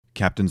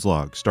Captain's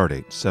Log,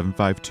 Stardate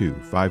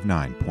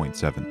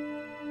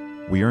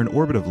 75259.7. We are in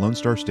orbit of Lone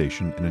Star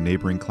Station and a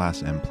neighboring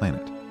Class M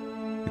planet.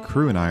 The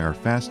crew and I are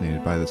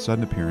fascinated by the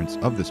sudden appearance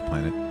of this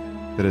planet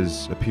that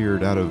has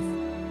appeared out of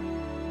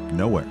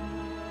nowhere.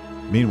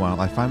 Meanwhile,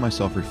 I find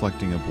myself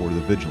reflecting aboard the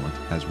Vigilant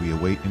as we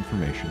await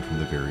information from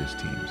the various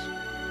teams.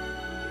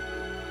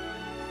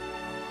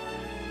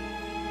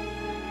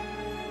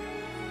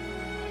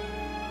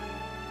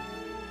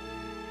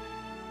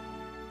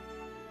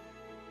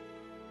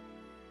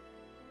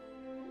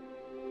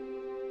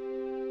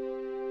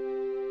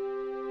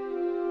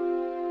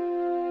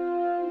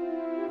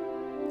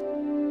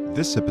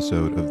 This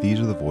episode of These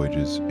Are the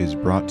Voyages is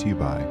brought to you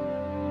by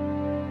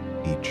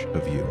each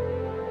of you.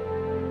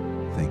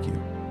 Thank you.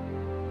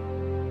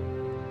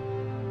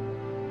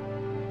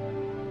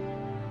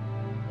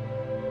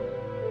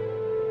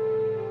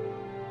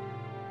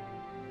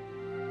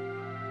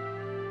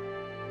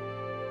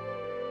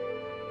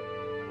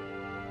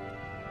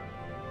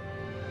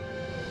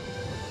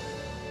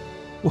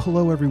 Well,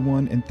 hello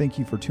everyone, and thank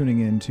you for tuning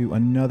in to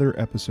another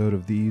episode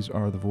of These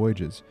Are the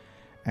Voyages.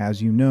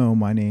 As you know,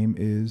 my name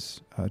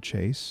is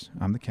Chase.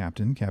 I'm the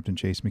captain, Captain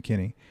Chase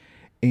McKinney.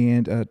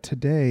 And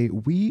today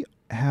we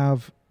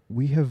have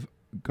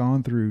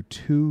gone through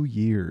 2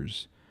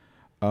 years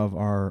of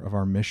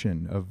our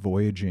mission of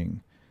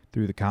voyaging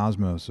through the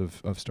cosmos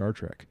of Star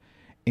Trek.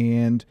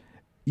 And,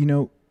 you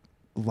know,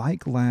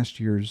 like last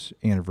year's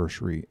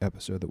anniversary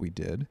episode that we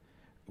did,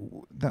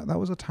 that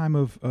was a time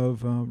of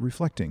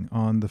reflecting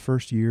on the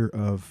first year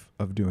of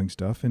doing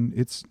stuff. And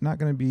it's not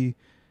going to be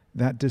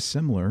that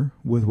dissimilar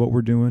with what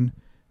we're doing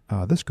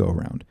this go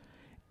around.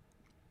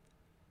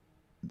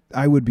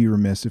 I would be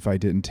remiss if I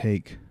didn't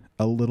take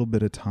a little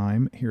bit of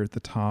time here at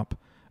the top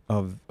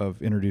of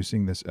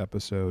introducing this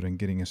episode and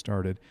getting us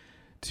started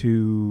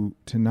to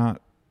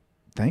not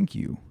thank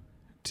you,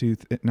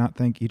 not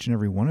thank each and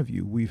every one of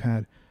you. We've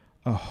had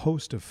a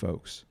host of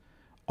folks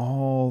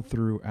all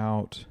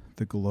throughout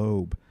the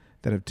globe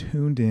that have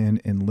tuned in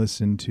and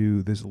listened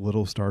to this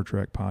little Star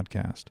Trek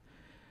podcast.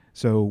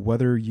 So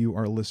whether you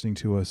are listening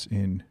to us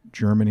in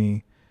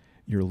Germany,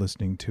 you're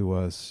listening to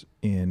us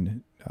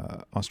in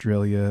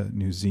Australia,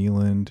 New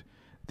Zealand,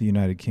 the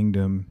United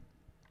Kingdom,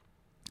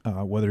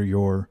 whether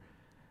you're,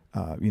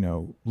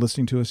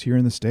 listening to us here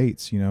in the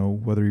States,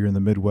 whether you're in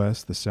the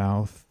Midwest, the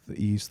South, the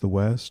East, the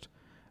West,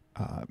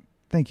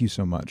 thank you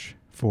so much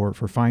for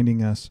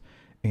finding us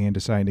and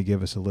deciding to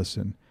give us a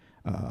listen.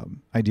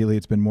 Ideally,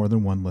 it's been more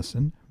than one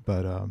listen,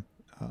 but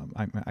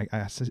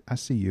I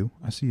see you.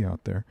 I see you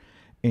out there.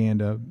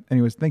 And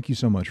anyways, thank you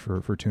so much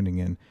for tuning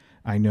in.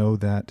 I know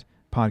that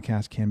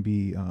podcasts can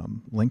be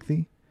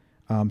lengthy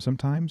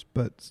sometimes,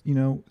 but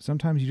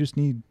sometimes you just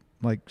need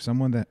like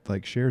someone that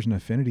like shares an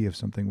affinity of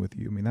something with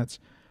you. I mean, that's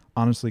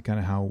honestly kind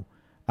of how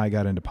I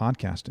got into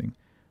podcasting.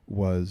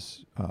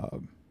 Was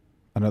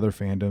another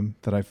fandom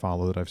that I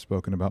follow that I've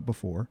spoken about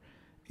before,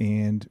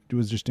 and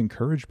was just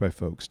encouraged by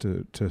folks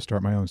to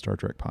start my own Star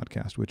Trek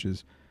podcast, which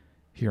is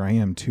here I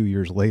am 2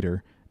 years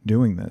later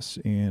doing this,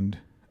 and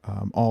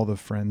all the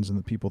friends and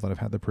the people that I've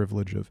had the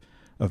privilege of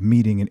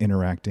meeting and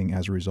interacting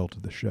as a result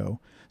of the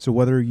show. So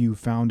whether you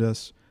found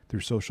us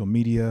through social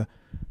media,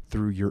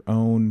 through your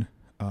own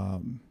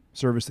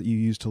service that you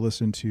use to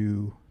listen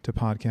to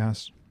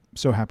podcasts, I'm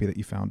so happy that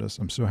you found us.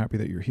 I'm so happy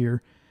that you're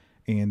here.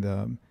 And,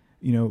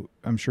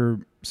 I'm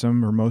sure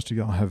some or most of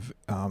y'all have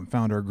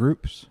found our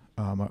groups,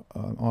 all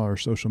our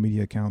social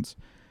media accounts.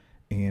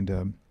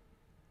 And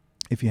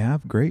if you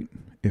have, great.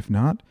 If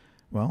not,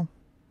 well,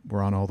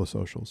 we're on all the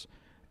socials.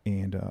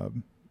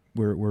 And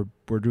we're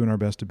doing our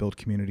best to build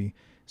community.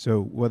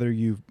 So whether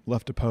you've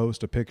left a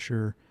post, a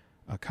picture,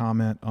 a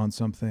comment on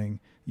something,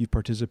 you've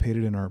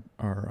participated in our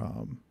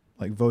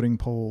like voting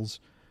polls,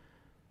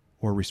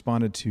 or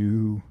responded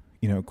to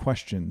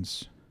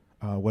questions,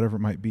 whatever it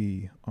might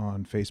be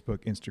on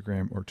Facebook,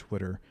 Instagram, or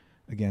Twitter,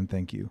 again,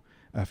 thank you.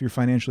 If you're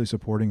financially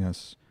supporting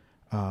us,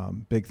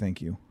 big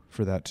thank you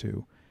for that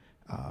too.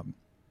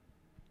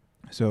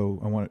 So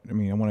I want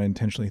to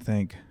intentionally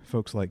thank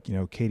folks like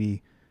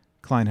Katie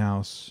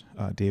Kleinhaus,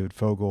 David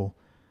Fogel,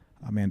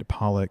 Amanda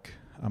Pollock,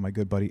 my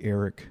good buddy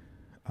Eric,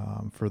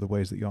 for the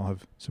ways that y'all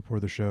have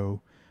supported the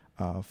show.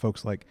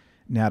 Folks like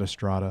Nat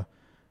Estrada,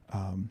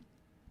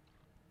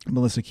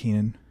 Melissa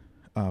Keenan,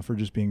 for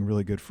just being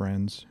really good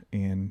friends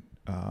and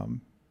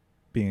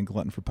being a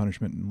glutton for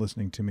punishment and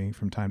listening to me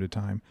from time to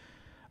time.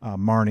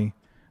 Marnie,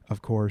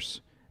 of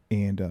course,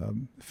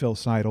 and Phil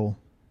Seidel,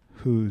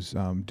 who's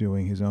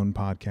doing his own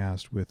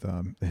podcast with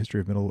the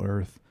History of Middle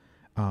Earth.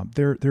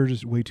 There are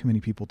just way too many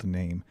people to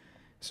name.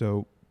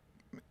 So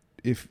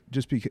if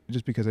just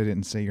because I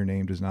didn't say your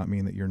name does not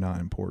mean that you're not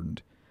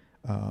important.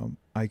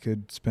 I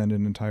could spend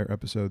an entire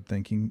episode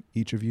thanking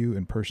each of you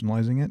and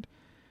personalizing it.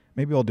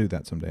 Maybe I'll do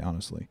that someday,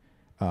 honestly.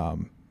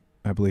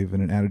 I believe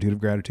in an attitude of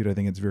gratitude. I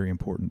think it's very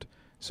important.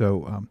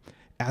 So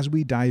as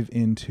we dive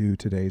into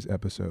today's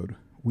episode,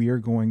 we are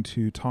going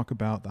to talk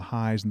about the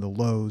highs and the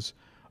lows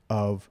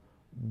of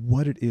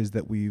what it is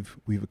that we've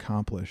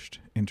accomplished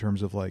in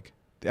terms of like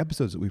the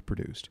episodes that we've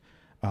produced.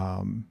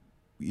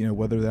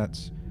 whether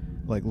that's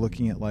like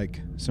looking at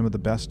like some of the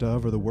best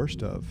of or the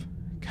worst of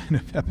kind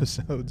of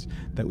episodes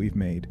that we've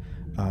made,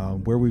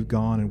 where we've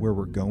gone and where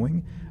we're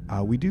going.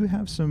 We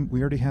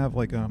already have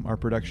like our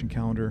production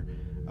calendar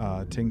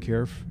taken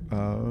care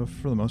of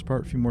for the most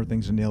part. A few more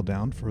things to nail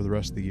down for the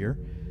rest of the year.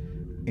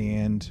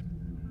 And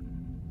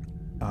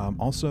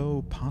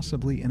also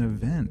possibly an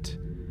event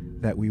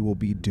that we will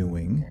be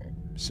doing.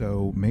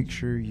 So make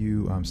sure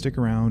you stick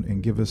around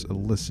and give us a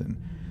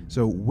listen.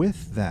 So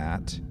with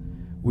that,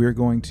 we're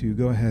going to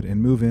go ahead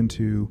and move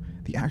into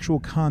the actual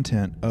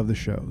content of the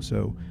show.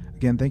 So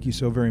again, thank you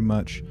so very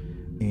much.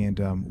 And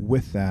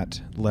with that,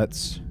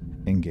 let's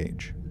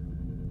engage.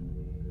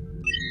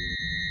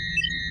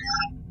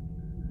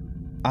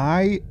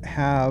 I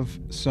have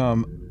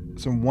some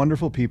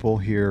wonderful people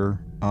here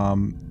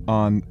on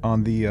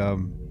the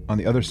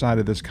other side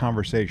of this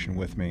conversation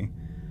with me.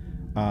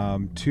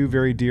 Two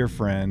very dear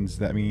friends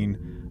that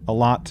mean a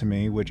lot to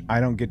me, which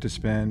I don't get to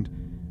spend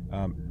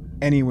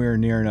anywhere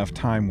near enough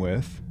time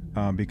with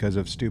because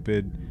of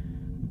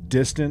stupid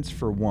distance.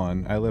 For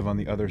one, I live on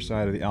the other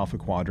side of the Alpha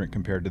Quadrant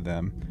compared to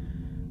them.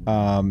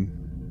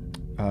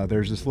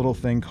 There's this little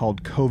thing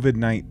called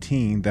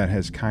COVID-19 that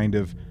has kind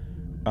of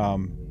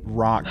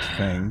rocked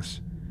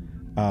things,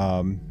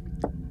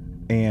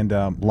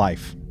 and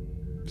life.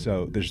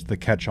 So there's the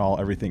catch-all,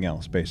 everything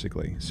else,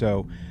 basically.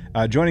 So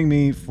joining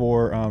me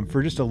for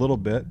just a little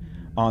bit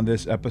on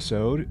this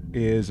episode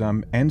is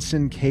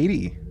Ensign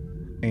Katie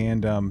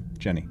and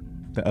Jenny,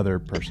 the other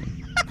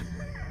person.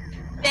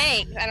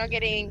 Thanks. I don't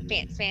get any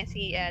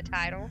fancy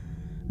title.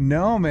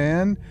 No,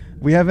 man.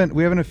 We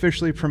haven't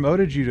officially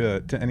promoted you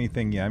to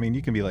anything yet. I mean,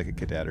 you can be like a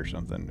cadet or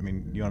something. I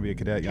mean, you want to be a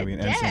cadet? You want to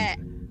be an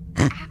ensign?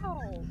 Ouch.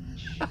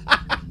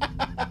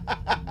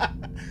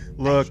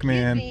 Look, Excuse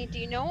man. me, do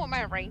you know what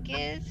my rank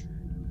is?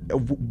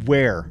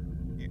 Where?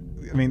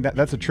 I mean,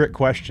 that's a trick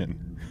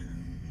question.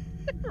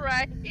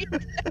 Right.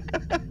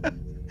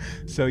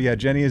 So yeah,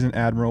 Jenny is an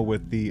admiral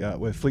with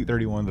with Fleet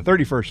 31, the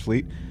 31st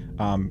Fleet,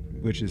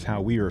 which is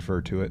how we refer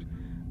to it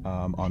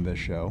on this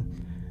show.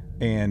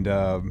 And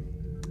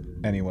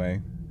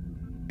anyway,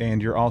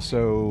 and you're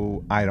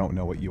also, I don't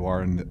know what you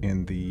are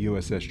in the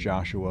USS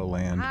Joshua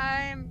land.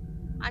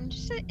 I'm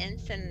just an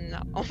ensign.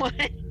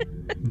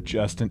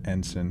 Just an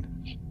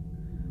ensign.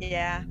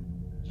 Yeah.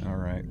 All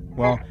right.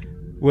 Well,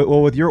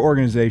 with your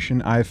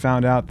organization, I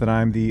found out that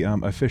I'm the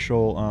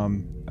official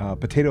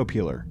potato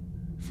peeler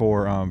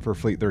for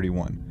Fleet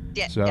 31.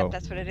 Yeah, so, yep,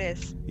 that's what it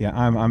is. Yeah,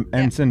 I'm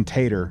Ensign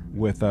Tater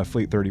with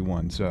Fleet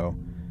 31. So,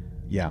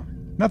 yeah,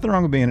 nothing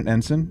wrong with being an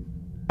ensign.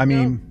 I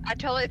mean, I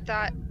totally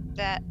thought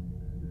that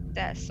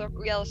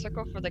yellow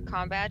circle for the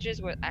comm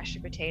badges was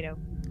actually potato.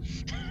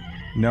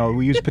 No,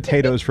 we use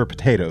potatoes for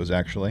potatoes,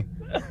 actually.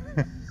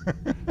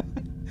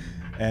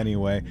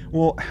 Anyway,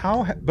 well,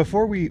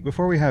 before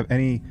we have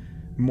any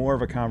more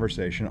of a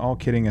conversation, all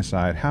kidding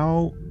aside,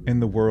 how in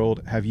the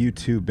world have you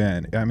two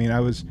been? I mean,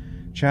 I've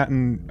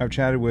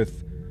chatted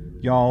with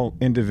y'all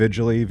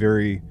individually,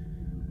 very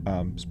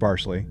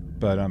sparsely,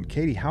 but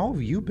Katie, how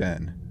have you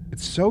been?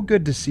 It's so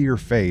good to see your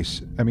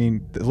face. I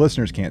mean, the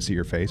listeners can't see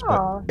your face,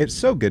 but it's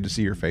so good to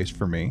see your face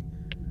for me.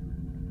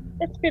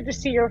 It's good to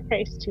see your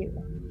face too.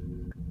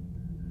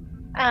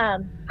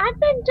 I've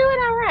been doing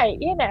all right.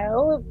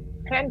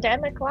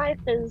 Pandemic life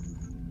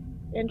is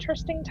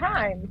interesting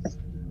times.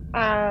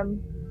 But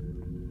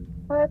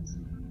for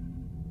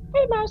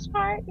the most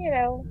part,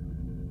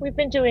 we've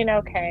been doing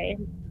okay.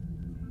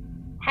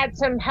 Had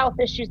some health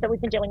issues that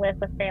we've been dealing with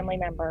family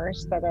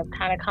members that have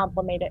kind of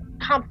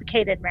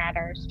complicated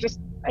matters. Just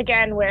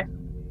again with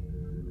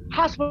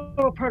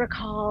hospital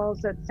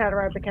protocols,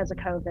 etc., because of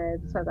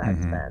COVID. So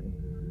that's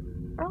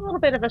been a little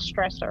bit of a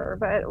stressor.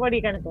 But what are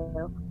you going to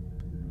do?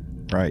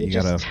 Right, you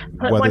gotta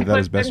put weather one that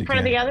as foot best in you front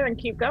can. of the other and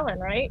keep going,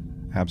 right?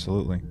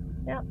 Absolutely.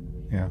 Yeah.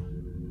 Yeah.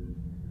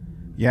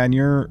 Yeah, and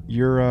your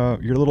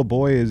little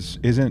boy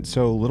isn't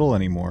so little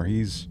anymore.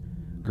 He's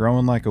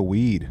growing like a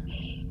weed.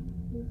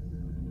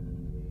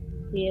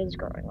 He is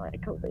growing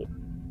like a weed.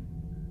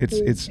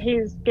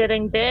 He's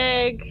getting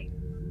big.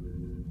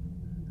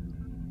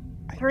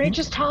 3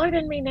 inches taller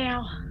than me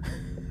now.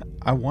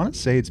 I want to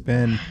say it's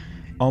been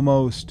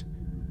almost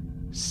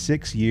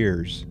 6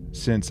 years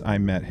since I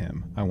met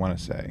him. I want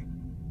to say.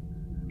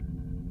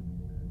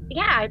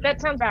 Yeah, that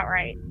sounds about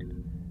right.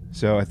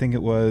 So I think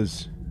it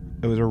was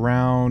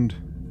around.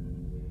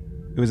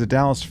 It was a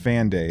Dallas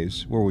Fan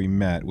Days where we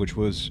met, which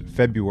was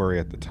February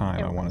at the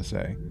time. I want to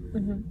say.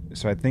 Mm-hmm.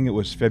 So I think it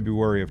was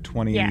February of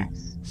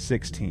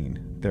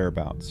 2016,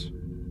 thereabouts,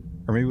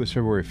 or maybe it was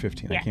February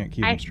 15. Yeah, I can't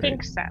keep them straight. I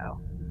think so.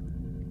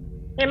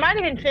 It might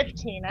have been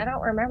 15. I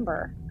don't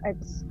remember.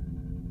 It's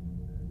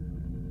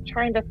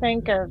trying to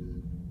think of.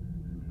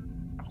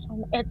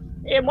 It's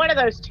one of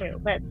those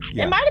two, but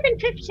Yeah. It might have been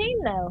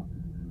 15 though.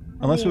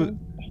 Unless it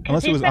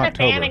was he's been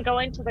October. a fan and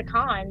going to the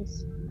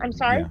cons. I'm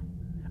sorry. Yeah.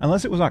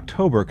 Unless it was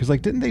October, because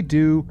didn't they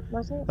do?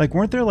 Was it?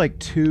 Weren't there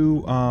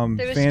two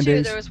There was fan two.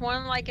 days? There was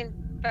one in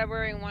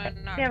February and one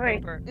in Yeah,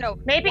 October. right. No,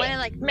 Maybe one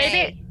in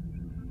May.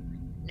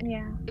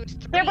 Yeah. It was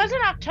There 3. was an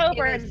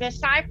October. It was- The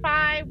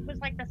sci-fi was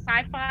like the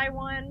sci-fi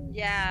one.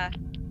 Yeah.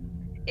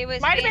 It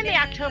was Might have fan been the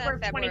days in October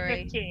of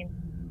February. 2015.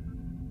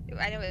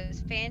 I know it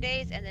was fan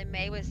days, and then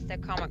May was the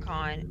Comic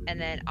Con, and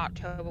then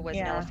October was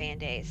Yeah. Vanilla Fan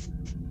Days.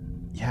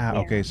 Yeah. Yeah.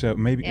 Okay. So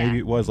maybe Yeah.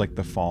 it was like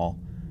the fall,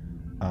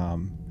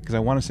 because I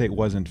want to say it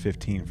wasn't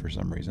 15 for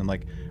some reason.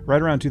 Like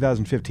right around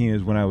 2015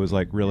 is when I was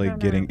like really don't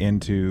getting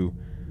into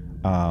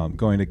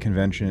going to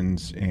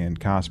conventions and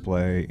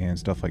cosplay and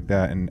stuff like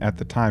that. And at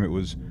the time, it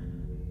was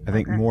I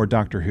think Okay. more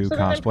Doctor Who So then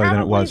cosplay than it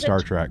probably was the Star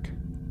Trek.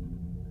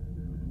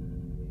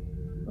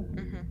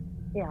 Hmm.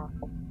 Yeah.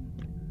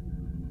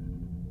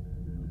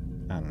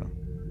 I don't know.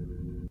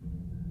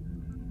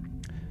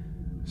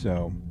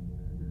 So,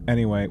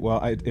 anyway, well,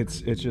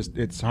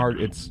 it's hard.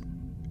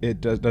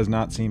 It does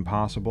not seem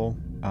possible.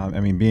 I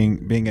mean,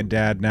 being a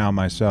dad now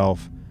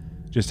myself,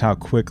 just how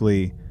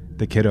quickly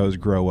the kiddos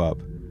grow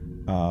up.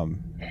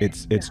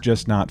 It's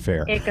just not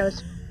fair. It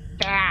goes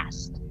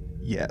fast.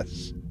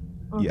 Yes.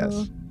 Mhm.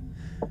 Yes.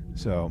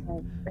 So,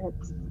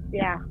 It's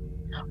yeah.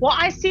 Well,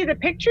 I see the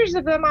pictures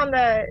of them on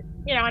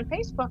on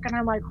Facebook, and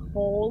I'm like,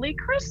 holy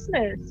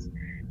Christmas,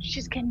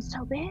 she's getting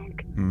so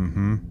big.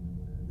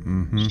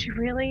 She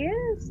really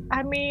is.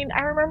 I mean,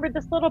 I remember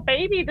this little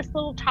baby, this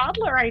little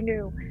toddler I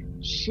knew.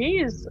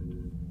 She's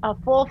a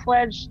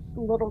full-fledged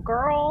little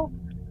girl,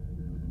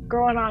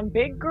 growing on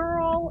big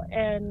girl,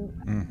 and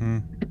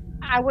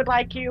I would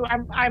like you.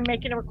 I'm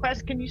making a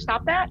request. Can you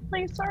stop that,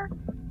 please, sir?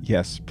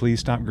 Yes, please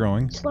stop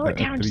growing. Slow it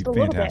down That'd just be a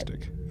little bit.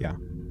 fantastic. Yeah.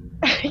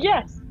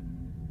 Yes.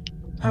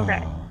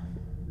 Okay.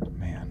 Oh,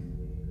 man.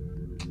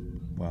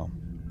 Well,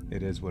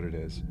 it is what it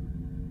is.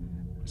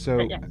 So,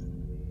 But yes,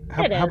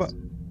 how it is.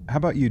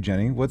 about you,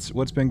 Jenny? What's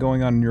been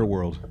going on in your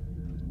world?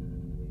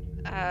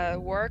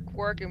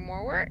 Work, and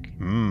more work. I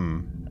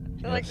feel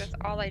like Yes. that's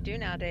all I do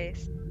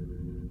nowadays.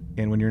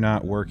 And when you're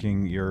not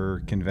working,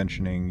 you're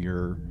conventioning,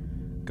 you're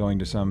going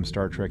to some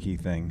Star Trek-y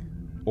thing.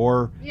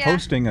 Or Yeah.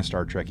 hosting a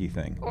Star Trek-y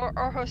thing. Or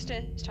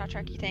hosting a Star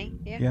Trek-y thing.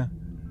 Yeah. Yeah.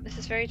 This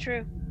is very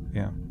true.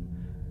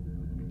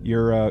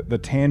 Your the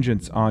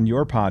tangents on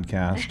your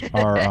podcast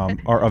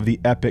are of the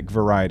epic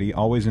variety,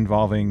 always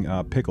involving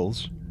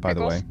pickles, by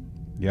the way. Pickles.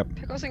 Yep.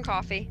 Pickles and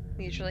coffee,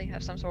 usually,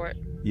 of some sort.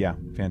 Yeah.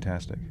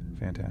 Fantastic.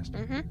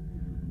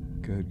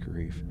 Mm-hmm. Good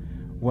grief.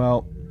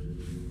 Well,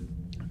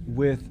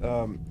 with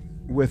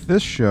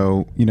this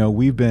show,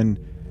 we've been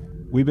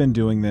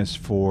doing this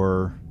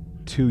for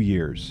 2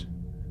 years,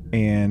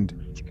 and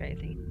It's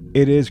crazy.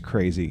 it is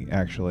crazy,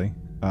 actually.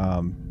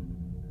 I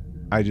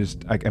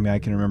mean, I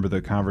can remember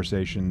the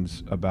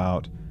conversations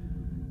about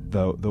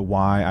the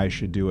why I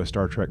should do a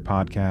Star Trek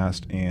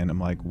podcast, and I'm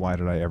like, why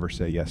did I ever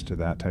say yes to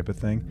that type of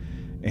thing?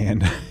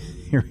 And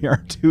here we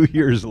are 2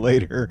 years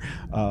later,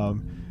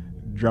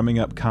 drumming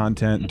up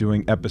content,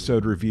 doing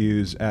episode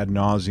reviews ad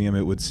nauseum,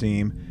 it would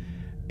seem.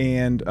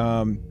 And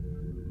I've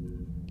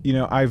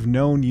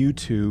known you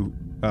two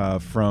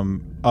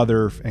from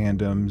other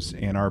fandoms,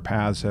 and our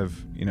paths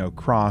have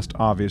crossed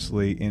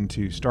obviously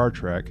into Star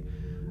Trek.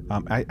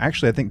 I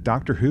think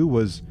Doctor Who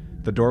was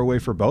the doorway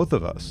for both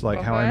of us, like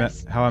Both how of I met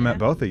us? how I met Yeah.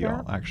 both of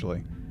y'all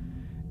actually.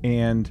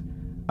 And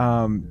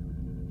I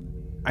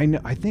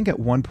think at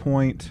one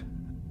point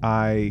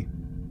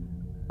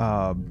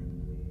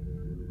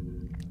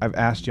I've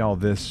asked y'all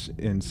this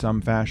in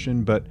some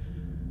fashion, but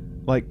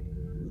like,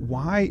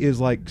 why is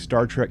like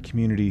Star Trek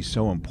community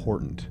so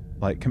important?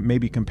 Like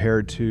maybe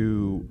compared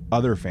to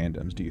other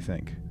fandoms, do you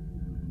think?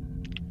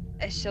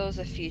 It shows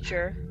a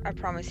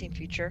promising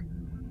future.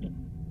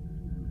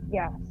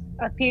 Yes,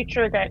 a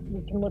future that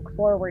we can look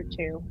forward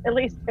to, at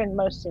least in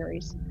most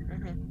series.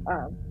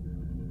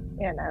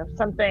 Mm-hmm.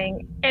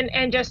 Something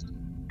and just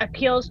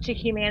appeals to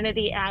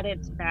humanity at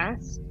its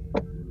best.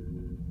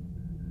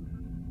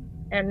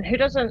 And who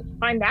doesn't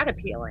find that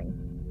appealing?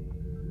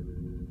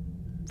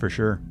 For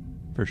sure.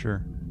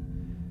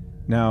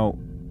 Now,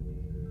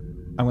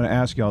 I'm going to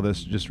ask y'all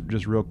this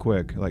just real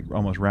quick, like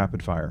almost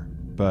rapid fire.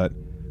 But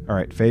all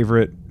right,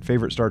 favorite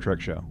Star Trek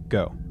show.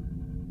 Go.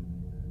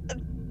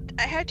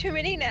 I have too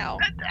many now.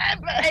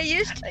 It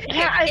used It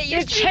to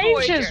be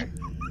changes. Voyager.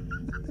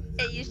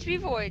 It used to be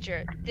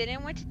Voyager. Then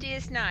it went to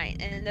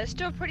DS9, and they're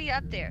still pretty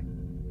up there.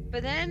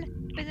 But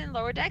then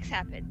Lower Decks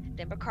happened.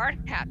 Then Picard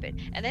happened,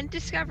 and then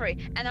Discovery.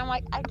 And I'm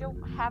like, I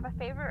don't have a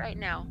favorite right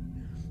now.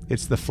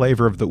 It's the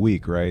flavor of the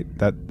week, right?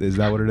 Is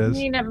that what it I is?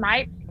 mean, it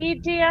might be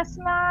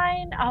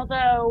DS9,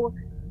 although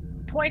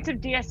points of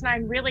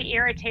DS9 really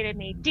irritated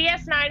me.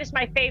 DS9 is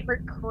my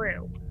favorite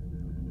crew.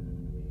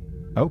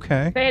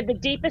 Okay. They had the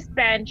deepest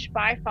bench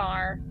by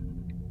far.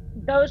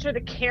 Those are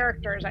the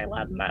characters I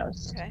love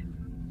most. Okay.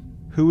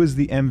 Who is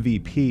the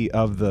MVP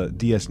of the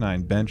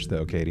DS9 bench,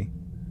 though, Katie?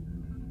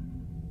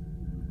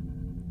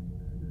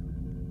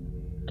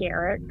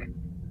 Garrick.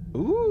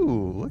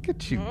 Ooh, look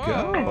at you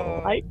go.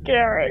 Oh. I like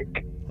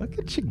Garrick. Look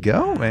at you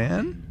go,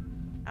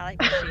 man. I like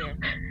Bashir.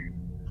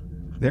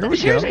 There we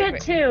Bashir's go.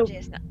 good too.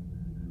 DS9.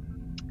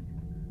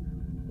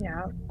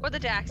 Yeah. Or the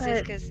Daxes,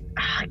 But because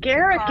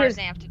Garrick is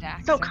amped to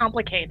Dax. so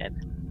complicated.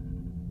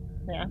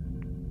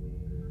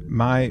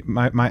 My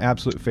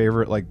absolute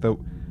favorite, like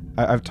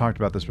I've talked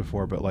about this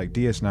before, but like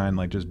DS9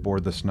 like just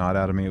bored the snot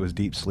out of me. It was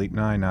Deep Sleep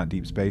Nine, not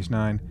Deep Space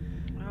Nine.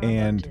 Oh,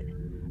 I loved it.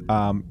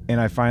 And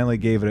I finally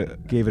gave it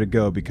a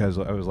go because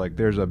I was like,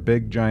 there's a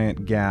big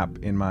giant gap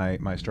in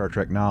my Star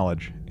Trek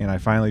knowledge, and I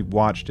finally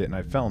watched it and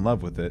I fell in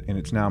love with it, and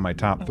it's now my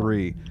top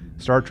 3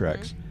 Star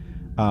Treks.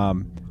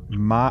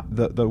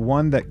 The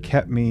one that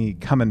kept me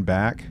coming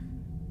back,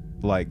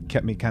 like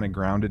kept me kind of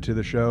grounded to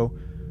the show,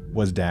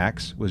 was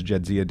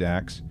Jadzia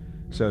Dax.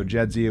 So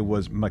Jadzia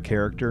was my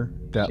character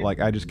that like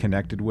I just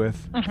connected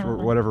with for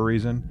whatever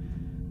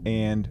reason,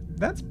 and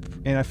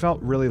I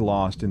felt really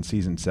lost in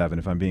season 7,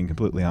 if I'm being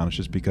completely honest,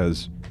 just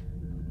because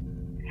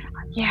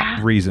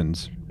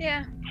reasons.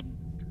 Yeah.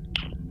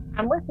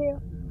 I'm with you.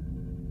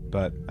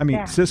 But I mean,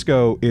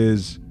 Sisko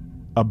is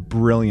a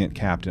brilliant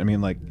captain. I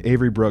mean, like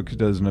Avery Brooks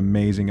does an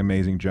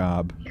amazing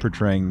job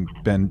portraying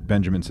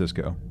Benjamin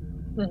Sisko.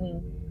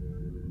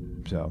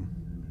 So,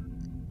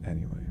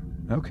 anyway,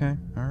 okay,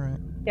 all right.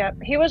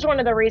 Yep, he was one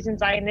of the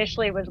reasons I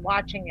initially was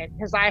watching it,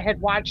 because I had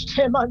watched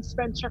him on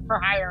Spencer for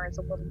Hire as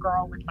a little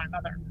girl with my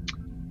mother.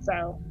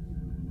 So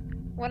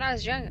when I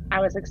was young, I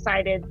was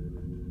excited.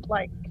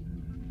 Like,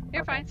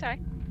 you're fine.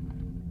 Sorry.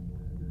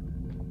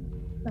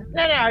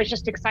 No, I was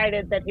just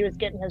excited that he was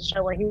getting his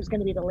show where he was going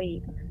to be the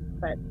lead.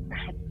 But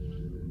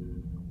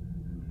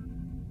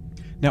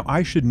now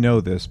I should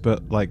know this,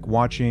 but like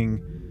watching,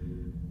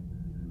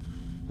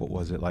 what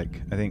was it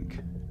like? I think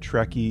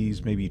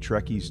Trekkies, maybe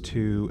Trekkies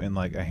 2, and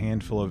like a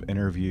handful of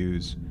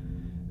interviews.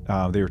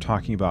 They were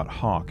talking about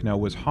Hawk. Now,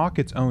 was Hawk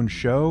its own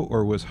show,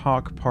 or was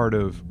Hawk part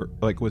of,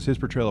 like, was his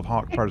portrayal of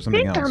Hawk part of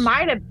something else? There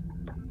might have.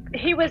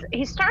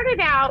 He started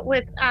out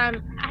with. I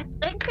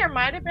think there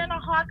might have been a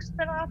Hawk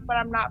spinoff, but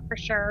I'm not for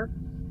sure.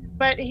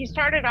 But he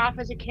started off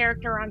as a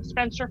character on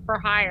Spencer for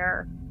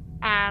Hire,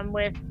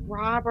 with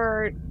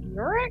Robert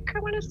Urich, I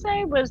want to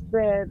say, was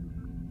the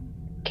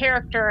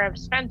character of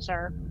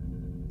Spencer,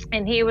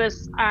 and he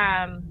was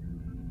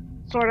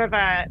sort of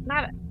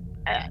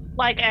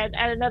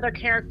another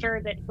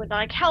character that would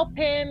like help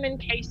him in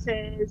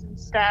cases and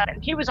stuff.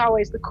 And he was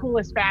always the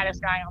coolest,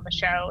 baddest guy on the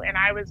show. And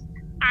I was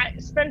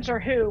Spencer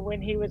Who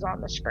when he was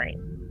on the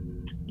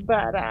screen.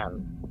 But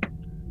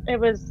it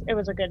was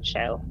a good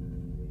show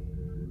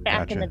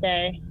back in the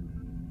day.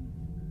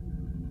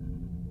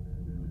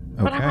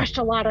 Okay. But I watched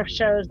a lot of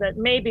shows that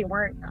maybe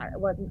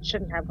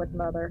shouldn't have with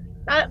Mother.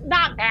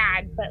 Not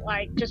bad, but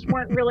like just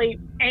weren't really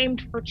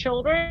aimed for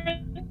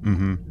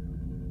children.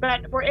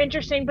 But were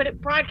interesting. But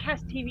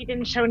broadcast TV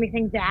didn't show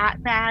anything that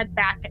bad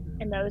back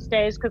in those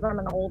days because I'm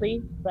an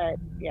oldie. But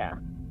yeah.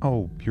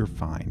 Oh, you're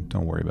fine.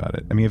 Don't worry about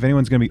it. I mean, if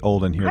anyone's going to be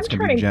old in here, it's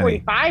going to be Jenny. I'm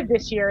turning 45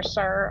 this year,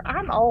 sir.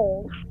 I'm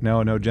old.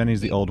 No,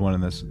 Jenny's the old one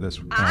in this.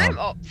 I'm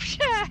old.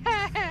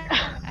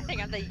 I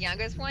think I'm the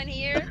youngest one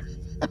here.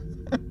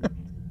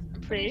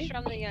 I'm pretty sure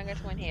I'm the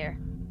youngest one here.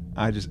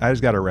 I just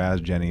got to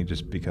razz Jenny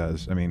just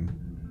because. I mean,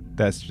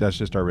 that's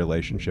just our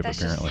relationship,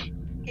 apparently.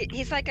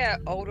 He's like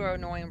an older,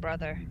 annoying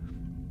brother.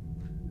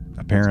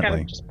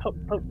 Apparently. Just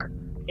poke.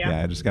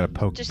 Yeah, I just got to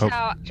poke. Just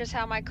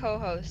how my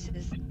co-host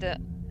is the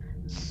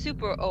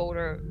super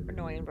older,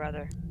 annoying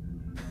brother.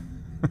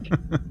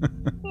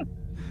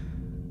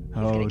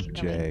 Oh,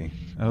 Jay.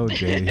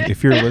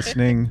 If you're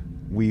listening,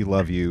 we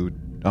love you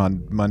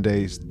on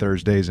Mondays,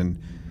 Thursdays, and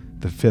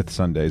the 5th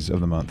Sundays of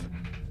the month.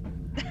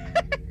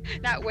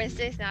 Not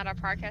Wednesdays, not our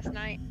podcast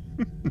night?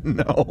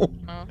 No.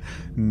 Oh.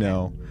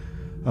 No.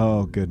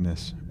 Oh,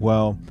 goodness.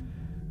 Well,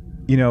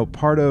 you know,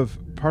 part of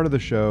the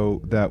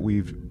show that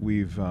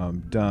we've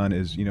done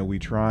is, you know, we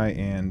try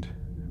and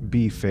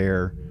be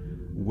fair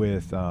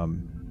with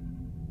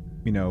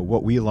you know,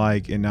 what we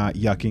like and not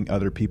yucking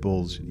other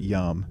people's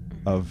yum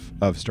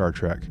of Star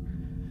Trek.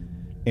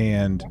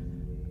 And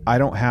I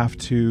don't have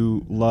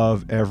to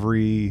love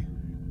every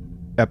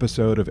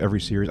episode of every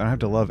series. I don't have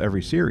to love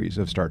every series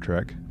of Star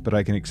Trek, but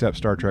I can accept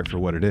Star Trek for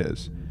what it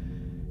is.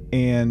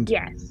 And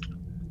yes,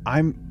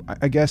 I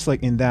guess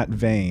like in that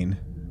vein,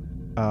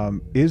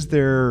 is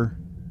there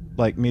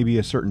like maybe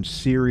a certain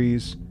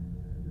series,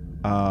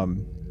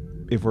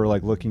 if we're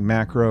like looking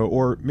macro,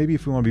 or maybe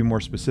if we want to be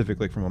more specific,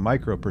 like from a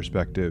micro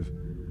perspective,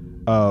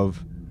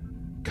 of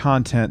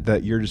content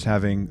that you're just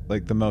having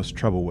like the most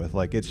trouble with?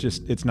 Like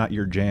it's not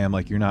your jam,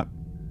 like you're not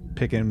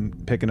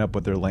picking up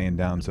what they're laying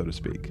down, so to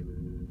speak.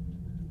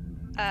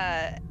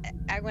 I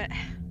would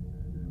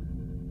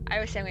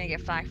say I'm gonna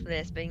get flack for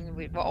this, but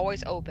we're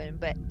always open.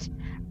 But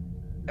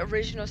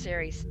original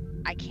series,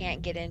 I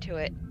can't get into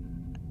it.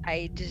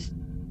 I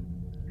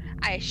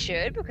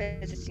should,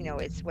 because it's, you know,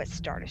 it's what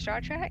started Star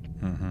Trek.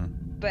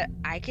 But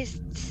I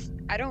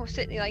don't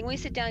sit, like, when we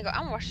sit down and go, I'm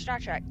gonna watch Star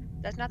Trek,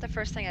 that's not the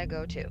first thing I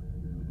go to.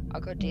 I'll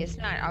go to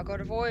DS9, I'll go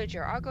to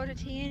Voyager, I'll go to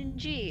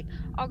TNG,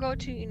 I'll go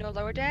to, you know,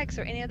 Lower Decks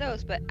or any of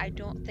those, but I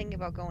don't think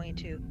about going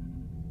to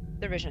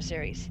the original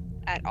series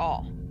at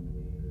all.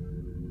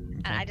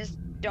 And I just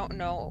don't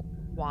know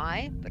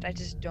why, but I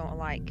just don't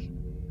like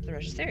the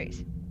original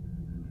series.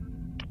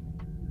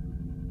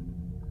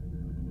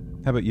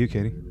 How about you,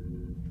 Katie?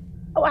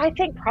 Oh, I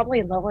think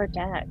probably Lower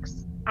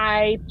Decks.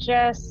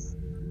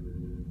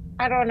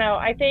 I don't know.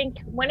 I think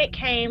when it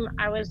came,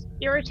 I was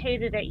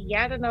irritated at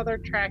yet another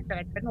track that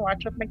I couldn't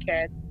watch with my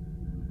kid.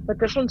 But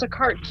this one's a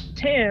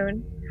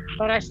cartoon,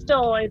 but it's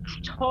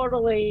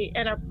totally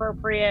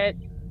inappropriate.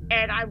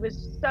 And I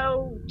was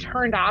so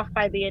turned off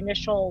by the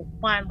initial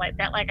one like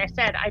that. Like I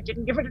said, I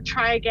didn't give it a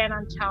try again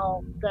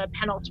until the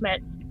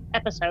penultimate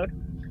episode.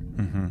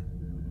 Mm-hmm.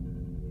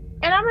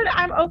 And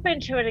I'm open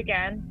to it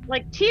again.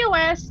 Like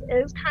TOS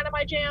is kind of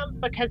my jam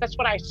because that's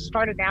what I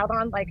started out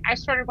on. Like I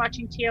started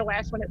watching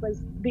TOS when it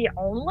was the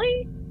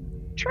only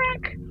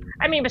track.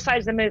 I mean,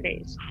 besides the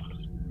movies.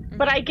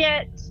 But I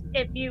get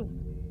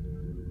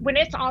when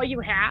it's all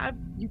you have,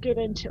 you get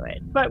into it.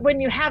 But when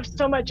you have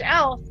so much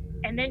else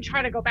and then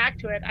try to go back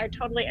to it, I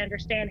totally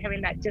understand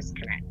having that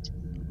disconnect.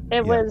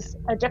 It was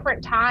a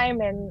different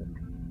time, and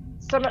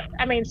some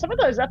of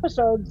those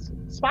episodes,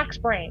 Spock's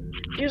brain,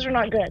 these are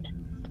not good.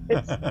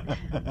 It's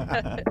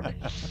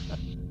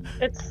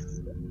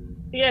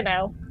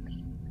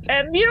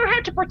and you don't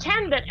have to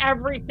pretend that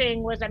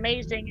everything was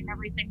amazing and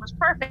everything was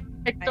perfect.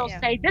 They'll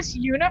say this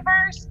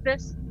universe,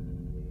 this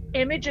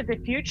image of the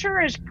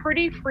future is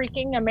pretty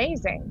freaking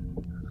amazing.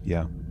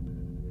 Yeah.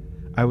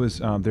 I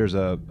was there's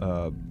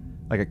a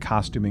like a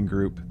costuming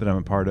group that I'm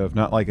a part of,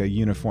 not like a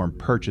uniform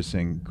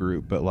purchasing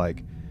group, but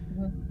like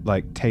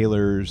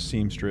tailors,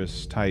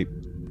 seamstress type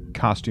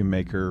costume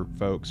maker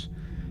folks.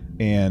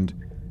 And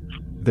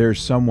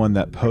there's someone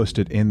that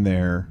posted in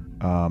there,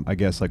 I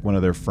guess like one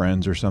of their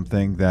friends or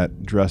something,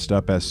 that dressed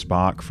up as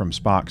Spock from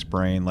Spock's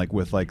brain, like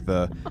with like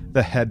the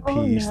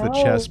headpiece, the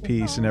chest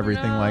piece, and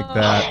everything like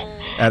that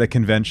at a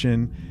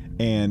convention,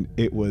 and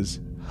it was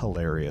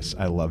hilarious.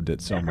 I loved it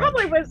so much.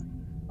 Probably was.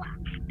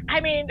 I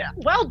mean,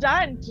 well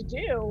done to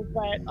do,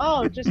 but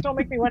just don't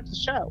make me watch the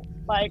show.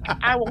 Like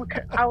I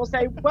will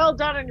say, well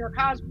done on your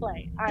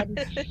cosplay. I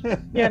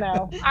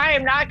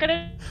am not going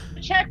to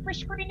check for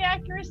screen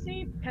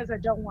accuracy because I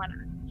don't want to.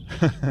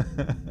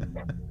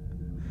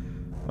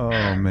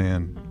 Oh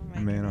man, oh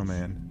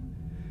man.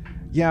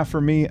 Yeah, for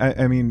me,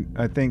 I mean,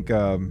 I think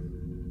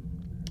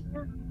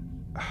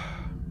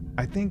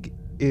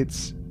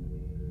it's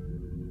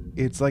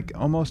like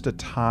almost a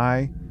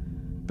tie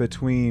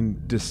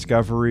between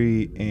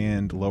Discovery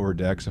and Lower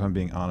Decks, if I'm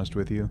being honest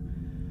with you.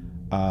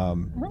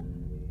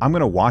 I'm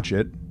gonna watch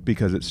it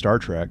because it's Star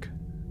Trek,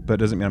 but it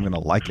doesn't mean I'm gonna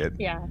like it.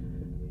 Yeah.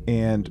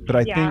 But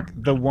I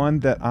think the one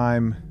that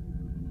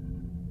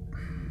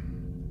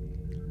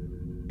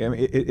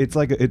it's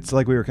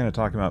like we were kind of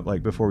talking about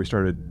like before we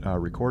started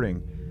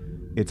recording.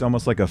 It's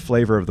almost like a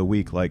flavor of the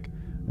week. Like,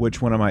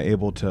 which one am I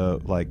able to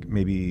like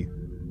maybe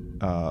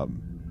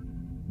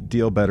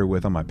deal better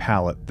with on my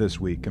palate this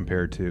week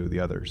compared to the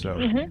other? So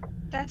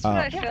that's what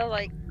I feel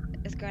like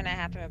is going to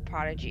happen with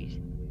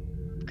Prodigy,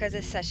 because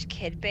it's such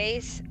kid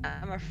base.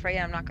 I'm afraid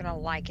I'm not going to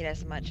like it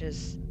as much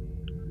as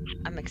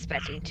I'm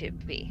expecting to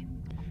be.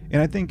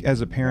 And I think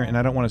as a parent, and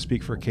I don't want to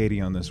speak for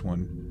Katie on this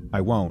one, I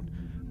won't.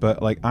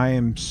 But like I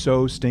am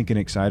so stinking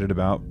excited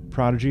about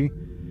Prodigy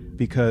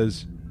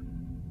because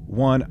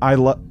one, I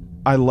love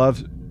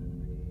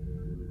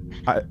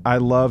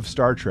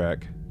Star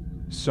Trek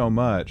so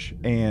much,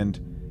 and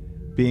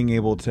being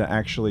able to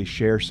actually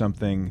share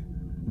something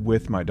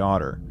with my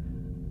daughter,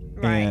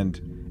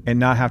 and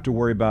not have to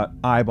worry about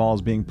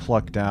eyeballs being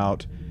plucked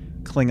out,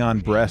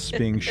 Klingon breasts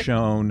being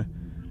shown,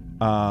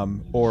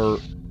 or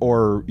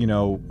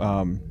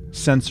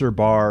censor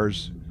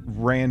bars,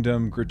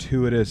 random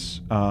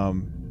gratuitous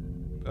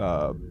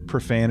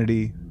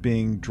profanity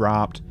being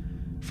dropped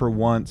for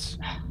once.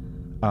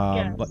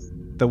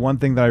 The one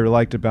thing that I really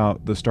liked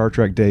about the Star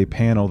Trek Day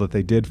panel that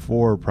they did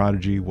for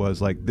Prodigy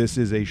was like, this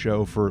is a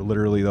show for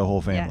literally the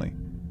whole family.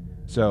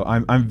 So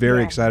I'm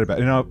very excited about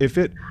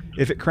it.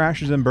 If it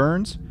crashes and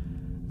burns,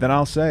 then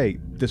I'll say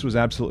this was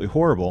absolutely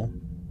horrible,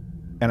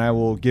 and I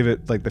will give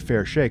it like the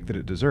fair shake that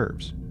it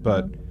deserves.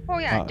 But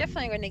I'm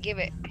definitely going to give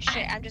it a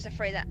shake. I'm just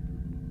afraid that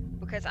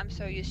because I'm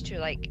so used to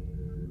like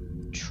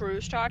true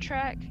Star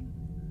Trek,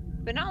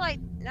 but not like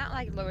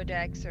Lower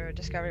Decks or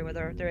Discovery,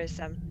 where there is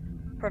some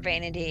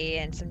profanity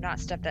and some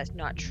stuff that's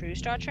not true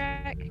Star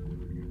Trek.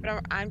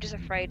 But I'm just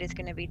afraid it's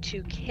going to be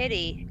too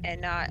kiddie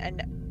and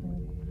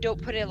don't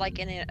put it like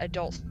any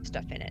adult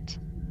stuff in it.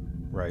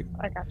 Right.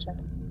 I gotcha.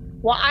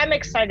 Well, I'm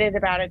excited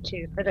about it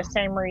too for the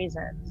same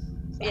reasons.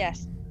 So,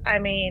 yes. I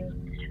mean,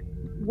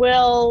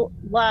 Will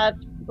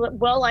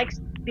likes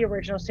the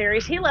original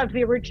series. He loved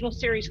the original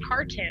series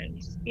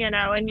cartoons,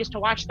 and used to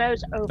watch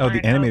those over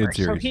the animated over.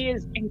 series. So he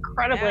is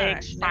incredibly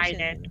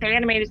excited. The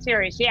animated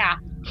series,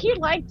 he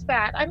liked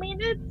that. I mean,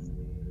 it's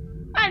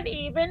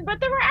uneven, but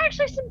there were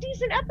actually some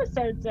decent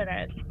episodes in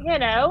it.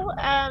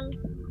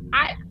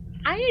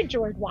 I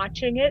enjoyed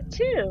watching it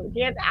too.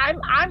 Yeah,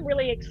 I'm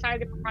really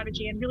excited for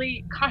Prodigy and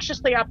really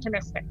cautiously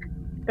optimistic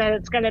that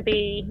it's going to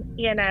be,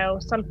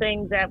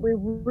 something that we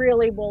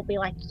really will be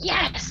like,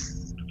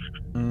 yes.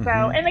 Mm-hmm. So,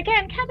 and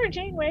again, Catherine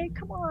Janeway,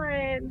 come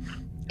on.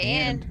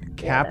 And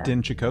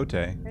Captain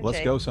Chakotay.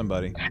 Let's go,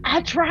 somebody.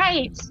 That's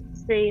right.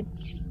 See,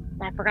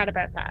 I forgot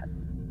about that.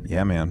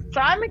 Yeah, man.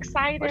 So I'm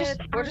excited.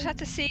 We'll just have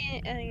to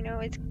see,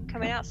 it's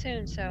coming out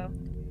soon, so.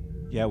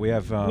 Yeah, we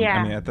have. I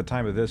Yeah. mean, at the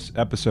time of this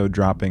episode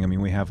dropping, I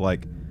mean, we have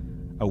like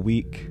a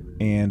week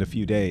and a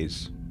few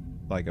days,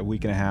 like a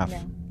week and a half,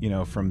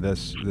 Yeah. from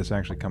this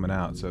actually coming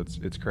out. So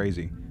it's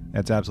crazy.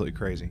 That's absolutely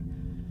crazy.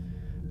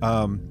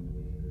 I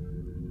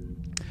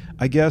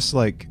guess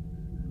like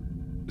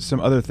some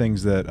other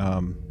things that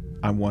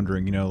I'm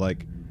wondering,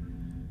 like,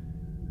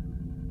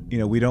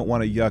 we don't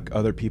want to yuck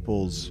other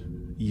people's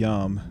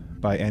yum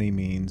by any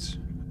means.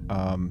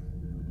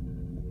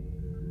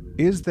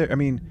 Is there? I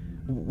mean,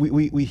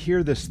 we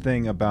hear this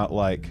thing about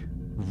like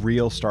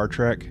real Star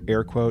Trek,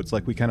 air quotes,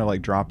 like we kind of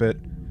like drop it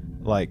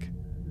like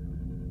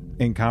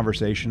in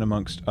conversation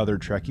amongst other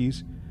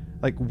Trekkies.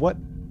 Like what?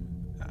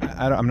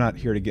 I'm not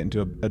here to get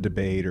into a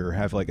debate or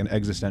have like an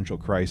existential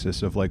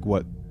crisis of like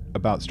what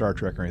about Star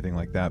Trek or anything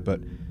like that, but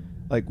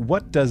like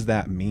what does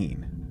that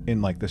mean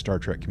in like the Star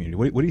Trek community?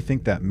 What do you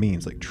think that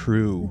means, like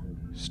true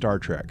Star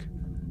Trek?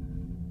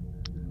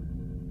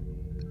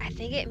 I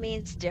think it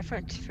means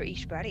different for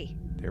each buddy.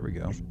 There we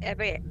go.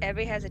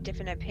 Everybody has a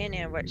different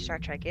opinion of what Star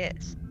Trek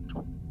is.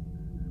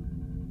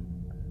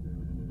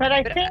 But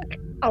I think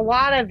a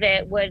lot of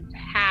it would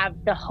have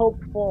the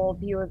hopeful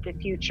view of the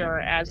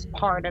future as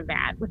part of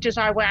that, which is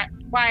why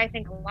I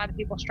think a lot of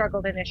people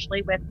struggled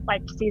initially with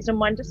like season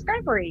 1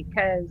 Discovery,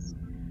 because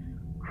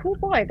oh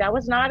boy, that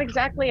was not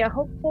exactly a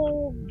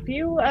hopeful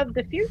view of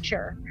the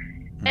future.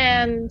 Mm-hmm.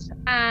 And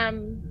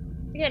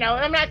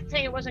I'm not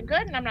saying it wasn't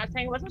good, and I'm not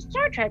saying it wasn't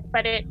Star Trek,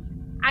 but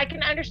I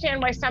can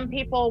understand why some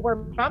people were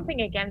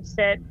bumping against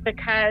it,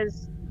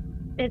 because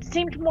it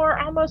seemed more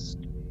almost,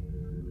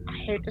 I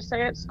hate to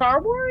say it, Star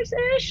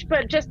Wars-ish,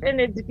 but just in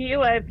its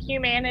view of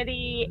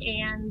humanity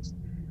and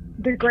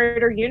the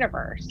greater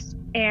universe.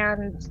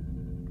 And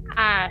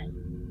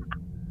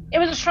it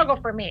was a struggle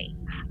for me.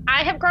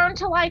 I have grown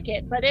to like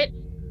it, but it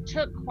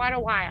took quite a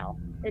while.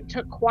 It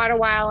took quite a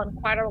while and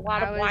quite a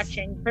lot of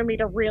watching for me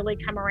to really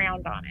come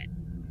around on it.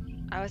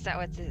 I was that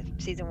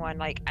with season 1.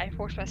 Like, I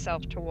forced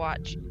myself to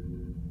watch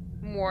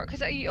more,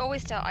 because I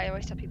always tell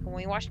people,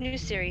 when you watch a new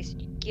series,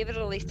 give it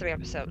at least 3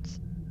 episodes.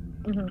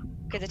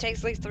 Because it takes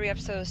at least 3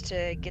 episodes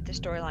to get the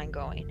storyline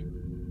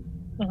going.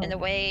 And the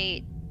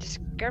way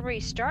Discovery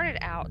started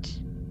out,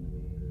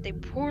 they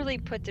poorly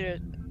put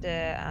the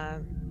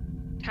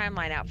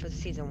timeline out for the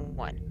season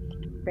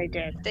 1. They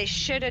did. They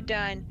should have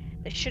done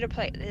like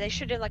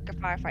a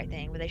firefight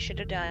thing, where they should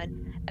have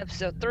done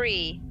episode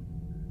 3,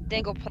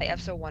 then go play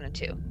episode 1 and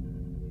 2.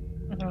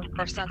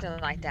 Or something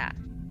like that.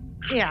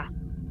 Yeah.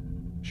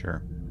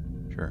 Sure.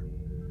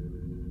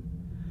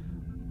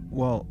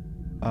 Well,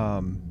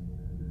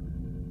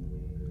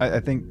 I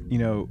think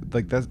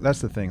like that's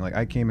the thing. Like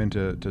I came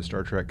into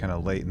Star Trek kind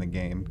of late in the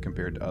game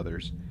compared to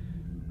others,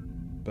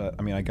 but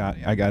I mean I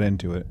got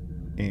into it,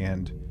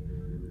 and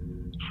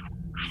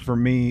for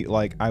me,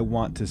 like I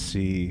want to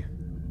see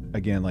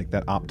again like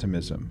that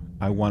optimism.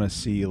 I want to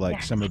see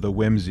like some of the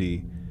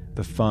whimsy,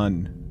 the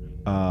fun.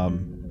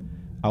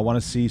 I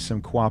want to see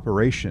some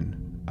cooperation.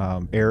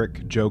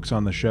 Eric jokes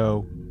on the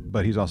show,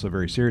 but he's also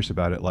very serious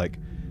about it, like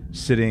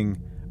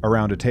sitting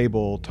around a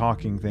table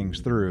talking things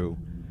through,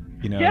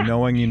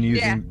 knowing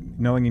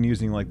and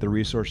using like the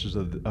resources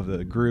of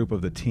the group,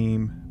 of the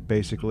team,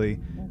 basically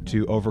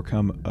to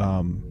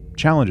overcome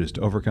challenges,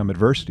 to overcome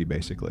adversity,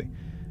 basically,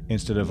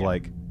 instead of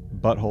like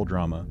butthole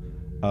drama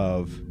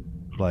of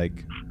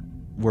like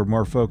we're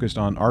more focused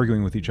on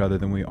arguing with each other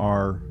than we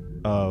are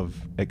of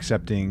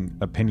accepting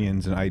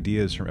opinions and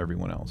ideas from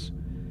everyone else.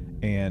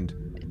 And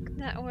isn't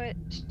that what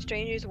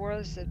Stranger's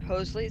World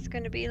supposedly is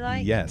going to be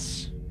like?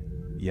 Yes.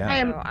 Yeah.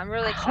 I'm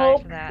really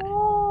excited for that.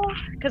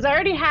 Because I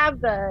already have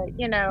the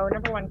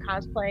number 1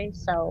 cosplay,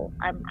 so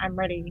I'm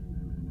ready.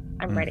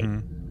 I'm ready.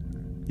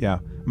 Yeah,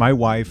 my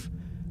wife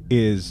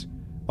is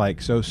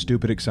like so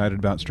stupid excited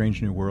about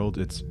Strange New World.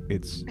 It's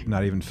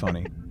not even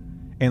funny,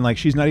 and like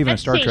she's not even a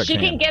Star Trek fan. She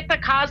can get the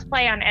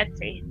cosplay on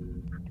Etsy.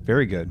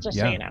 Very good. Just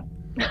yeah. so you know.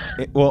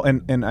 Well,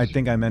 and I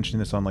think I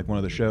mentioned this on like one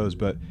of the shows,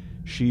 but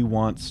she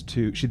thinks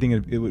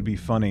it would be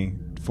funny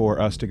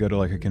for us to go to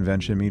like a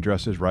convention, me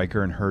dressed as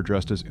Riker and her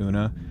dressed as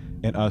Una,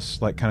 and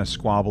us like kind of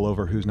squabble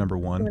over who's number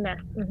 1. Una.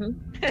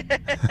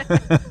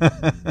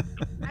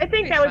 I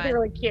think that would be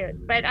really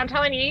cute, but I'm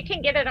telling you, you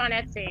can get it on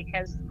Etsy,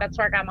 because that's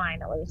where I got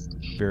mine, at least.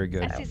 Very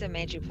good. Etsy's a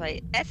major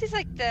play. Etsy's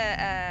like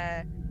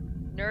the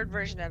nerd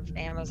version of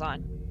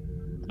Amazon.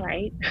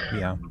 Right?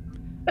 Yeah.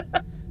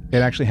 It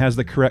actually has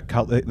the correct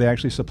color. They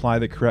actually supply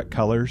the correct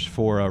colors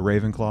for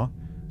Ravenclaw.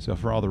 So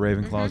for all the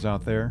Ravenclaws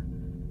out there,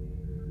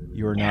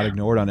 you are not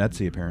ignored on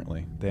Etsy.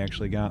 Apparently, they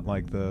actually got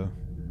like the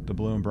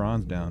blue and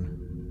bronze down.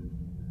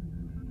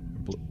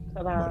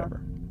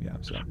 Whatever. Yeah.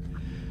 So,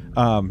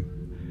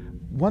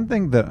 one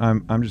thing that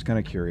I'm just kind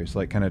of curious,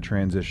 like kind of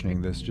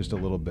transitioning this just a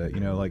little bit.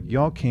 Like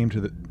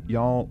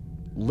y'all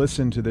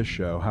listen to this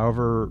show,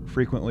 however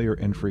frequently or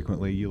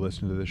infrequently you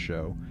listen to this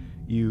show.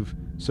 You've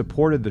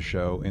supported the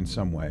show in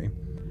some way,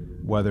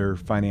 whether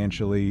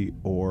financially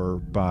or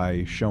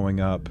by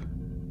showing up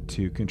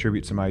to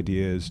contribute some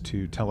ideas,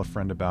 to tell a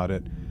friend about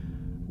it,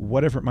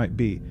 whatever it might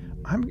be.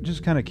 I'm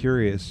just kind of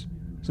curious,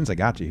 since I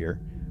got you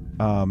here,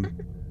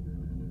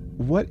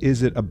 what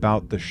is it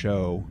about the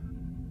show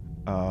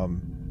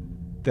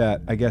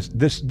that I guess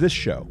this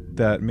show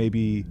that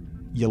maybe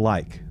you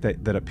like,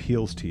 that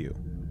appeals to you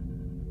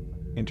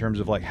in terms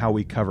of like how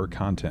we cover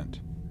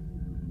content?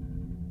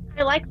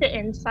 I like the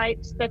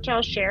insights that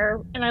y'all share,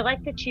 and I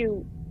like that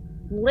you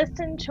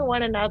listen to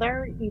one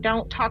another. You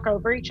don't talk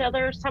over each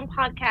other. Some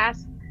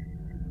podcasts,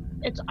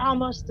 it's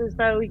almost as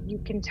though you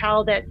can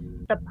tell that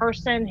the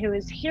person who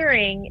is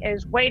hearing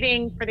is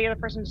waiting for the other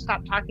person to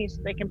stop talking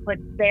so they can put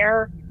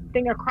their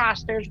thing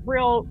across. There's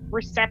real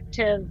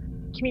receptive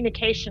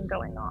communication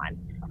going on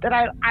that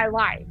I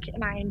like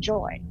and I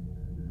enjoy.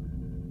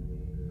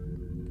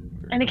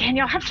 And again,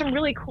 y'all have some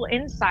really cool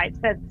insights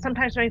that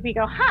sometimes make me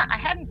go, I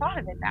hadn't thought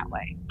of it that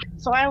way.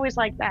 So I always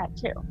like that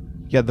too.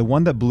 Yeah, the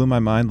one that blew my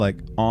mind, like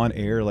on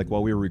air, like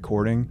while we were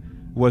recording,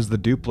 was the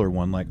Dupler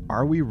one. Like,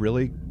 are we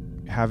really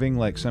having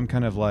like some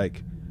kind of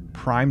like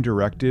prime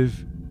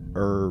directive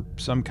or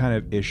some kind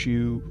of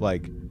issue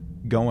like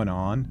going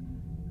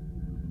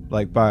on,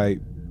 like by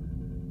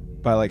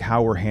like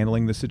how we're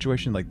handling the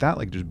situation? Like that,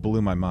 like just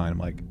blew my mind. I'm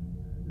like,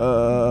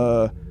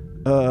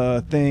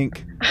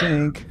 think.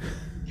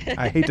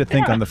 I hate to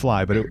think on the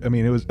fly, but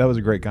that was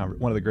a great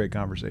one of the great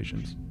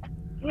conversations.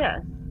 Yeah.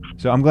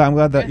 So I'm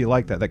glad that you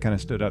like that. That kind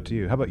of stood out to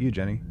you. How about you,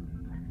 Jenny?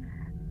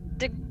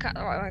 I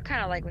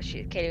kind of like what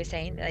Katie was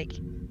saying. Like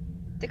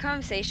the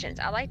conversations,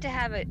 I like to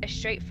have a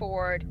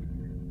straightforward,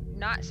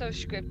 not so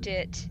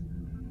scripted.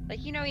 Like,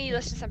 you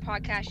listen to some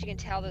podcasts, you can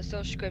tell they're so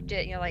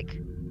scripted, and you're like,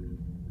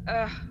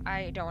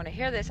 I don't want to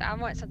hear this. I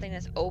want something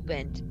that's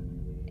opened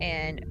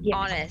and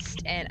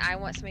honest, and I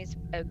want somebody's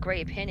a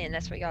great opinion.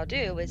 That's what y'all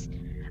do. Is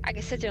I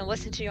can sit there and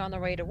listen to you on the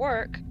way to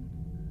work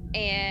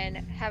and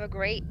have a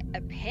great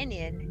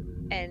opinion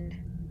and,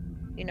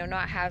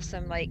 not have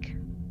some like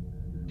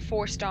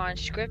forced on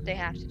script they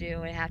have to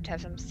do and have to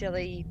have some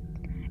silly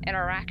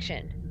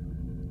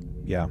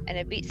interaction. Yeah. And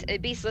it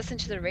beats listen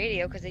to the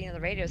radio because, the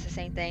radio is the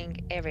same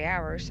thing every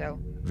hour. So.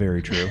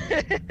 Very true.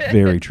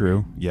 Very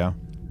true. Yeah.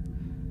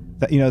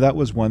 That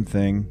was one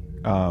thing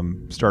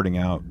starting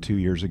out 2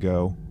 years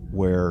ago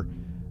where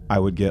I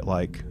would get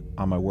like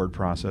on my word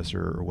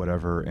processor or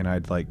whatever, and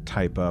I'd like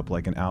type up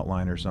like an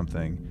outline or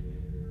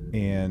something,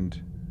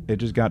 and it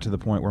just got to the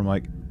point where I'm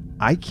like,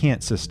 I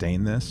can't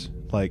sustain this.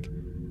 Like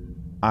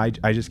I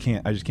just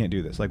can't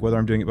do this. Like whether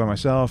I'm doing it by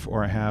myself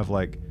or I have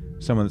like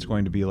someone that's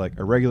going to be like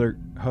a regular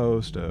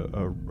host,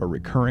 a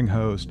recurring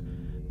host,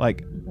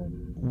 like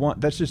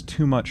that's just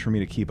too much for me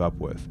to keep up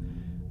with.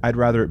 I'd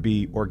rather it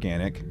be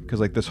organic, because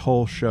like this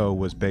whole show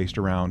was based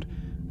around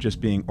just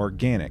being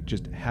organic,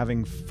 just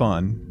having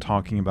fun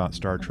talking about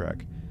Star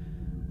Trek.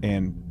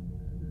 And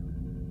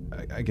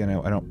again,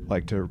 I don't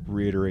like to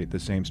reiterate the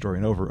same story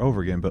and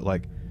over again, but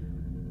like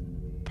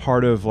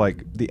part of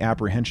like the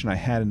apprehension I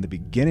had in the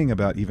beginning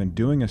about even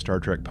doing a Star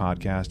Trek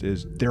podcast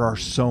is there are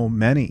so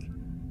many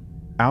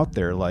out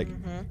there. Like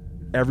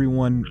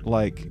everyone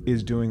like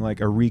is doing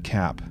like a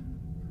recap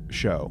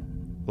show.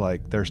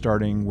 Like they're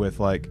starting with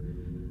like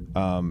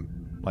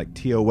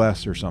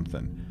TOS or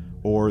something,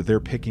 or they're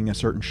picking a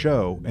certain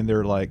show and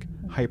they're like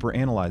hyper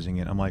analyzing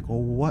it. I'm like,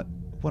 well, what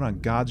on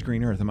God's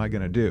green earth am I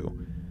going to do?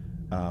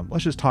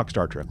 Let's just talk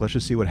Star Trek. Let's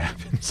just see what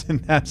happens.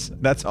 And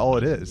that's all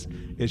it is.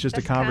 It's just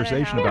a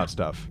conversation about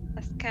stuff.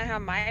 That's kind of how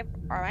my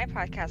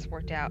podcast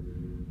worked out.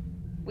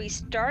 We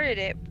started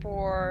it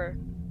for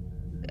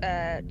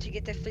to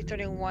get the Fleet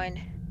 31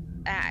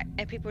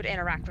 and people to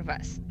interact with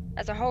us.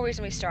 That's the whole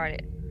reason we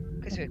started.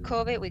 Because with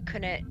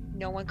COVID,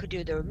 no one could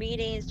do their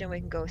meetings, no one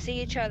can go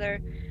see each other.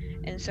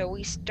 And so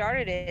we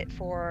started it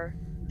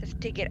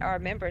to get our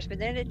members, but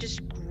then it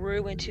just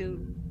grew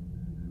into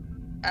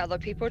other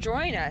people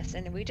join us,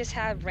 and we just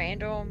have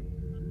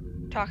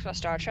random talks about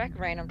Star Trek,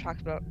 random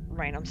talks about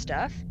random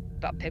stuff,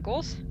 about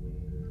pickles.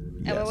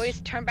 Yes. And we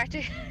always turn back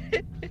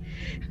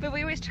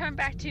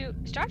to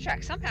Star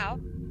Trek somehow.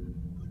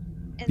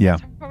 And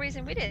that's the whole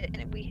reason we did it.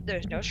 And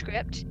there's no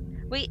script.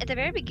 At the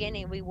very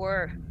beginning, we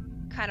were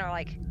kind of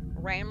like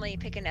randomly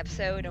picking an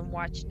episode and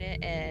watching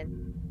it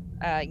and,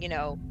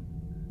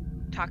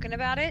 talking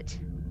about it.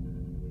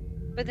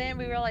 But then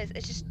we realized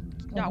it's just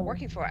not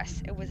working for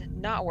us. It was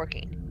not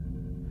working.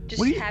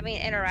 Just having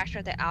an interaction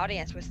with the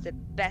audience was the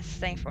best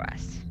thing for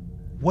us.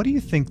 What do you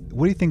think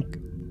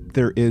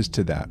there is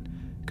to that?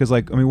 Because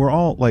we're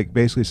all like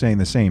basically saying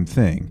the same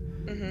thing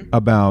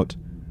about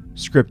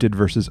scripted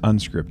versus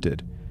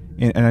unscripted.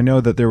 And I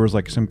know that there was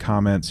like some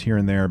comments here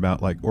and there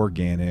about like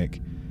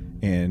organic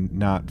and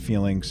not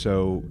feeling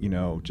so,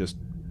 just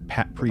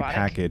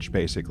prepackaged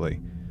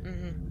basically.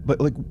 But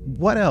like,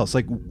 what else?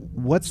 Like,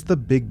 what's the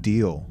big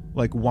deal?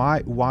 Like,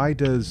 why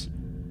does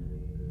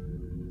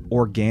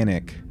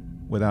organic,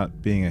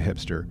 without being a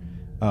hipster,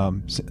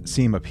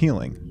 seem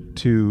appealing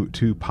to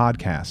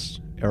podcasts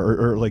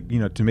or like,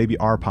 to maybe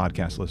our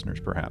podcast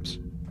listeners, perhaps?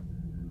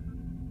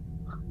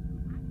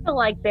 I feel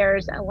like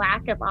there's a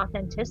lack of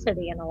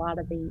authenticity in a lot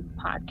of the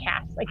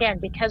podcasts. Again,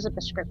 because of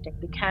the scripting,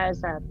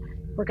 because of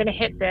we're going to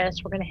hit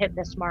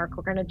this mark,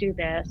 we're going to do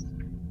this.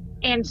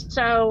 And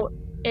so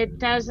it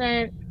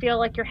doesn't feel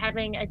like you're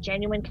having a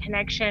genuine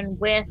connection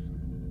with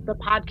the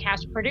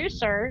podcast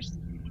producers.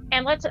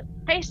 And let's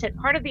face it,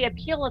 part of the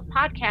appeal of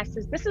podcasts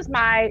is this is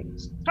my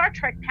Star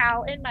Trek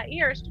pal in my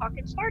ears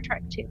talking Star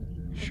Trek to me.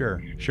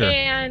 Sure.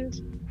 And,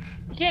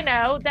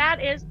 that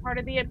is part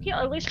of the appeal,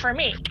 at least for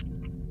me.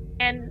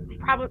 And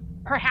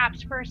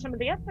perhaps for some of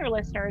the other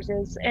listeners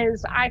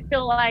is I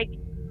feel like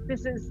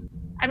this is,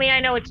 I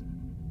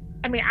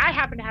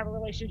happen to have a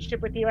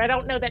relationship with you. I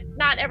don't know that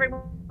not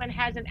everyone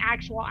has an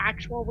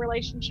actual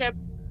relationship,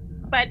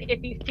 but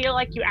if you feel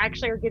like you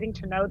actually are getting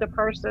to know the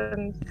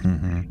person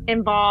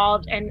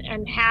involved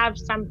and have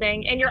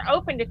something, and you're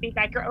open to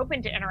feedback, you're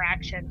open to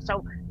interaction.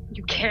 So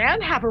you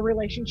can have a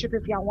relationship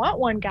if y'all want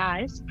one,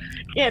 guys,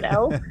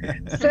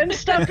 send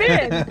stuff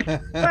in.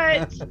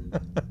 But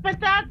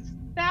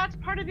that's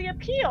part of the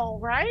appeal,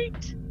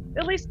 right?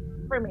 At least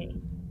for me.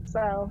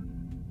 So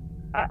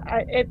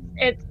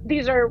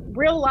these are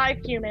real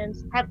life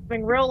humans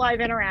having real life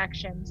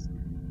interactions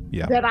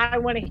that I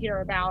want to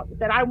hear about,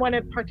 that I want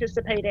to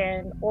participate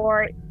in,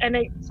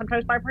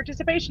 sometimes my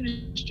participation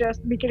is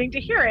just me getting to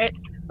hear it,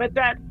 but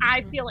that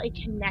I feel a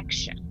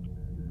connection.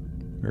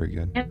 Very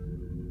good. And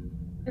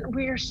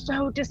we are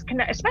so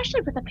disconnected,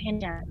 especially with the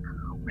pandemic.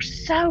 We're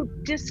so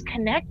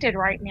disconnected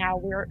right now.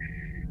 We're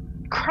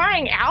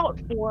crying out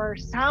for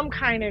some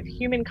kind of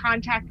human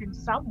contact in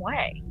some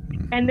way.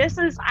 And this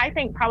is, I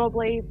think,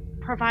 probably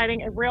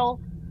providing a real,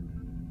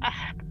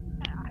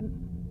 I'm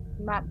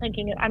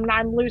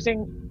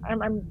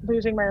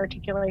losing my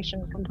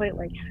articulation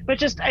completely, but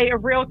just a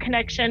real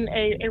connection,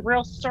 a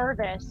real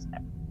service.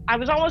 I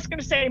was almost going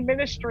to say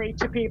ministry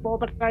to people,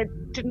 but I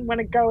didn't want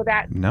to go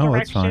that direction. No,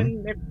 it's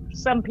fine. If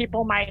some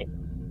people might,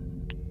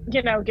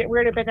 get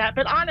weirded about that.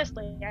 But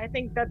honestly, I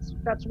think that's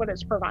what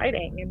it's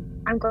providing,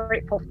 and I'm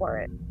grateful for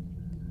it.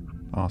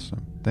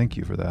 Awesome. Thank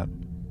you for that.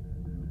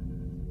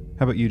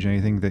 How about you, Jen?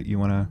 Anything that you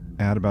want to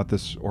add about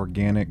this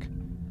organic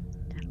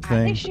thing?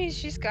 I think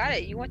she's got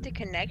it. You want the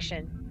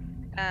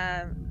connection.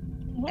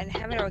 And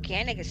having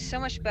organic is so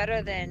much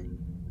better than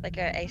like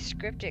a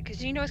scripted,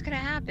 because you know what's going to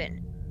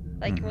happen.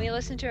 Like when you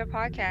listen to a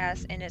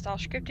podcast and it's all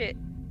scripted,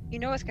 you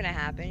know what's going to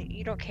happen.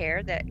 You don't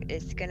care that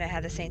it's going to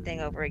have the same thing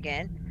over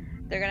again.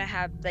 They're going to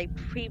have, they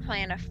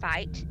pre-plan a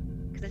fight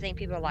because I think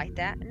people like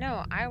that.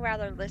 No, I'd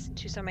rather listen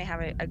to somebody have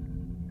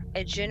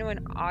a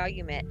genuine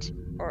argument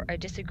or a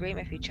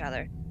disagreement with each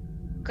other,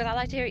 because I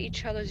like to hear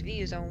each other's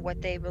views on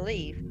what they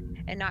believe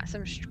and not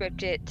some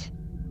scripted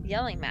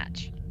yelling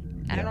match.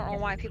 I don't know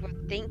why people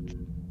think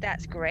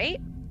that's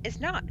great. It's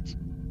not.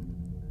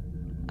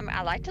 I mean,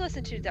 I like to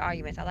listen to the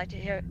arguments. I like to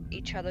hear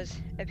each other's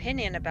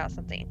opinion about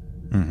something.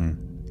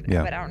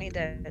 Yeah. But I don't need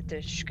the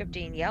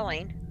scripting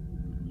yelling,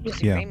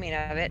 screaming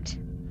of it.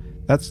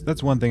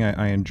 That's one thing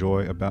I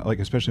enjoy about, like,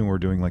 especially when we're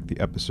doing like the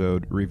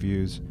episode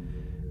reviews,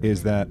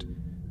 is that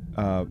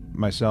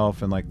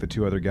myself and like the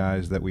two other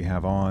guys that we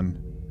have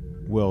on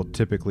will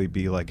typically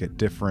be like at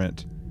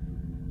different,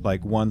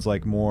 like one's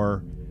like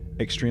more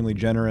extremely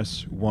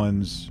generous,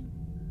 one's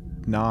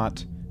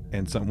not,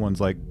 and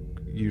someone's like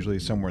usually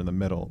somewhere in the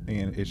middle.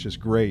 And it's just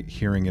great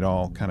hearing it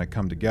all kind of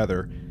come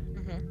together,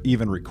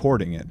 even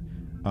recording it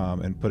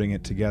and putting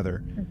it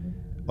together.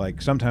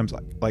 Like sometimes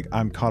like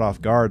I'm caught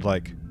off guard,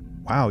 like,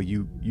 wow,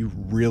 you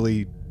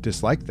really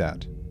dislike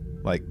that,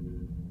 like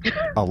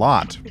a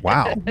lot.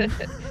 Wow.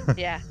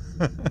 Yeah.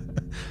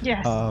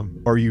 Yes.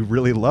 Or you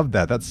really love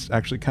that. That's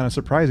actually kind of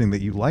surprising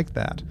that you like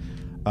that.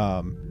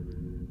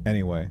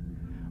 Anyway,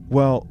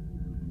 well,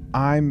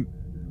 I'm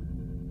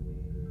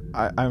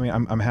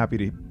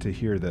happy to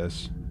hear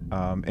this.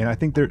 And I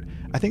think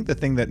the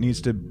thing that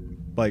needs to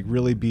like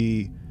really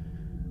be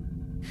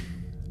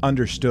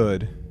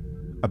understood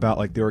about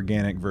like the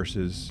organic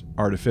versus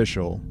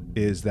artificial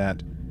is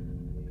that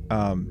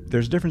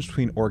there's a difference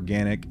between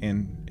organic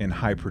and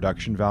high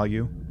production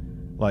value.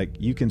 Like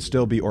you can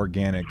still be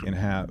organic and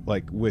have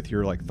like with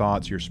your like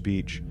thoughts, your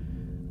speech,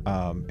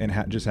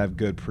 and just have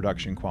good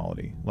production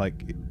quality.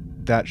 Like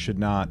that should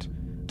not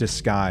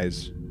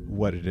disguise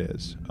what it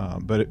is.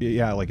 But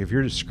like if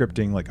you're just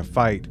scripting like a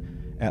fight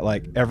at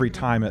like every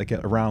time like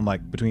around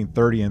like between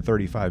 30 and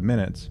 35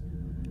 minutes,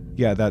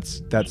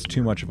 that's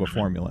too much of a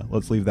formula.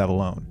 Let's leave that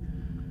alone.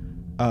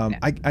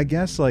 I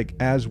guess like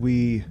as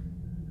we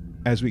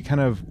kind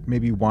of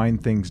maybe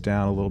wind things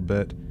down a little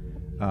bit,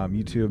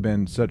 you two have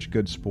been such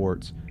good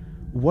sports.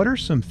 What are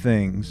some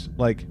things,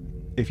 like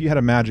if you had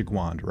a magic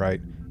wand,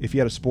 right? If you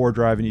had a spore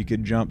drive and you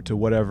could jump to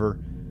whatever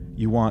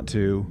you want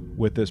to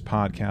with this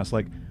podcast,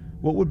 like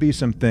what would be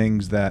some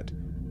things that,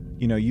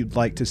 you'd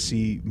like to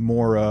see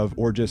more of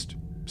or just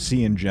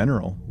see in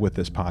general with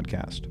this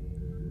podcast?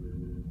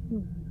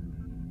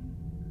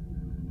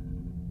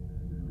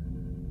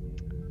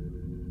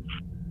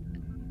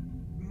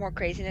 More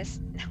craziness.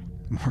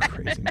 More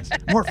craziness.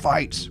 More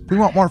fights. We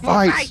want more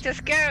fights. Let's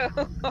go.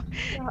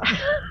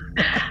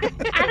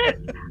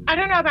 I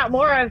don't know about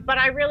more of, but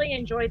I really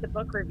enjoyed the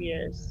book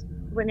reviews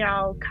when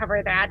y'all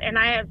cover that. And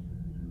I have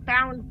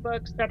found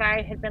books that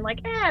I had been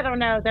like, I don't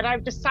know, that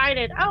I've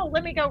decided,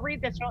 let me go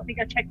read this or let me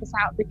go check this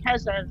out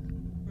because of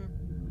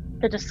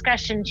the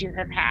discussions you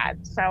have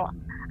had. So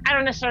I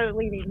don't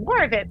necessarily need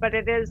more of it, but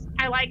it is.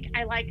 I like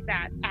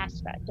that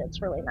aspect.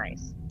 It's really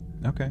nice.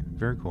 Okay,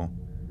 very cool.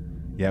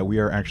 Yeah, we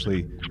are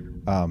actually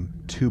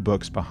 2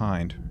 books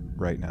behind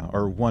right now,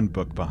 or 1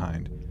 book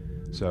behind.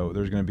 So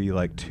there's going to be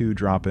like 2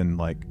 dropping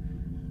like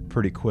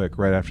pretty quick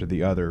right after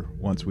the other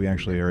once we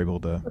actually are able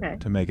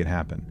to make it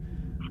happen.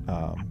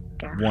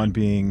 One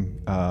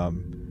being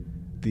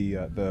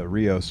the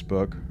Rios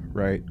book,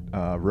 right?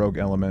 Rogue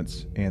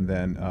Elements, and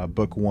then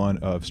book 1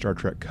 of Star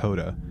Trek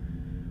Coda,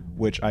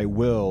 which I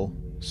will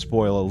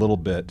spoil a little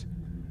bit.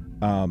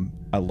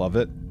 I love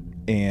it,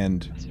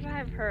 and That's what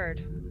I've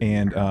heard.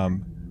 and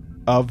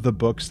of the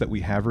books that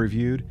we have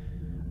reviewed,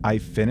 I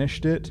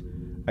finished it.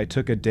 I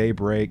took a day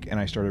break and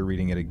I started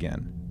reading it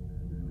again.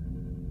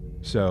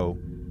 So,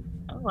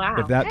 Oh wow!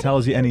 if that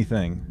tells you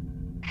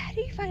anything, How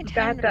do you find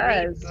time That to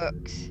read does.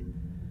 books?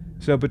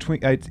 so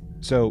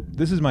so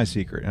this is my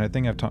secret, and I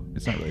think I've talked.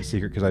 It's not really a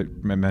secret because I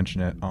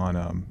mentioned it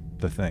on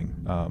the thing,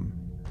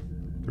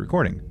 the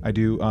recording. I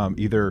do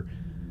either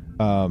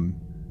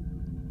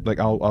like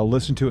I'll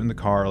listen to it in the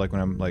car, like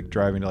when I'm like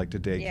driving to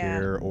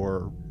daycare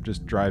or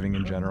just driving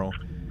in general,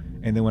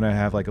 and then when I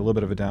have like a little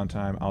bit of a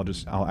downtime,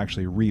 I'll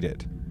actually read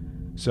it.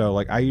 So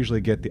like I usually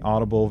get the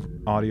Audible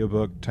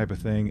audiobook type of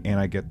thing, and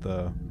I get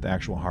the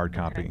actual hard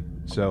copy.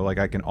 So like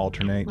I can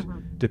alternate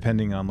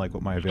depending on like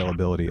what my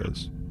availability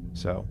is.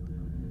 So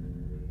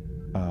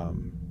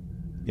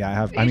yeah,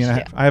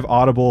 I have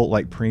Audible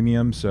like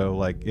premium, so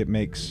like it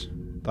makes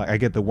like I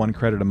get the 1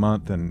 credit a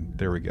month, and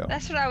there we go.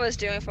 That's what I was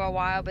doing for a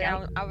while, but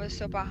Yeah. I was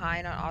so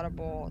behind on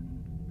Audible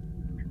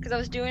because I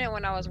was doing it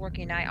when I was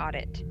working night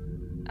audit.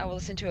 I would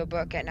listen to a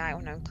book at night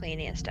when I'm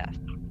cleaning and stuff.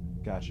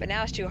 Gotcha. But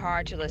now it's too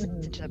hard to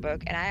listen to the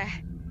book, and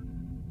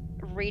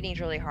reading's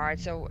really hard.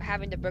 So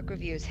having the book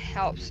reviews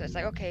helps. It's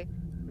like, okay,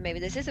 maybe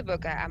this is a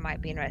book I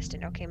might be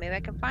interested in. Okay, maybe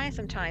I can find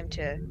some time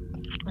to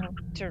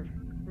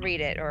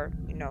read it or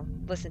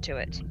listen to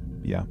it.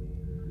 Yeah.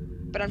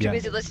 But I'm too Yeah.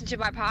 busy listening to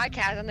my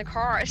podcast in the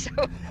car, so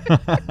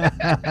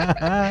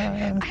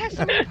I have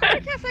so many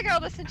podcasts I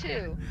gotta listen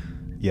to.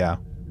 Yeah.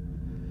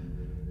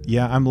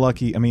 Yeah, I'm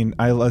lucky. I mean,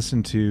 I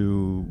listen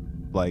to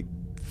like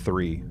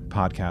 3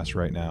 podcasts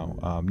right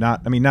now.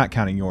 Not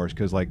counting yours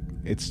because like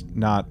it's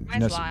not.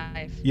 Mine's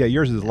live. Yeah,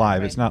 yours is live.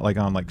 Right. It's not like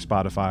on like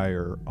Spotify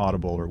or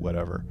Audible or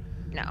whatever.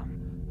 No.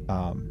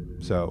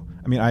 So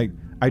I mean,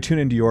 I tune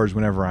into yours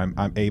whenever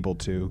I'm able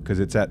to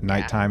because it's at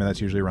nighttime and that's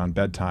usually around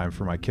bedtime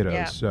for my kiddos.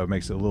 Yeah. So it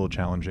makes it a little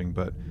challenging.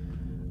 But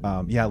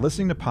yeah,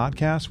 listening to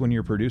podcasts when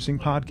you're producing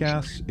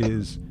podcasts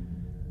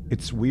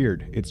it's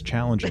weird. It's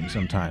challenging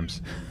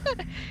sometimes.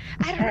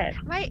 I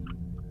don't.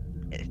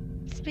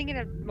 Speaking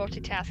of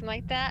multitasking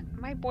like that,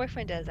 my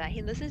boyfriend does that.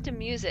 He listens to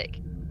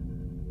music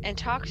and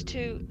talks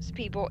to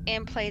people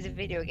and plays a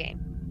video game.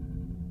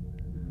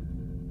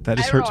 That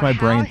just I don't hurts know my how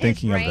brain his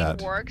thinking brain of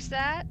that. works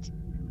that,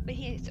 but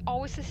he's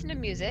always listening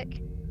to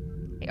music.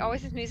 He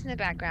always has music in the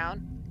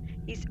background.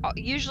 He's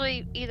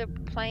usually either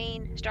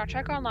playing Star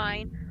Trek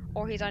Online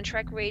or he's on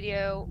Trek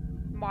Radio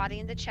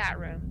modding the chat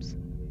rooms.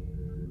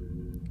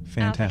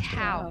 Fantastic.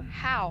 How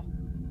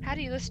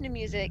do you listen to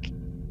music,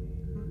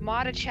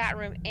 mod a chat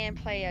room, and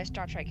play a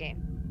Star Trek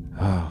game?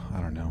 Oh,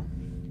 I don't know.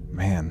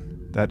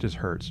 Man, that just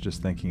hurts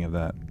just thinking of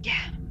that.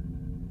 Yeah.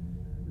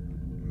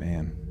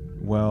 Man.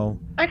 Well,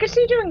 I could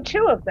see doing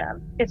 2 of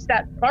them. It's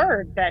that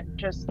third that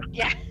just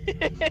Yeah.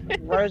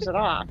 throws it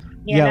off.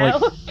 You yeah,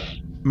 know?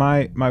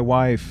 like my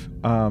wife,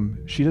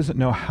 she doesn't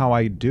know how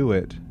I do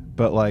it,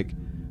 but like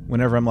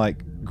whenever I'm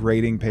like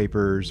grading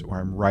papers or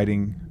I'm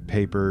writing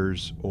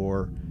papers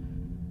or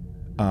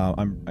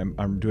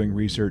I'm doing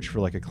research for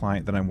like a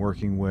client that I'm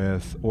working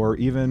with, or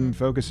even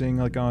focusing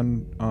like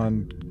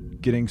on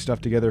getting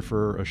stuff together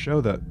for a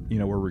show that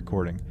we're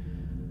recording.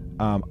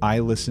 I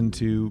listen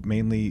to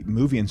mainly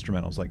movie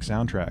instrumentals, like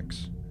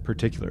soundtracks,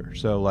 particular.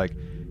 So like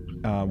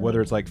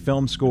whether it's like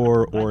film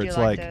score or it's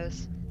like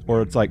those.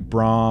 or it's like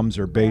Brahms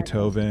or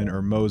Beethoven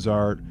or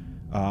Mozart,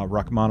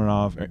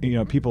 Rachmaninoff,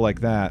 people like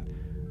that.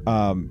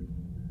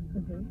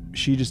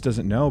 She just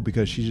doesn't know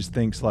because she just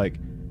thinks like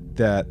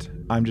that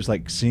I'm just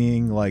like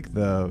seeing like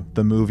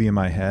the movie in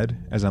my head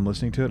as I'm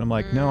listening to it. I'm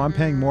like, no, I'm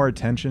paying more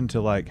attention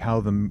to like how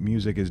the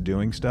music is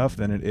doing stuff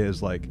than it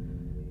is like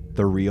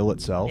the reel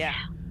itself. Yeah.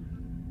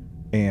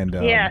 And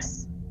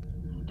Yes.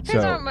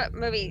 Depends on what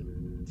movie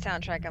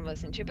soundtrack I'm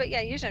listening to, but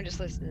yeah, usually I'm just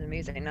listening to the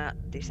music, not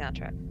the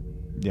soundtrack.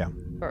 Yeah.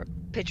 Or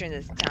picturing the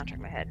soundtrack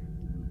in my head.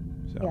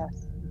 So.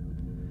 Yes.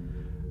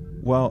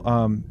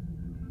 Well,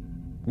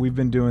 we've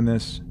been doing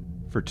this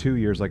for 2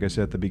 years, like I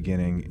said at the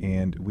beginning,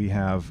 and we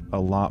have a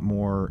lot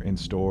more in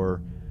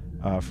store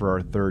for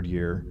our 3rd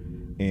year.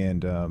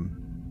 And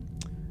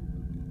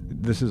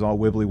this is all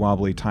wibbly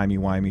wobbly, timey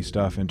wimey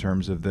stuff in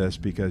terms of this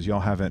because y'all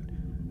haven't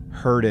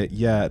heard it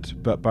yet,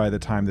 but by the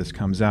time this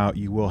comes out,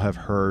 you will have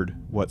heard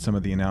what some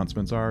of the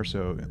announcements are.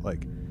 So,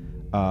 like,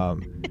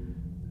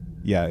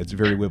 yeah, it's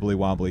very wibbly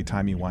wobbly,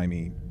 timey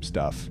wimey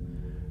stuff.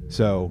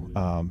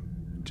 So,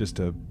 just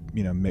to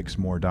mix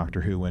more Doctor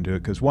Who into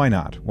it, because why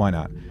not? Why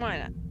not? Why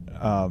not?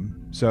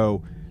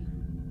 So,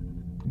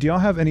 do y'all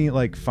have any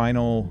like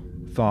final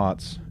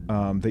thoughts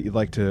that you'd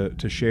like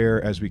to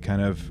share as we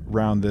kind of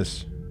round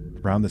this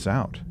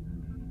out?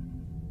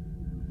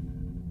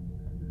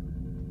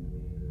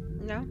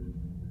 No,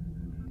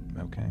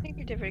 Okay. I think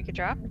you did a pretty good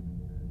job.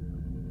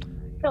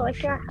 I feel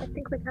like, yeah, I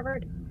think we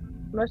covered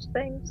most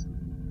things.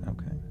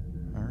 Okay.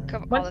 All right.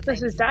 Cover all Once the this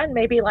things. is done,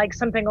 maybe like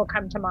something will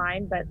come to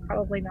mind, but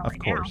probably not Of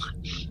right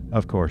course.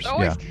 Of course.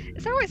 Always, Yeah.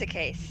 it's always a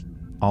case.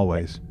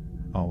 Always.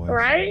 now.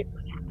 Right?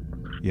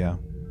 Yeah.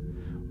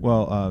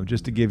 Well,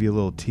 just to give you a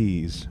little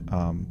tease,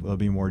 there'll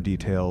be more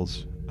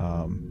details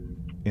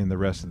in the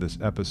rest of this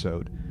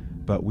episode,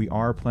 but we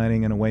are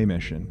planning an away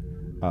mission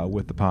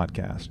with the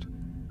podcast.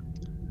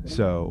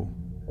 So,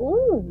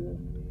 Ooh.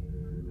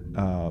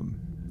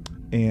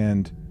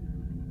 and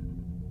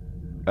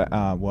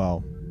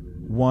well,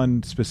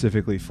 one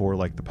specifically for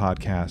like the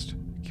podcast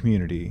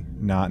community,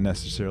 not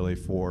necessarily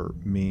for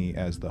me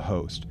as the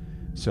host.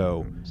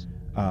 So,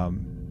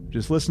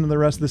 just listen to the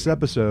rest of this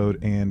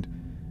episode and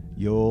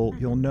you'll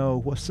know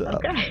what's up.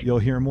 Okay. You'll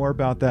hear more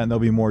about that, and there'll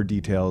be more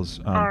details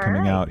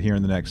coming right. out here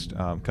in the next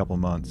couple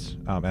months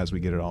as we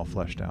get it all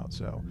fleshed out.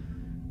 So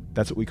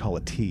that's what we call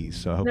a tease.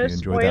 So I hope No you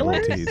enjoyed that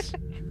little spoilers? tease.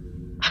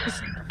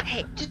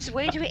 Hey, just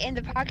wait till we end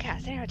the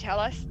podcast. They're gonna tell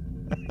us.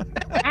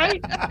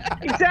 Right?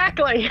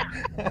 Exactly.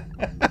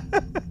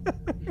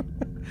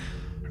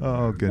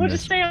 Oh We'll goodness.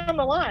 just stay on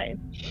the line.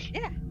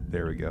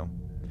 There we go.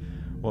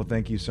 Well,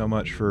 thank you so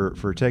much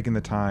for taking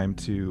the time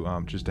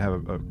to just to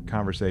have a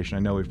conversation. I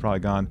know we've probably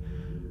gone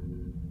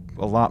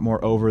a lot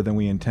more over than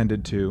we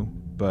intended to,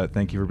 but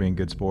thank you for being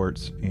good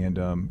sports. And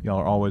y'all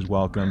are always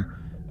welcome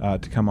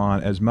to come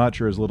on as much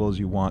or as little as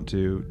you want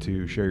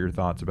to share your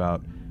thoughts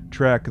about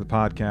Trek, the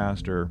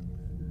podcast, or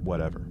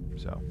whatever.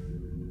 So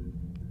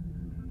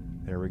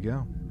there we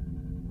go.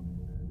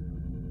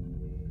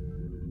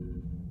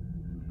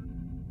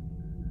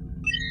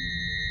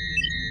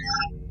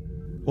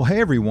 Well,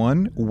 hey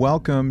everyone,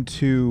 welcome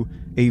to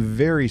a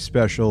very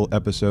special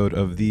episode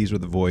of These Are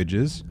the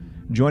Voyages.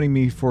 Joining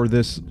me for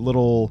this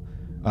little,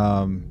 I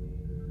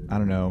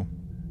don't know,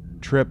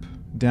 trip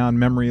down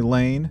memory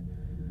lane,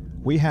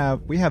 we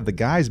have the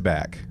guys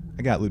back.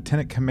 I got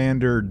Lieutenant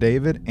Commander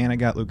David and I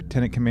got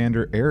Lieutenant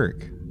Commander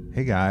Eric.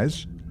 Hey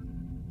guys,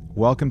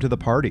 welcome to the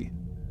party.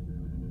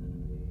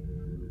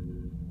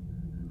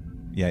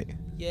 Yeah,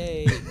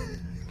 Yay.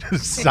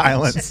 just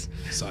silence.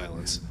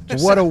 Silence.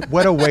 What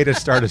a way to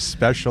start a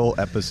special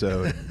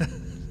episode.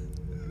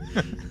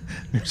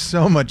 There's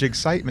so much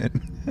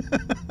excitement.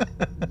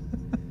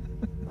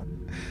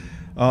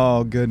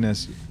 Oh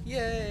goodness.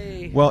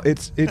 Yay. Well,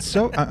 it's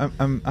so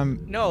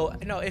I'm No,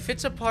 if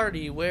it's a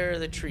party, where are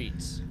the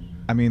treats?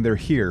 I mean they're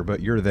here, but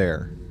you're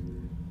there.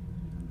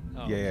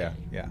 Oh, Yeah.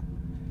 okay.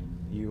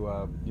 You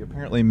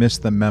apparently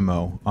missed the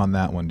memo on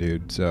that one,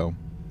 dude. So,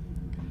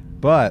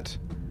 but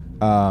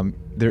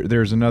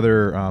there's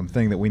another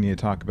thing that we need to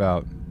talk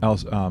about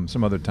else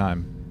some other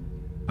time.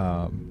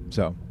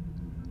 So,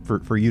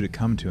 for you to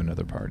come to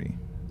another party,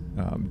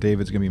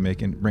 David's gonna be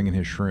bringing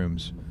his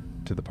shrooms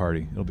to the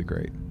party. It'll be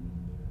great.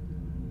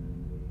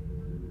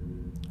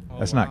 Oh,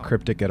 That's wow. not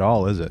cryptic at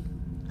all, is it?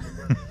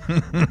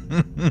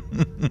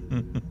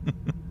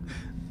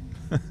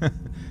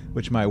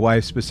 Which my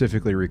wife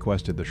specifically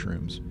requested the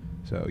shrooms.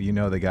 So you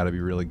know they got to be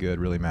really good,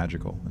 really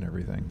magical and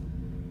everything.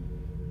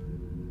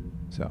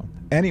 So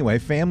anyway,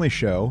 family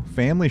show.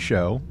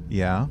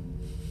 Yeah.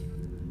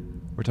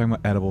 We're talking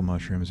about edible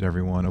mushrooms,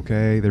 everyone,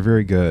 okay? They're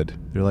very good.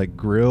 They're like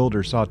grilled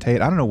or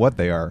sauteed. I don't know what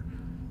they are.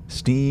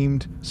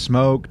 Steamed,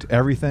 smoked,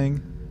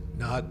 everything.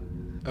 Not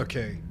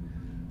okay.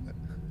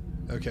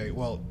 Okay,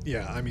 well,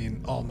 yeah, I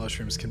mean, all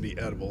mushrooms can be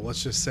edible.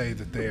 Let's just say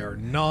that they are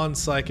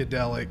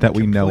non-psychedelic, That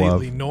we know of.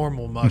 completely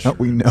normal mushrooms. That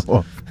we know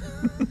of.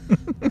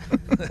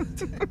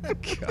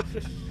 God.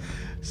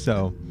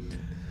 So,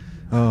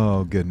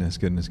 oh goodness.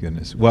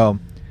 Well,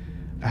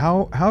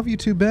 how have you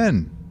two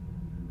been?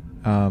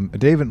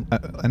 David,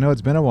 I know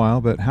it's been a while,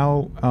 but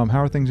how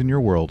are things in your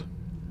world?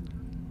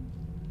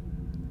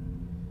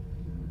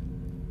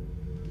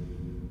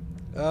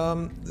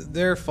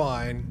 They're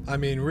fine. I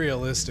mean,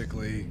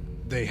 realistically,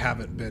 they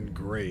haven't been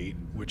great,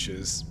 which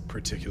is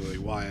particularly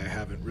why I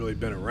haven't really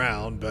been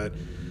around. But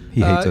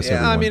He hates us, yeah,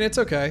 everyone. I mean, it's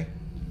okay.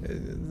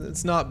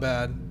 It's not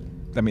bad.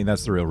 I mean,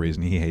 that's the real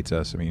reason he hates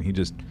us. I mean,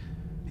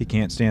 he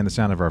can't stand the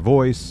sound of our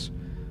voice.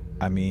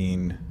 I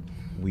mean,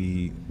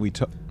 we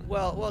took.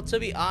 Well, to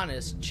be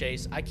honest,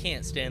 Chase, I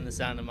can't stand the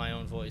sound of my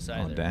own voice Oh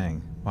either.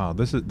 dang! Wow,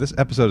 this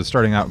episode is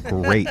starting out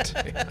great.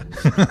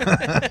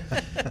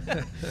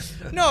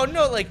 No,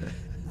 like,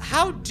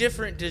 how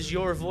different does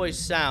your voice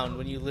sound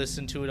when you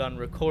listen to it on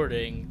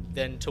recording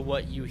than to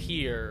what you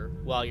hear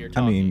while you're I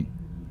talking? mean,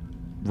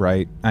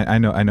 right? I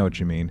know what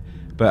you mean,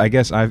 but I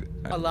guess a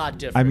lot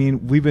different. I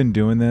mean, we've been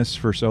doing this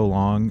for so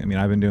long. I mean,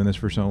 I've been doing this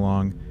for so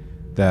long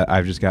that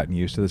I've just gotten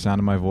used to the sound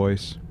of my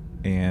voice,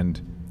 and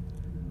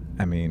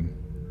I mean,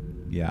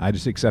 yeah, I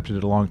just accepted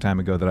it a long time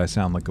ago that I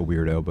sound like a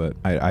weirdo, but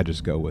I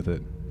just go with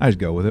it.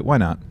 Why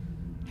not?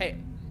 Hey,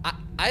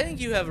 I think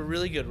you have a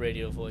really good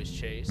radio voice,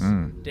 Chase.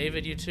 Mm.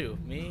 David, you too.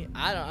 Me,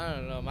 I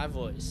don't know my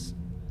voice.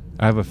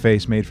 I have a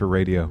face made for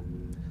radio.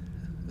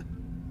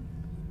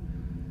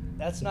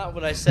 That's not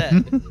what I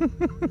said.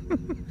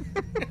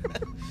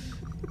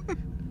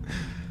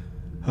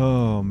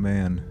 Oh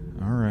man.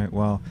 All right.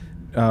 Well,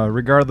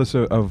 regardless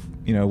of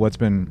what's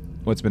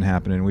been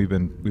happening, we've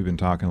been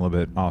talking a little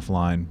bit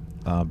offline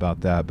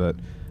about that, but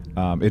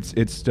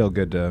it's still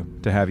good to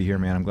have you here,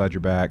 man. I'm glad you're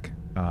back.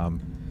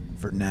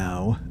 For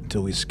now,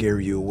 until we scare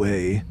you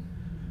away,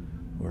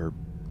 or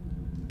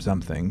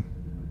something,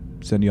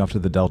 send you off to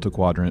the Delta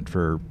Quadrant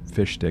for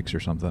fish sticks or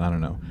something. I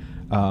don't know.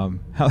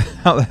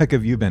 How the heck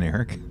have you been,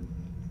 Eric?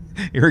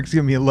 Eric's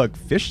giving me a look.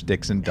 Fish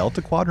sticks in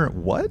Delta Quadrant?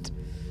 What?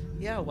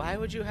 Yeah, why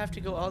would you have to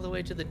go all the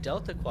way to the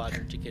Delta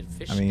Quadrant to get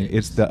fish I mean, sticks?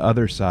 it's the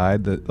other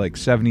side, that like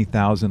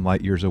 70,000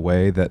 light years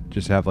away, that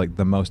just have like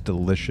the most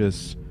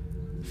delicious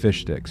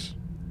fish sticks.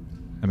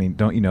 I mean,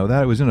 don't you know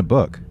that? It was in a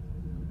book.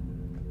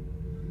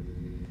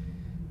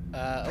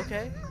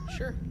 Okay,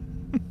 sure.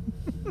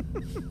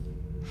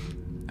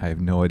 I have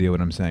no idea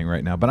what I'm saying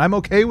right now, but I'm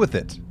okay with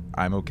it.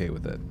 I'm okay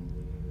with it.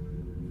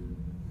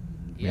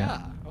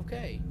 Yeah,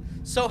 okay.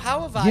 So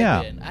how have Yeah.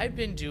 I been? I've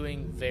been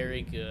doing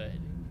very good,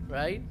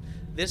 right?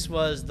 This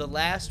was the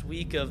last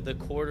week of the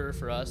quarter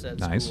for us at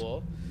Nice.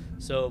 school.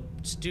 So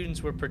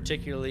students were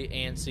particularly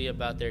antsy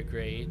about their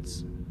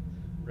grades,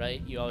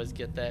 right? You always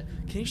get that,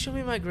 can you show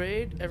me my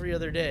grade every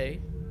other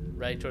day,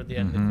 right, toward the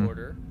end of the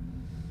quarter.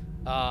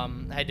 I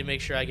had to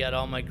make sure I got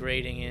all my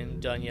grading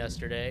done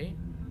yesterday.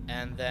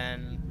 And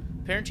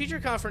then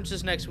parent-teacher conference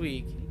is next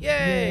week.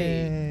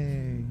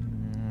 Yay!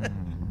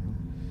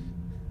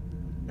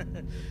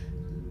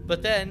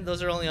 But then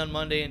those are only on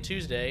Monday and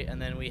Tuesday,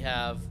 and then we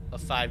have a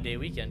 5-day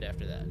weekend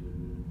after that.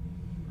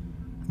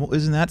 Well,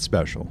 isn't that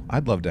special?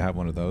 I'd love to have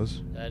one of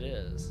those. That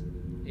is.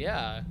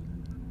 Yeah.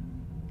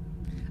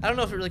 I don't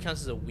know if it really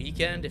counts as a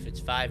weekend if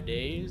it's 5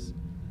 days.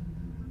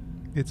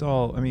 It's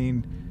all, I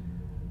mean,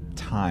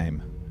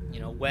 time. You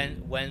know,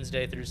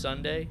 Wednesday through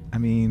Sunday. I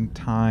mean,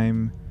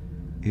 time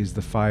is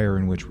the fire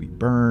in which we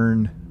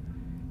burn.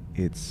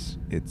 It's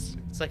It's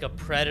like a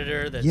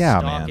predator that's yeah,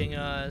 stalking man.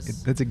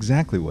 us. That's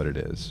exactly what it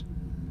is.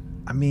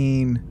 I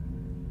mean,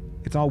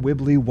 it's all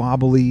wibbly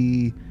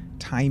wobbly,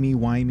 timey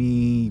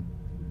wimey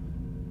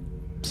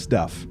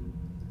stuff.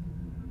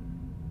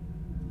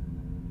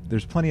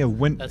 There's plenty of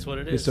That's what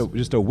it is.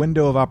 Just a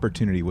window of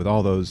opportunity with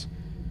all those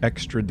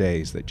extra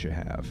days that you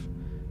have.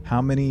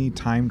 How many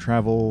time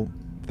travel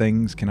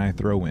things can I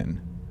throw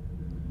in?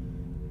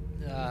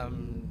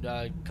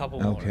 A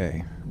couple more.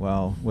 Okay.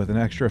 Well, with an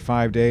extra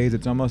 5 days,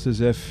 it's almost as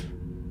if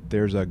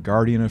there's a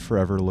guardian of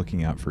forever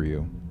looking out for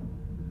you.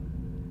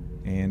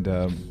 And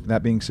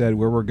that being said,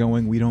 where we're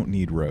going, we don't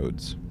need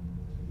roads.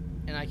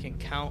 And I can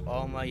count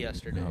all my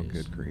yesterdays. Oh,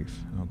 good grief.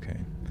 Okay.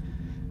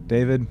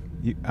 David,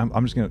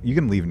 I'm just going to... You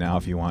can leave now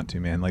if you want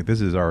to, man. Like,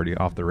 this is already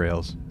off the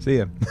rails. See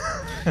ya.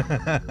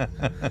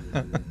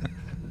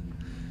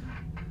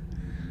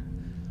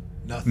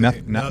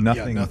 Nothing.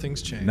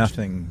 Nothing's changed.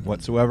 Nothing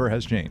whatsoever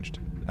has changed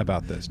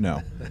about this.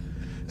 No.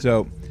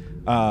 So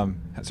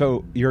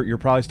you're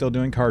probably still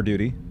doing car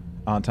duty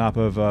on top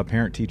of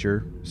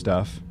parent-teacher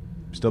stuff.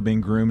 Still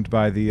being groomed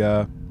by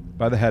the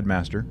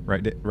headmaster,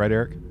 right? Right,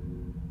 Eric?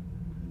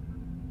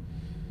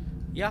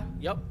 Yeah.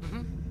 Yep.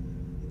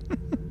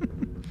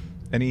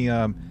 Any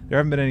there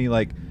haven't been any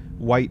like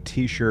white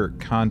T-shirt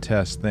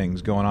contest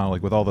things going on,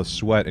 like with all the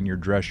sweat in your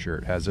dress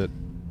shirt, has it?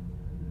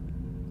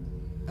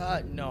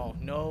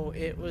 No.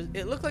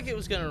 It looked like it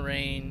was gonna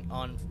rain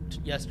on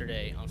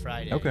yesterday, on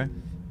Friday. Okay.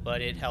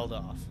 But it held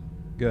off.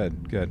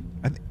 Good.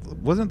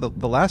 Wasn't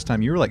the last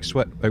time you were like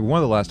one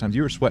of the last times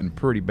you were sweating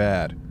pretty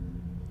bad,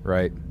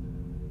 right?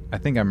 I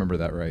think I remember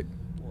that right.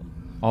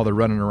 All the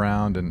running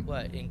around and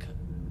What?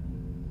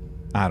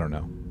 I don't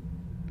know.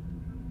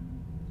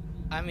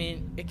 I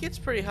mean, it gets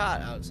pretty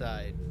hot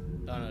outside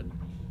in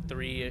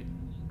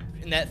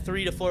that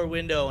 3 to 4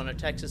 window on a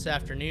Texas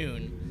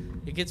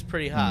afternoon. It gets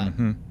pretty hot.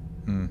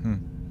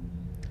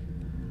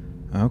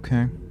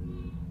 Okay.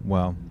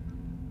 Well,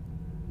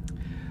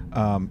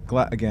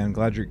 glad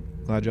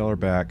y'all are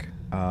back.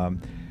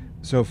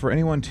 So for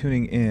anyone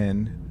tuning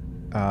in,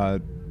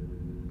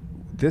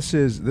 this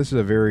is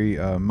a very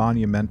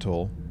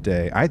monumental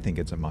day. I think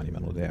it's a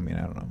monumental day. I mean,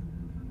 I don't know,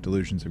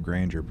 delusions of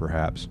grandeur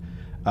perhaps,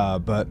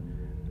 but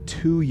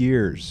 2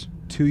 years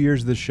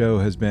this show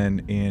has been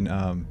in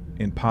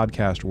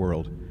podcast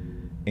world,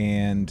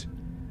 and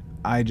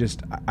I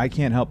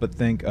can't help but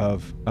think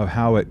of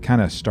how it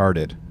kind of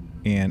started.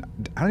 And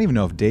I don't even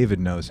know if David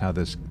knows how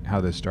this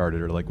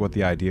started or like what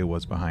the idea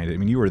was behind it. I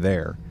mean, you were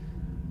there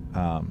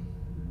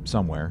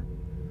somewhere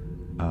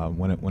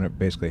when it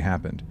basically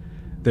happened.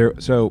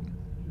 So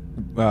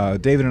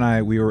David and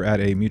I, we were at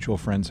a mutual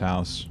friend's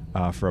house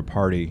for a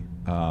party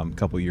a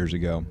couple years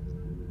ago,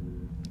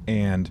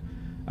 and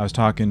I was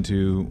talking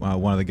to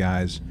one of the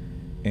guys,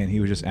 and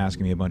he was just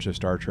asking me a bunch of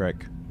Star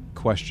Trek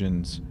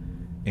questions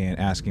and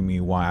asking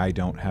me why I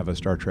don't have a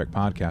Star Trek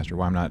podcast or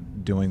why I'm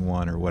not doing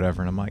one or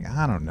whatever. And I'm like,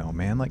 I don't know,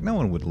 man. Like, no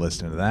one would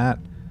listen to that.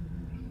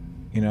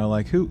 You know,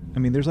 like who? I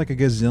mean, there's like a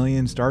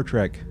gazillion Star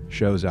Trek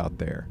shows out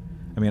there.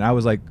 I mean, I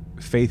was like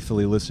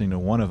faithfully listening to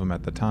one of them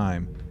at the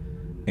time,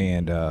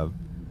 and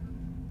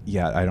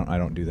yeah, I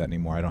don't do that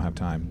anymore. I don't have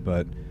time.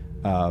 But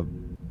I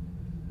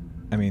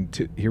mean,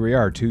 here we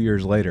are, 2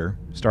 years later,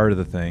 started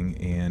the thing,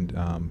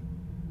 and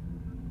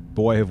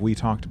boy, have we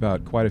talked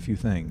about quite a few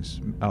things.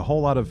 A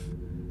whole lot of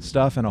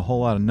stuff and a whole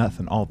lot of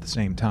nothing all at the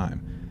same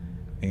time.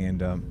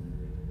 And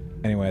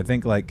anyway, I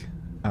think like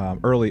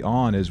early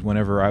on is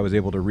whenever I was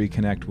able to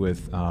reconnect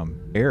with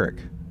Eric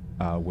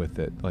with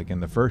it, like in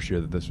the first year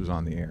that this was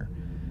on the air.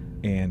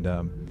 And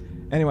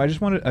anyway, I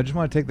just want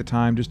to take the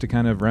time just to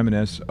kind of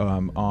reminisce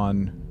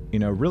on, you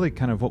know, really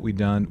kind of what we've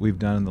done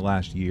in the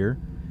last year,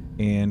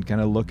 and kind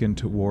of looking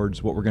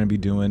towards what we're going to be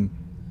doing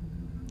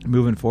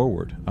moving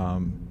forward.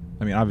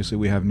 I mean, obviously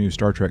we have new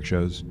Star Trek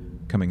shows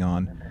coming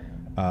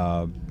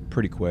on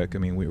pretty quick. I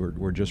mean,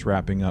 we're just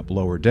wrapping up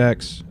Lower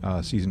Decks,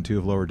 season 2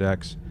 of Lower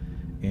Decks,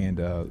 and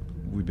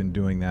we've been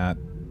doing that,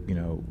 you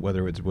know,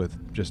 whether it's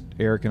with just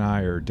Eric and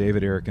I or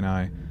David, Eric and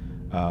I.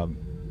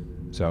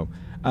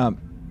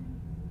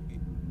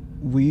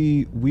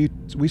 We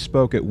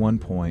spoke at one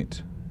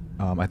point,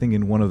 I think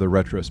in one of the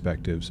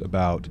retrospectives,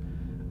 about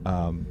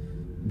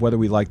whether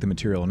we like the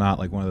material or not.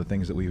 Like, one of the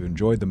things that we've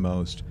enjoyed the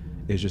most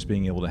is just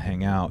being able to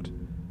hang out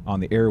on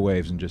the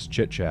airwaves and just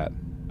chit chat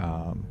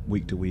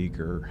week to week,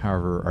 or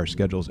however our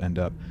schedules end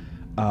up.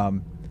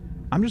 I'm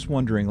just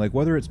wondering, like,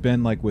 whether it's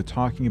been like with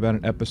talking about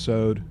an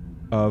episode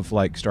of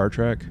like Star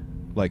Trek,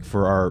 like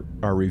for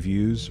our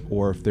reviews,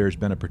 or if there's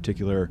been a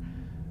particular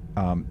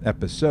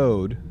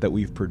episode that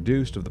we've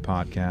produced of the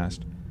podcast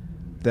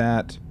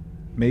that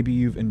maybe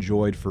you've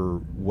enjoyed for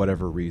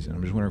whatever reason.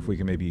 I'm just wondering if we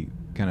can maybe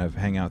kind of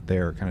hang out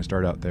there, kind of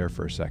start out there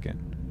for a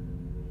second.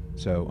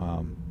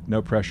 So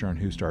no pressure on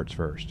who starts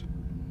first.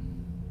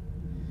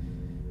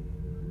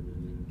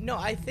 No,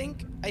 I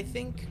think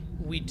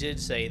we did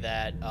say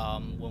that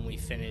when we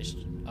finished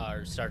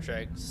our Star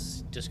Trek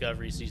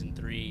Discovery Season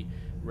 3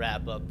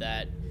 wrap-up,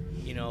 that,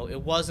 you know,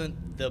 it wasn't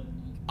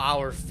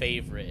our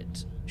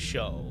favorite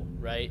show,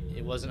 right?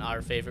 It wasn't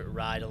our favorite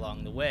ride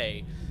along the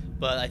way,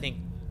 but I think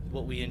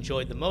what we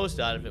enjoyed the most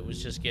out of it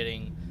was just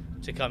getting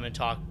to come and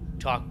talk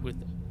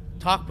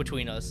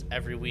between us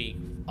every week,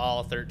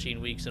 all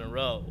 13 weeks in a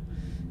row.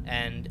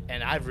 And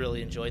I've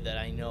really enjoyed that.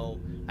 I know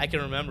I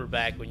can remember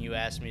back when you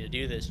asked me to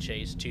do this,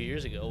 Chase, 2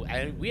 years ago.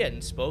 We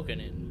hadn't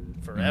spoken in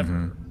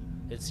forever,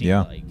 it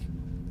seemed like.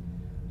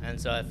 And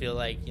so I feel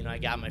like, you know, I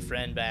got my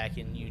friend back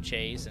in you,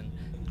 Chase, and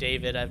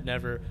David. I've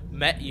never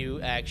met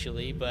you,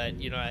 actually, but,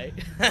 you know, I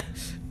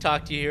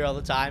talk to you here all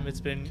the time.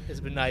 It's been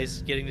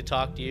nice getting to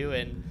talk to you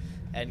and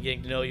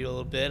getting to know you a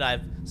little bit.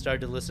 I've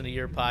started to listen to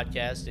your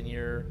podcast and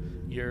your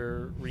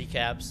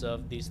recaps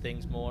of these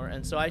things more,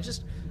 and so I've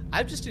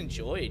just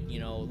enjoyed, you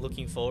know,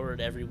 looking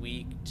forward every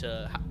week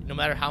to, no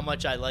matter how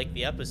much I like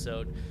the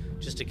episode,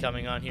 just to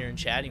coming on here and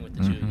chatting with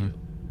the two of you.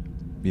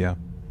 Yeah.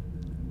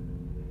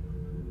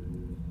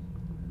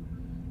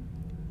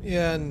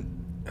 Yeah, and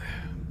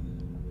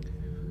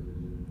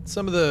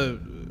some of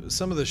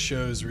the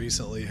shows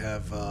recently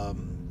have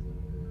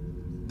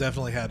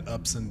definitely had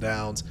ups and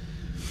downs.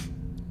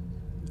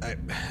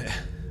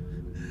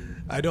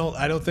 I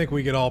don't think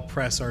we could all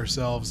press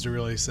ourselves to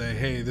really say,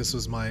 hey, this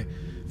was my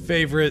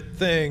favorite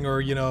thing, or,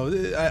 you know,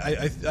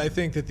 I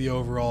think that the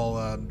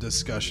overall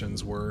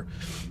discussions were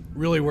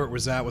really where it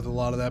was at with a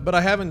lot of that. But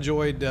I have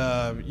enjoyed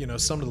you know,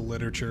 some of the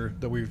literature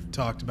that we've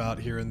talked about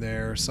here and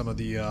there, some of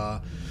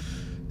the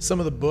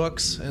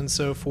books and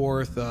so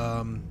forth.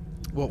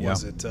 What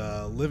was it?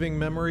 Living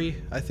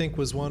Memory, I think,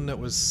 was one that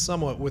was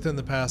somewhat within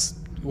the past.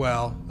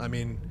 Well, I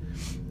mean,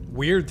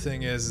 weird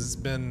thing is, it's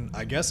been,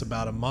 I guess,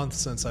 about a month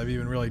since I've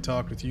even really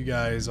talked with you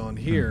guys on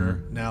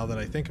here. Now that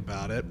I think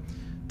about it,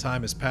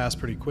 time has passed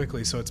pretty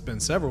quickly, so it's been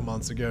several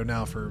months ago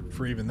now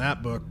for even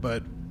that book.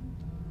 But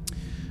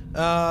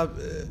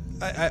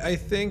I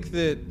think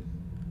that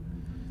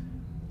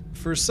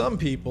for some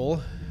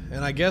people,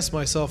 and I guess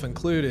myself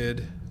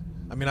included,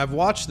 I mean, I've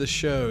watched the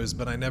shows,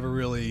 but I never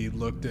really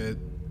looked at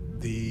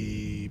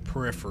the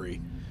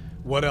periphery.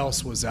 What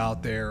else was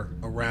out there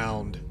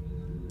around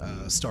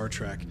Star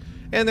Trek?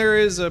 And there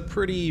is a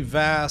pretty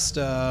vast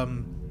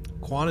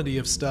quantity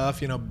of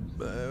stuff, you know,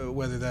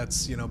 whether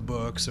that's, you know,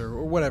 books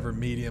or whatever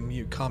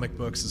medium, comic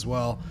books as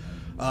well,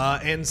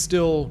 and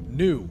still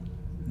new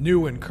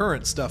and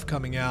current stuff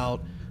coming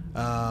out.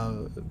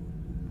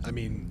 I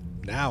mean,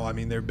 there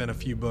have been a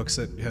few books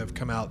that have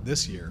come out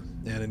this year,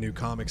 and a new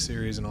comic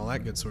series and all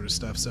that good sort of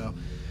stuff. So,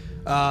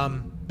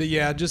 but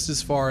yeah, just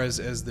as far as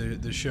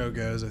the show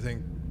goes, I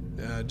think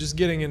just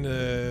getting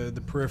into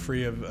the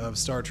periphery of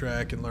Star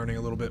Trek and learning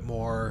a little bit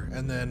more,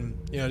 and then,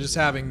 you know, just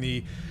having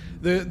the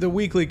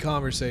weekly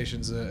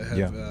conversations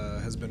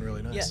has been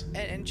really nice.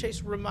 Yeah, and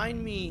Chase,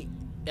 remind me,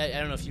 I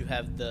don't know if you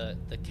have the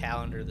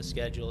calendar, the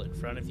schedule in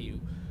front of you.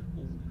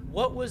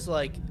 What was,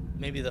 like,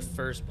 maybe the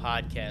first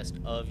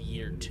podcast of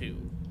year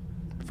 2?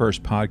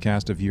 First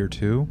podcast of year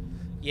 2?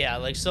 Yeah,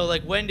 like, so,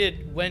 like, when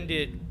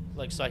did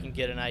like, so I can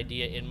get an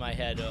idea in my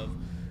head of,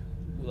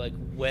 like,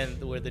 where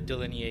the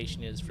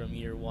delineation is from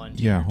year 1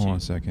 to year 2. Hold on a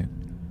second.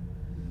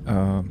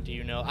 Do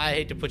you know? I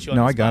hate to put you on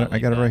no, the I got spot it. I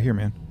got it right here,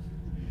 man.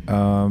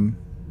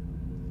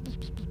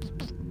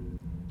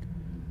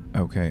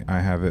 Okay, I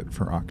have it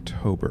for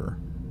October.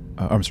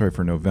 I'm sorry,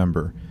 for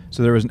November.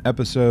 So there was an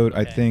episode,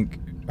 I Okay. think,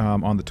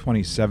 on the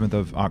 27th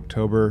of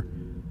October,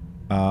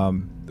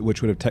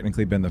 which would have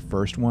technically been the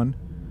first one.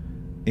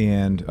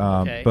 And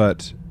Okay.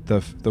 but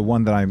the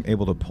one that I'm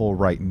able to pull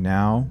right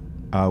now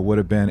would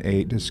have been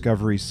a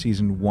Discovery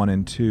season 1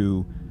 and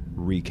 2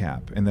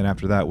 recap, and then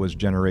after that was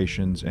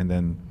Generations, and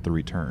then The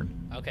Return.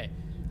 Okay.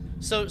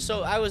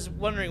 So I was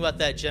wondering about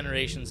that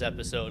Generations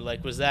episode.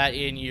 Like, was that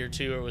in year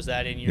 2 or was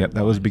that in year Yep,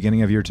 that was 1?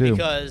 beginning of year 2.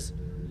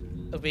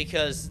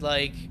 Because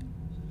like,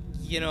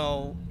 you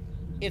know,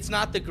 it's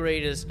not the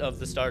greatest of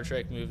the Star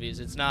Trek movies.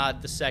 It's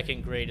not the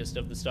second greatest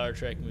of the Star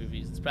Trek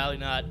movies. It's probably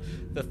not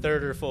the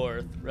third or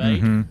fourth,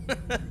 right? Mhm.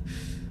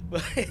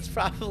 But it's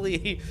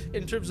probably,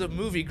 in terms of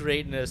movie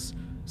greatness,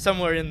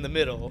 somewhere in the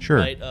middle, Sure.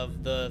 right,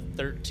 of the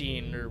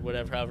 13 or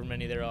whatever, however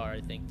many there are.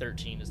 I think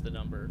 13 is the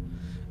number.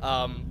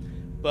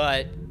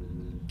 But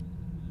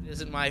it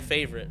isn't my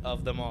favorite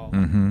of them all.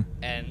 Mhm.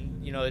 And,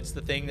 you know, it's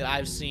the thing that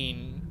I've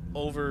seen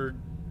over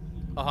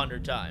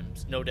 100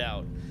 times, no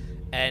doubt.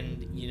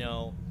 And, you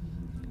know,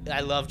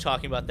 I love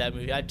talking about that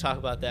movie. I talk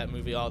about that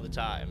movie all the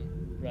time,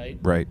 right?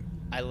 Right.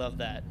 I love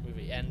that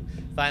movie. And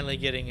finally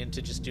getting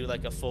into just do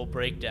like a full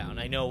breakdown.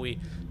 I know we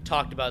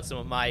talked about some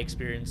of my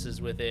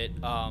experiences with it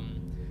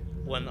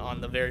when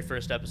on the very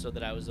first episode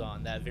that I was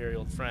on, that Very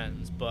Old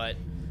Friends, but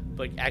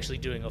actually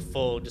doing a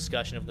full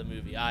discussion of the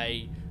movie.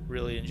 I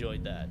really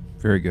enjoyed that.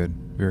 Very good.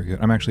 Very good.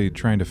 I'm actually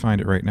trying to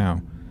find it right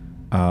now.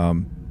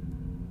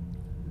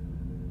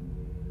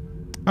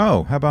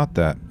 Oh, how about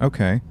that?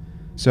 Okay.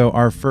 So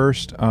our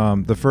first,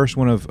 the first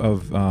one of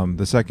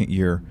the second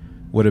year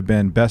would have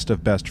been Best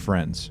of Best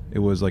Friends. It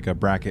was like a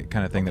bracket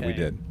kind of thing that we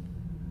Okay. did.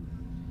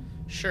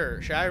 Sure.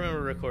 I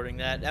remember recording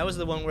that. That was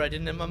the one where I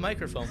didn't have my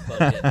microphone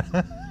plugged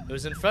in. It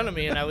was in front of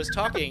me and I was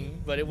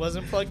talking, but it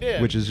wasn't plugged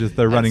in. Which is just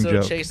the running and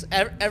so joke. Chase,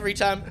 every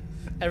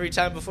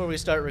time before we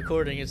start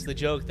recording, it's the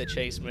joke that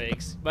Chase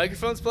makes.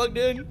 Microphone's plugged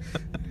in.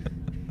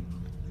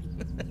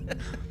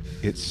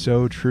 It's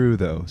so true,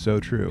 though. So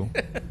true.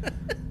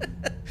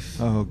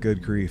 Oh,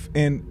 good grief.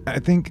 And I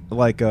think,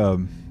 like,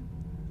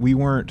 we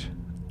weren't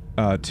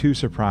too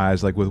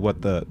surprised, like, with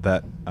what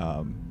that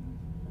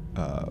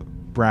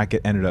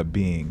bracket ended up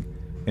being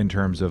in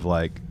terms of,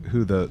 like,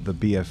 who the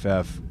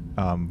BFF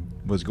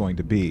was going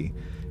to be.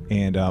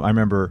 And I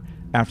remember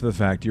after the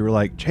fact, you were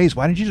like, Chase,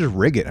 why didn't you just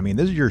rig it? I mean,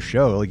 this is your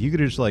show. Like, you could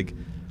have just, like,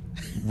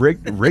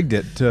 rigged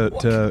it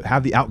to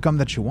have the outcome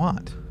that you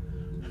want.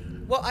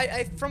 Well,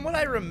 I from what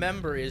I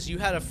remember is you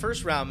had a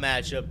first round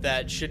matchup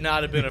that should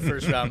not have been a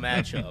first round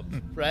matchup,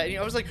 right? And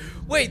I was like,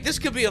 wait, this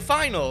could be a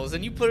finals,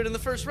 and you put it in the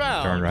first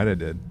round. Darn right I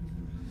did.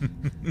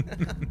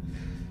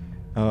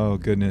 Oh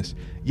goodness,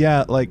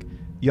 yeah. Like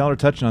y'all are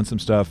touching on some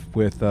stuff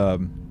with,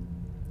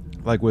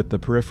 like with the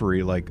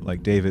Periphery,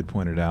 like David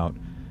pointed out.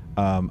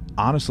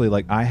 Honestly,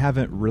 like I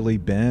haven't really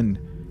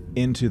been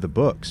into the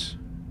books,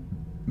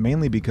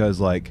 mainly because,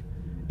 like,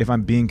 if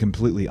I'm being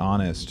completely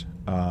honest,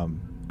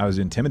 I was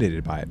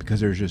intimidated by it because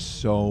there's just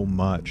so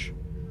much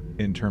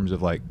in terms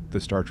of like the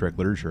Star Trek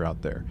literature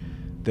out there.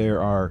 There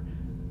are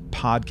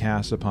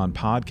podcasts upon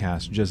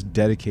podcasts just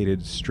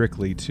dedicated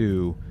strictly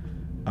to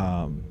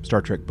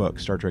Star Trek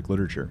books, Star Trek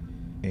literature.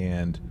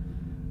 And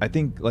I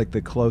think like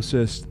the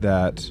closest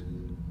that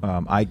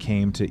I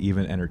came to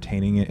even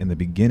entertaining it in the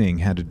beginning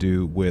had to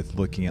do with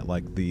looking at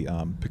like the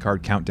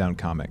Picard Countdown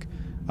comic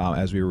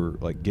as we were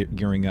like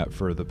gearing up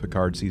for the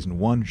Picard season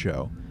 1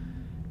 show.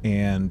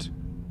 And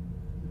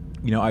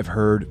you know, I've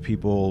heard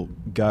people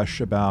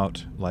gush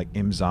about like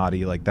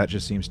Imzadi, like that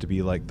just seems to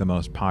be like the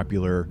most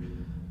popular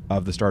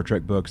of the Star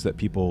Trek books that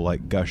people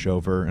like gush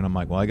over, and I'm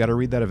like, well, I got to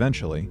read that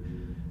eventually.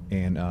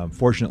 And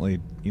fortunately,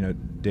 you know,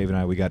 Dave and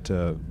I, we got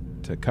to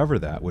cover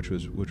that, which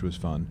was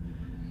fun.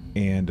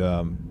 And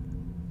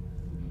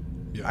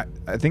Yeah.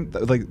 I think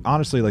like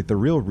honestly, like the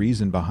real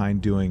reason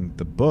behind doing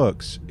the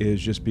books is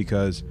just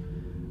because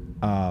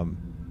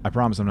I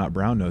promise I'm not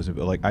brown nosing,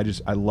 but like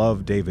I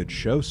love David's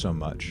show so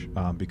much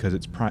because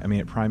it's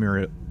it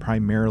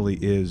primarily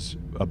is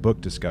a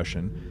book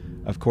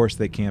discussion. Of course,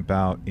 they camp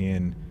out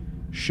in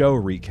show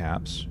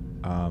recaps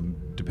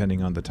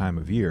depending on the time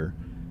of year,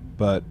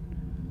 but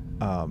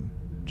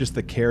just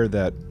the care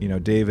that you know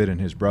David and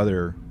his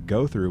brother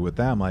go through with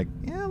them, like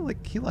yeah,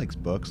 like he likes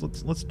books.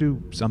 Let's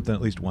do something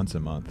at least once a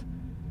month.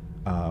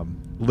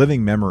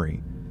 Living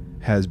Memory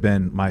has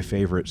been my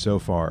favorite so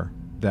far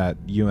that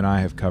you and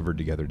I have covered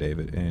together,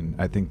 David, and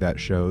I think that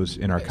shows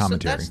in our Okay,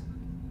 commentary. So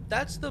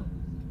that's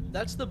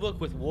the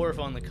book with Worf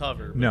on the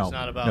cover. But No, it's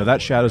not about no, that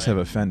Worf, Shadows right? Have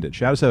Offended.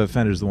 Shadows Have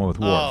Offended is the one with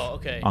Worf Oh,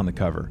 okay. on the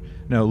cover.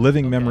 No,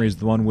 Living Okay. Memory is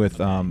the one with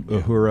Okay.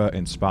 Uhura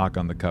and Spock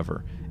on the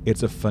cover.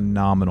 It's a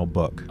phenomenal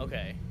book,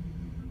 Okay.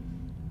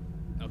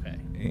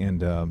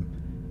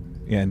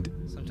 and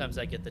Sometimes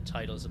I get the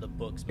titles of the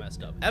books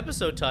messed up.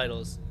 Episode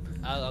titles,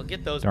 I'll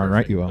get those. Darn right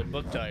perfect, you will. but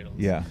book titles.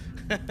 yeah,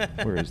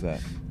 where is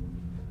that?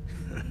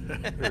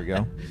 There we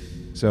go.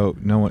 So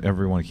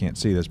everyone can't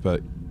see this,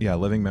 but yeah,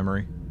 Living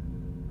Memory,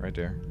 right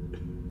there,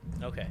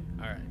 Okay.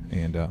 All right.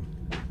 and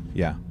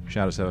yeah,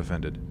 Shadows Have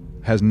Offended.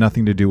 has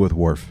nothing to do with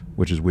Worf,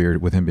 which is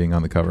weird with him being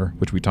on the cover,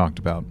 which we talked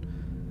about.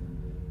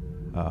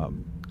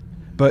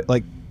 But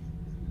like,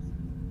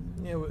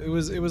 Yeah, it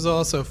was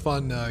also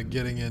fun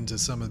getting into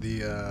some of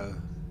the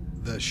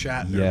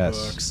Shatner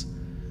books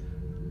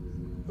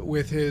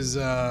with his.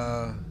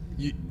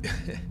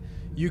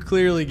 You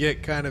clearly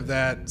get kind of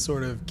that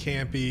sort of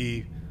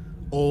campy,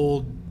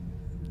 old,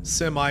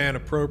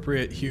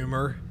 semi-inappropriate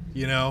humor,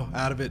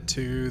 out of it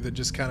too. That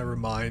just kind of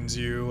reminds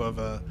you of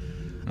a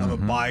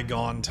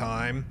bygone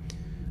time.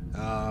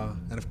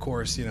 And of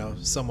course,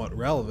 somewhat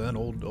relevant.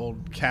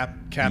 Old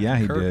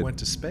Captain Kirk went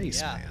to space,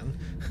 man.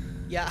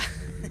 Yeah.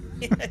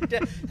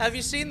 Have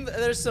you seen?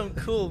 There's some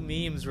cool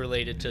memes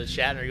related to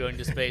Shatner going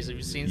to space. Have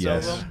you seen some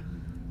of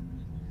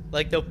them?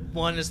 Like the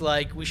one is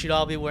like, we should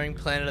all be wearing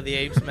Planet of the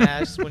Apes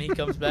masks when he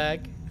comes back.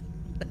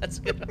 That's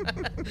good.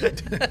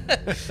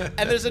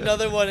 And there's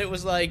another one. It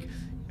was like,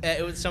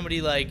 it was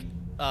somebody like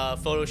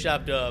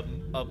photoshopped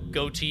a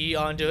goatee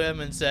onto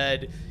him and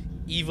said,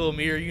 "Evil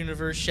Mirror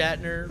Universe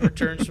Shatner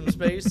returns from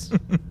space."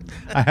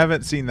 I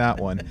haven't seen that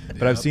one,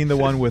 but I've seen the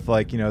one with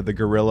like the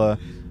gorilla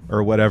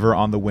or whatever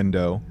on the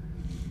window.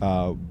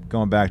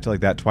 Going back to like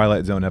that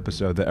Twilight Zone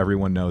episode that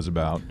everyone knows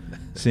about,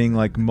 seeing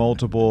like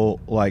multiple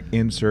like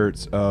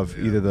inserts of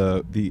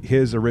either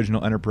his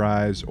original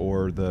Enterprise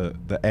or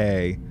the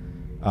A,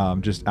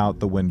 just out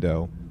the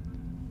window.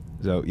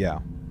 So yeah,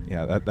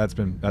 that's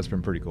been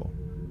pretty cool.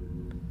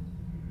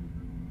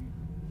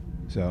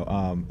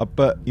 So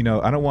but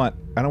I don't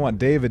want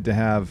David to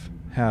have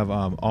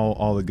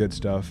all the good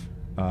stuff.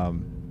 I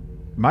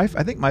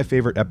think my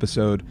favorite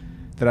episode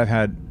that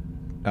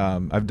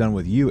I've done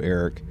with you,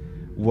 Eric,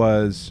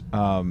 was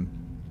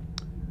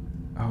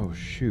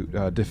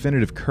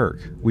Definitive Kirk.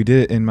 We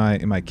did it in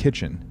my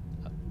kitchen.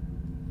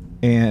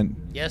 And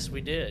yes,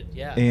 we did.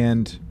 Yeah.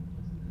 And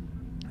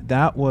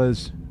that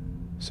was,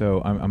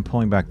 so I'm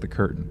pulling back the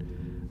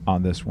curtain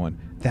on this one.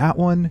 That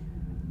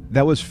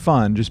was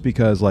fun just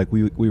because like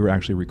we were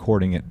actually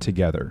recording it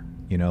together.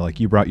 Like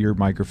you brought your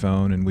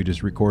microphone and we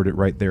just recorded it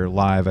right there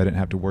live. I didn't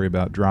have to worry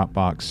about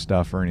Dropbox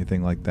stuff or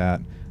anything like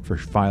that for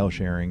file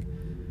sharing.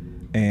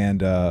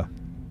 And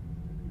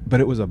but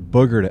it was a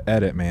booger to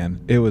edit,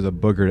 man. It was a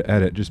booger to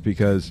edit just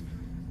because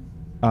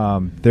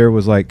there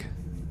was like,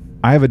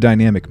 I have a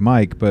dynamic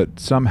mic, but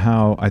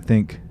somehow I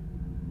think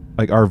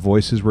like our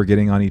voices were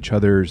getting on each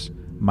other's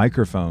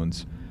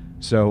microphones.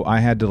 So I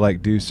had to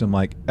like do some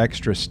like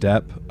extra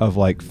step of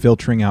like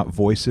filtering out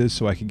voices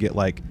so I could get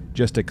like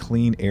just a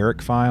clean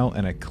Eric file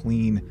and a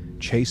clean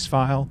Chase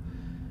file.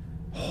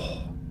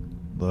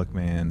 Look,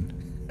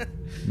 man,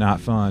 not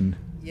fun.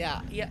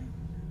 Yeah.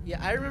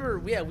 I remember.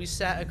 Yeah, we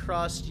sat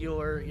across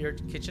your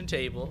kitchen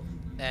table,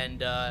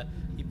 and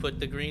you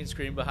put the green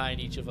screen behind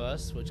each of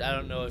us, which I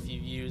don't know if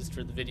you've used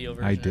for the video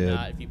version I did. or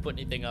not. If you put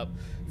anything up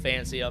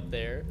fancy up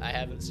there, I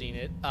haven't seen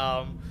it.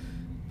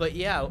 But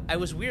yeah, I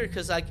was weird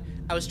because like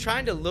I was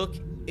trying to look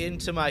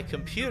into my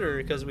computer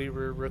because we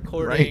were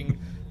recording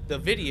the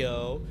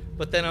video,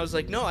 but then I was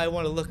like, no, I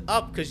want to look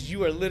up because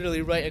you are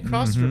literally right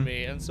across from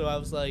me, and so I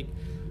was like,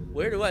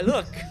 where do I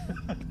look?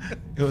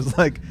 It was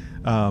like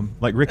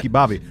Ricky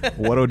Bobby.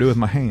 What do I do with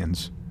my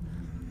hands?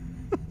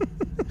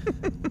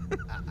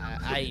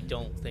 I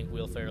don't think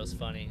Will Ferrell's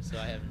funny, so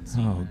I haven't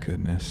seen Oh, that.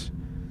 goodness.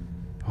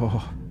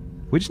 Oh,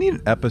 we just need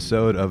an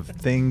episode of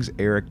things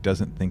Eric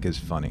doesn't think is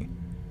funny.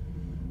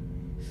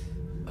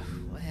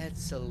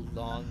 That's a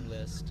long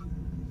list.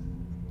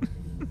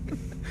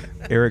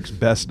 Eric's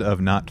best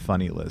of not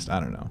funny list. I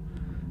don't know.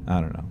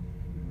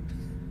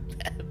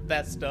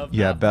 Best of.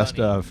 Yeah, not best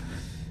funny. of.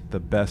 The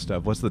best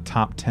of. What's the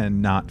top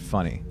 10 not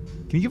funny?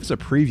 Can you give us a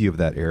preview of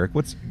that, Eric?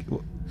 What's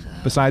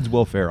besides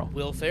Will Ferrell?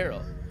 Will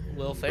Ferrell.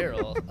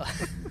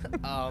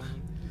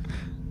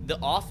 The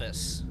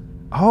Office.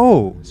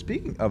 Oh,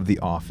 speaking of The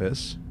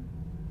Office,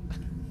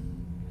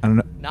 I don't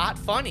know. Not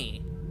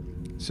funny.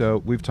 So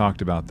we've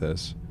talked about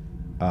this,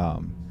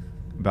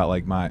 about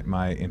like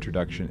my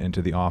introduction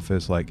into The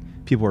Office. Like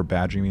people were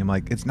badgering me. I'm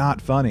like, it's not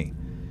funny.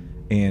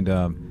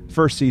 And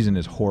first season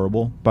is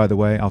horrible. By the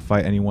way, I'll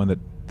fight anyone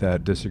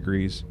that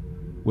disagrees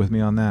with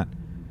me on that.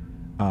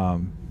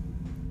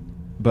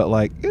 But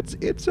like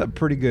it's a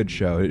pretty good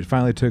show. It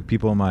finally took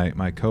people in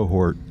my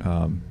cohort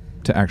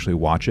to actually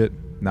watch it.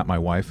 Not my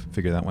wife.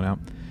 Figure that one out.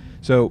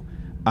 So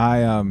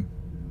I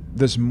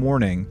this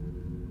morning,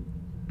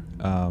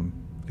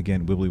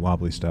 again wibbly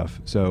wobbly stuff.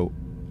 So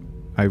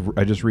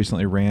I just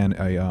recently ran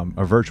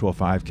a virtual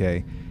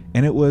 5K,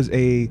 and it was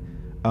an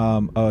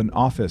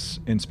Office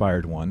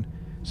inspired one.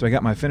 So I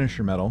got my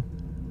finisher medal,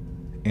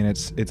 and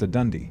it's a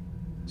Dundee.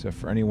 So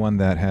for anyone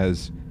that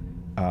has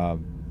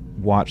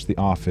watched The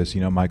Office,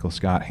 Michael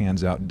Scott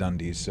hands out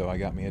Dundies. So I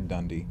got me a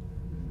Dundee.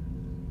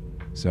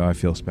 So I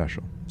feel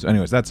special. So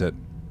anyways, that's it.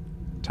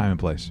 Time and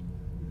place.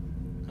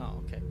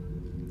 Oh, okay.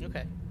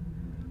 Okay.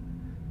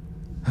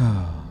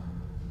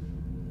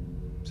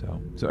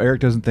 So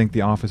Eric doesn't think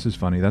The Office is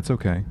funny. That's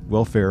okay.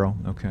 Will Ferrell,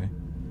 okay.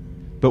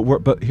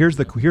 But here's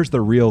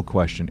the real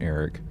question,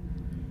 Eric.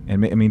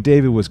 And I mean,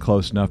 David was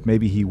close enough.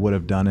 Maybe he would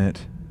have done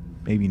it.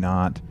 Maybe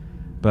not.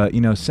 But,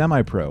 you know,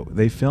 Semi-Pro,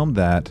 they filmed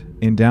that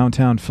in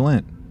downtown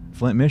Flint,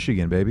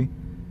 Michigan, baby.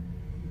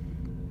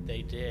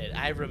 They did.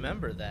 I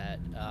remember that.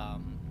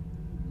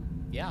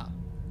 Yeah.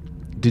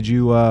 Did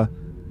you,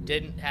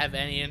 Didn't have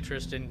any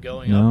interest in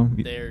going No, up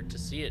you- there to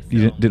see it you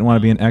filmed, didn't want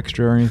to be no. an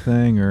extra or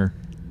anything? Or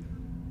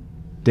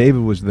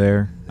David was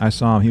there. I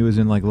saw him. He was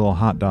in like a little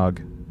hot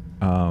dog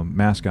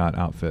mascot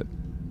outfit.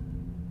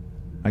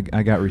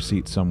 I got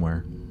receipts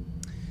somewhere.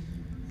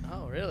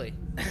 Oh, really?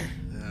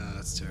 Yeah,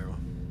 that's terrible.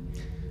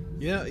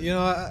 Yeah, you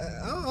know,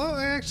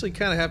 I actually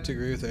kind of have to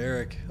agree with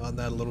Eric on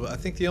that a little bit. I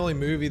think the only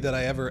movie that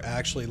I ever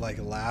actually like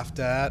laughed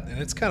at, and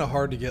it's kind of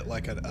hard to get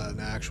like an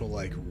actual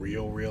like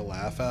real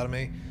laugh out of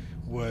me,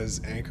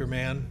 was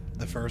Anchorman,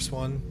 the first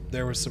one.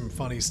 There was some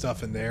funny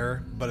stuff in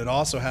there, but it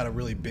also had a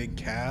really big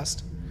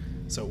cast,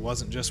 so it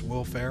wasn't just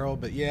Will Ferrell.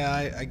 But yeah,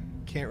 I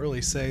can't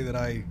really say that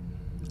I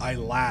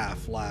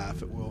laugh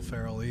at Will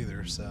Ferrell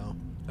either. So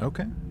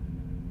Okay.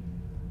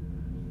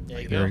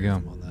 There you There we go.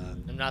 go. on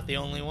that. I'm not the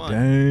only one.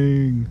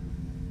 Dang.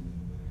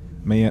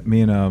 Me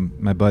and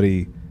my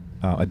buddy,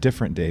 a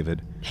different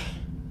David.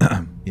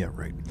 Yeah,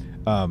 right.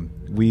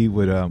 We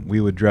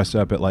would dress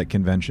up at like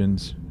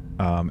conventions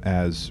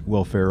as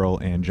Will Ferrell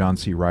and John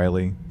C.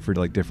 Reilly for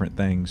like different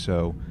things.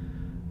 So,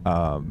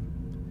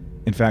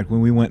 in fact,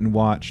 when we went and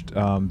watched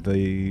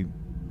the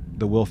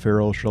Will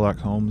Ferrell Sherlock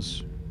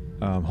Holmes,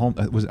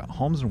 was it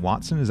Holmes and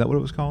Watson? Is that what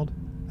it was called?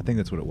 I think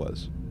that's what it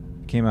was.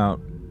 It came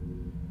out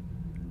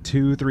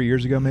 2-3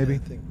 years ago, maybe. I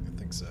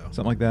think so.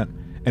 Something like that.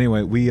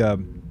 Anyway, we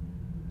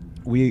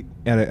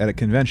at a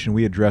convention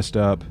we had dressed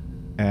up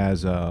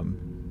as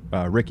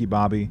Ricky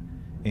Bobby,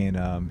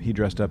 and he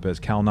dressed up as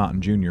Cal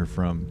Naughton Jr.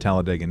 from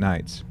Talladega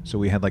Nights. So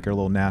we had like our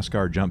little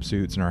NASCAR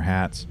jumpsuits and our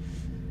hats.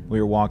 We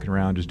were walking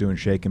around just doing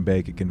shake and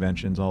bake at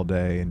conventions all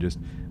day and just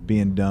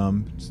being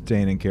dumb,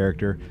 staying in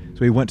character.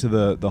 So we went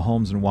to the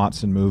Holmes and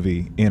Watson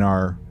movie in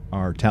our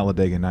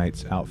Talladega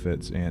Nights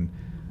outfits, and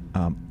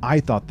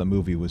I thought the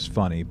movie was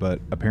funny, but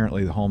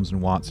apparently the Holmes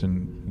and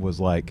Watson was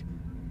like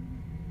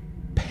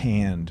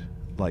panned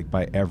like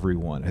by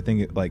everyone. I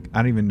think it, like, I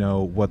don't even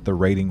know what the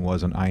rating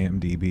was on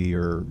IMDb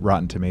or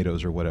Rotten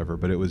Tomatoes or whatever,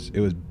 but it was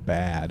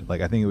bad. Like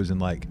I think it was in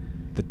like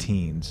the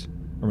teens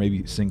or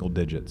maybe single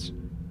digits.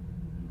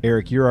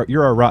 Eric,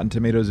 you're our Rotten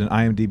Tomatoes and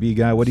IMDb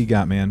guy. What do you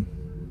got, man?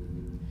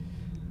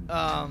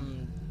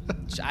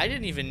 I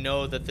didn't even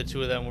know that the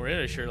two of them were in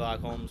a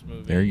Sherlock Holmes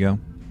movie. There you go.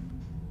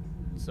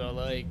 So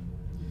like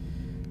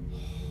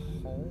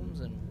Holmes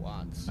and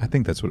Watson. I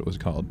think that's what it was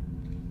called.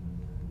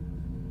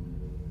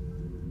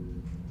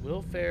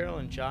 Will Ferrell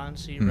and John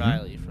C. Mhm.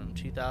 Reilly from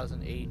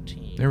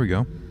 2018. There we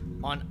go.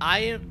 On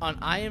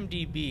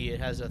IMDb, it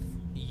has a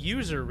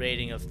user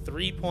rating of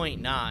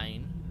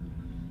 3.9.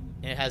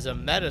 And it has a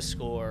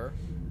Metascore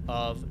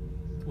of,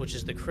 which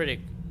is the critic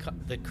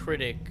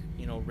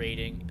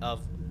rating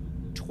of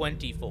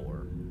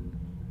 24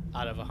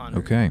 out of 100.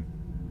 Okay.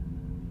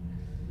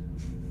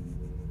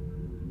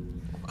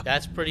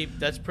 That's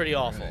pretty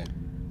awful. Right.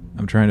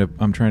 I'm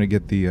trying to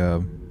get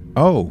the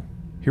oh,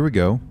 here we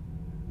go.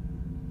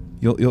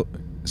 You'll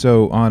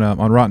so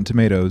on Rotten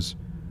Tomatoes,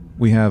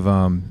 we have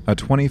a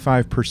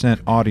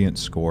 25%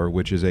 audience score,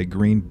 which is a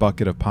green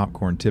bucket of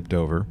popcorn tipped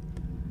over,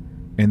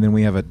 and then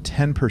we have a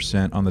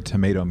 10% on the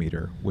tomato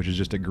meter, which is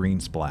just a green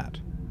splat.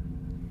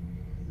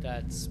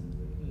 That's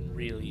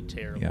really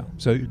terrible. Yeah.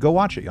 So go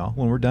watch it, y'all.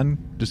 When we're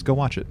done, just go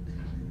watch it.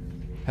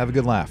 Have a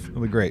good laugh.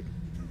 It'll be great.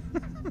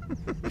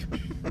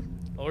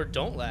 Or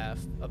don't laugh,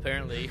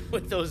 apparently,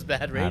 with those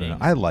bad I don't ratings. know.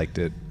 I liked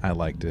it.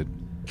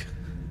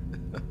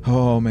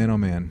 Oh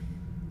man.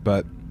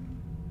 But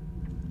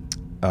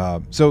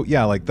so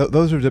yeah, like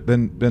those have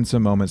been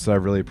some moments that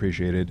I've really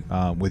appreciated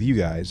with you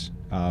guys.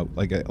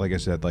 Like I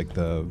said, like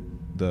the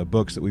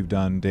books that we've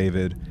done,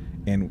 David,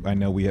 and I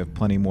know we have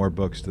plenty more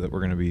books that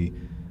we're going to be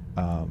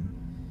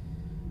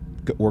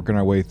working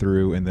our way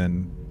through, and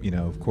then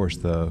of course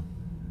the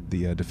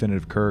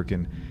definitive Kirk.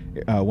 And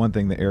one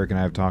thing that Eric and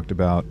I have talked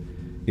about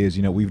is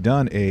we've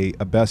done a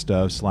best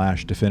of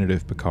 /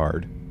 definitive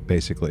Picard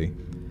basically,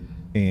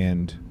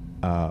 and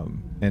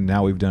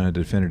now we've done a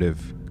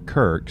definitive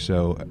Kirk,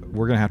 so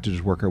we're gonna have to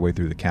just work our way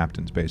through the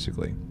captains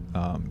basically,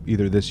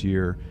 either this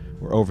year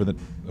or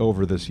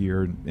over this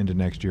year into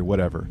next year,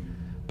 whatever.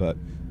 But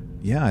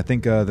yeah, I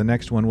think the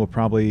next one we'll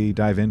probably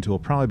dive into will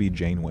probably be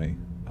Janeway,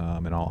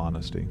 in all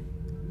honesty,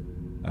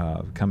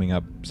 coming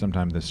up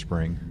sometime this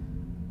spring.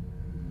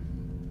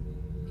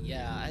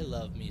 Yeah, I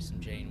love me some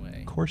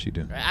Janeway. Of course you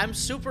do. Right, I'm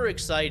super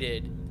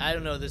excited. I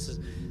don't know, this is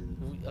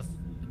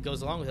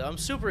goes along with it. I'm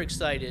super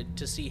excited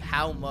to see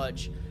how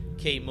much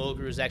Kate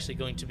Mulgrew is actually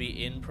going to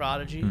be in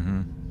Prodigy,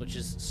 Mhm. which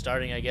is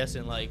starting, I guess,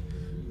 in like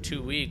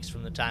 2 weeks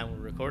from the time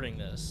we're recording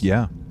this.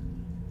 Yeah.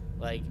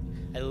 Like,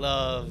 I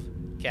love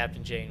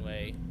Captain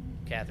Janeway,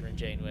 Catherine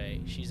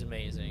Janeway. She's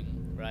amazing,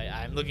 right?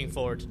 I'm looking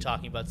forward to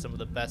talking about some of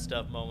the best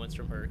of moments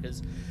from her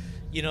because,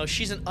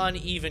 she's an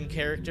uneven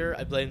character.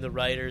 I blame the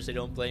writers. I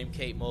don't blame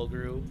Kate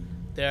Mulgrew.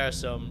 There are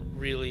some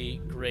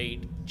really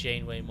great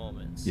Janeway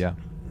moments. Yeah.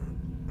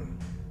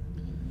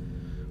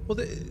 Well,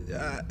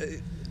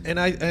 and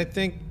I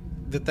think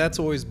that that's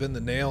always been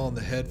the nail on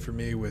the head for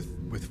me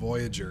with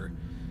Voyager.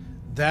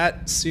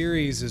 That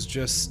series is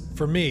just,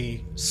 for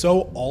me,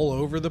 so all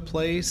over the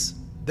place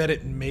that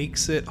it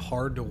makes it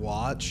hard to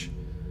watch.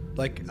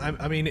 Like,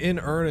 I mean, in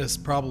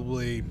earnest,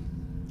 probably,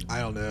 I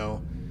don't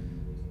know,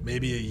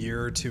 maybe a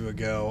year or two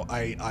ago,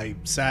 I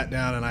sat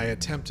down and I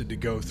attempted to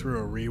go through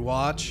a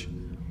rewatch,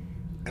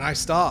 and I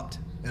stopped,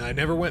 and I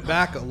never went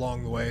back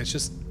along the way. It's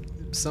just,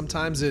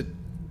 sometimes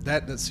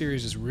that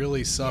series just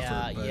really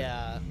suffered.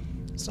 Yeah.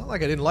 It's not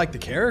like I didn't like the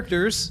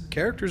characters.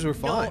 Characters were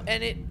fine. No,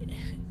 and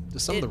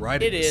Just some of the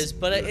writing. It is,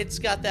 but it's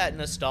got that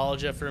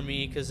nostalgia for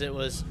me because it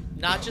was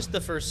not just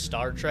the first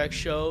Star Trek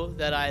show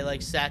that I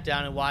like sat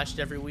down and watched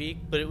every week,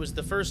 but it was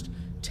the first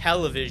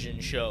television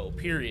show,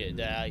 period,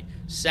 that I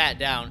sat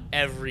down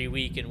every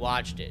week and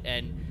watched it.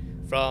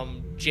 And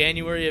from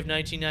January of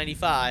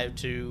 1995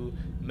 to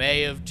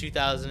May of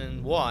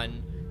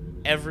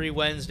 2001, every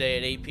Wednesday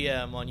at 8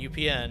 p.m. on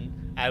UPN,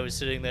 I was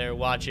sitting there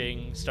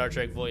watching Star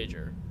Trek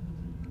Voyager.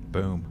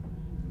 Boom.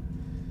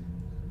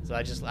 So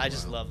I just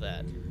love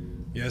that.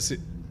 Yes.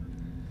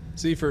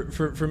 See,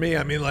 for me,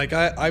 I mean, like,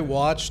 I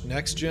watched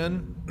Next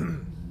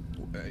Gen,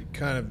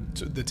 kind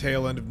of the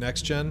tail end of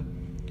Next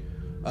Gen,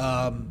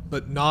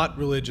 but not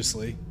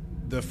religiously.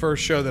 The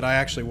first show that I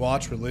actually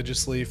watched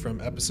religiously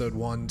from episode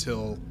 1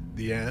 till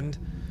the end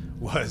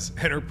was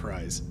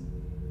Enterprise.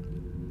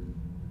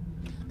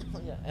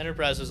 Yeah,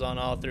 Enterprise was on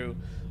all through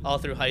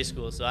high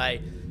school, so I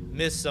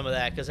missed some of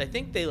that because I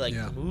think they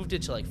moved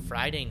it to like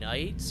Friday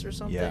nights or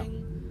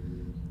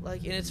something,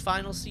 like in its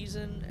final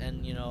season.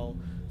 And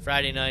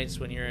Friday nights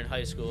when you're in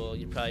high school,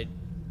 you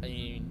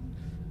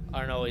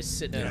aren't always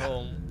sitting at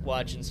home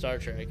watching Star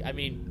Trek. I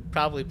mean,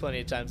 probably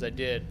plenty of times I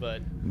did,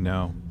 but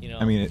no,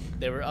 I mean,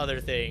 there were other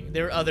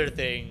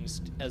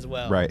things as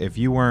well. Right. If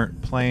you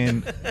weren't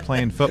playing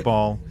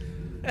football,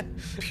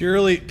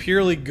 purely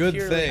good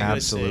thing.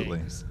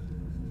 Absolutely.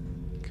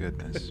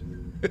 Goodness.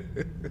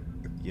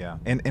 Yeah.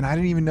 And I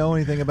didn't even know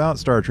anything about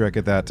Star Trek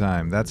at that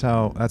time. That's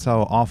how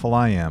awful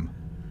I am.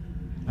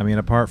 I mean,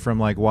 apart from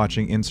like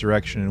watching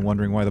Insurrection and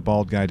wondering why the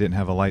bald guy didn't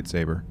have a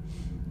lightsaber.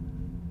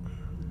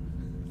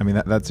 I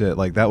mean, that's it.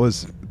 Like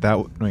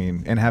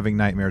and having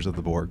nightmares of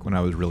the Borg when I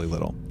was really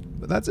little.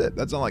 But that's it.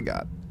 That's all I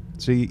got.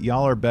 See,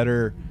 y'all are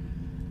better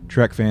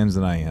Trek fans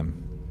than I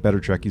am. Better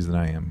Trekkies than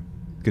I am.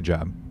 Good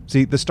job.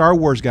 See, the Star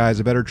Wars guy is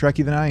a better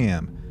Trekkie than I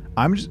am.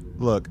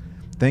 Look,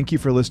 thank you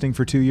for listening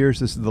for 2 years.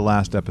 This is the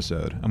last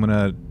episode. I'm going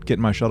to get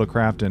in my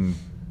shuttlecraft and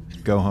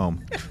go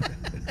home.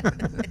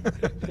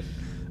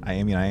 I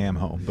am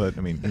home, but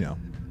I mean,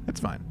 it's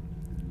fine.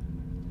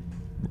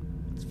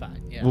 It's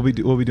fine. Yeah.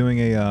 We'll be doing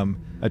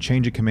a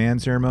change of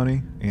command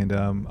ceremony, and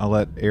I'll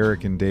let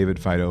Eric and David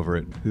fight over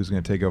it. Who's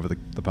going to take over the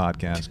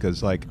podcast?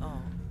 Because I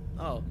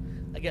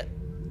get.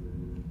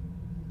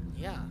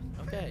 Yeah.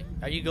 Okay.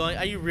 Are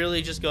you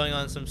really just going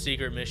on some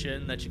secret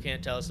mission that you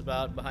can't tell us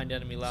about behind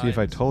enemy lines? See, if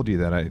I told you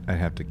that, I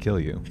have to kill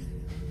you.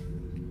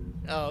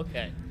 Oh,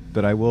 okay.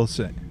 But I will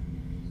say.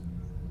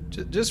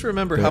 Just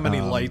remember how many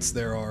lights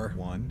there are.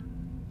 1,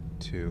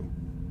 2,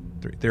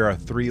 3. There are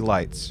 3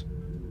 lights.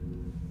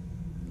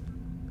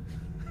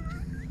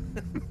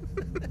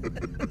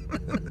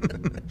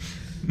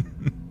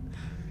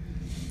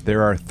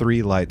 There are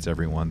 3 lights,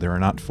 everyone. There are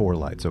not 4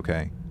 lights,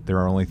 okay? There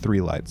are only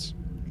 3 lights.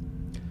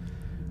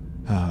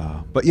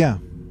 But yeah.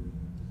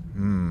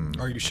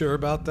 Are you sure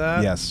about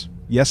that? Yes.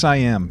 Yes, I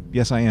am.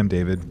 Yes, I am,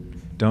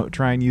 David. Don't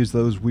try and use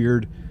those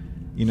weird,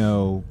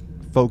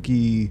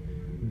 folky,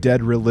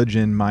 dead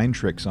religion mind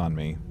tricks on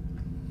me.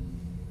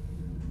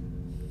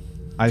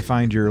 I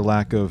find your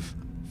lack of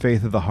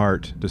faith of the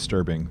heart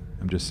disturbing.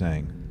 I'm just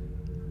saying.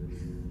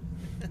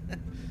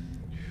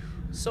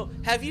 So,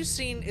 have you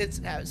seen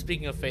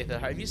speaking of faith of the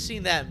heart, have you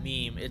seen that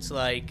meme? It's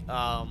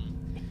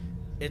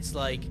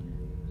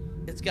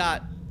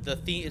got the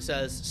theme. It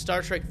says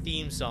Star Trek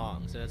theme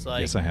songs, and it's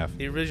like yes, I have.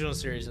 The original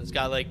series, and it's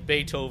got like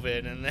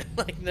Beethoven, and then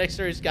like the next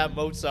series got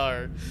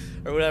Mozart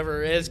or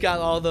whatever. And it's got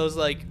all those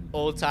like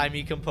old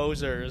timey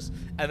composers,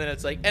 and then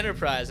it's like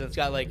Enterprise, and it's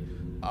got like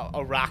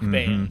a rock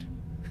band.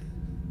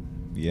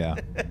 Yeah,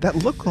 that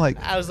looked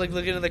like. I was like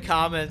looking in the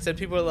comments, and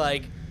people were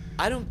like,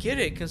 "I don't get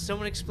it. Can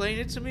someone explain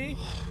it to me?"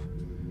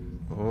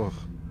 Oh.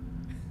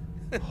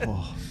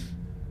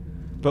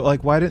 But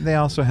like, why didn't they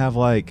also have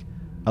like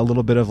a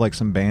little bit of like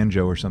some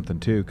banjo or something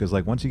too? Because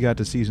like once you got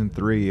to season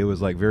 3, it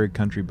was like very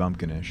country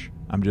bumpkinish.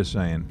 I'm just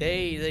saying.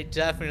 They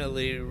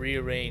definitely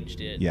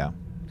rearranged it. Yeah.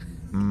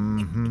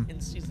 Mm-hmm. In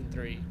season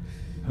 3.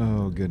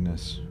 Oh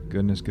goodness.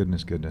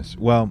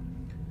 Well,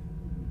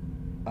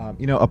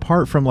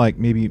 apart from like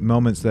maybe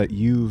moments that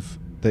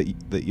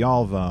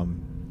y'all have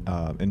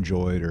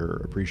enjoyed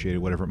or appreciated,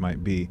 whatever it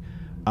might be,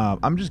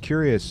 I'm just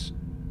curious.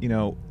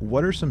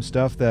 What are some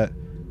stuff that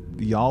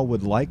y'all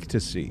would like to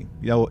see?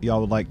 Y'all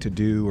would like to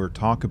do or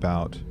talk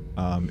about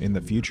in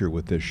the future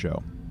with this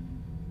show?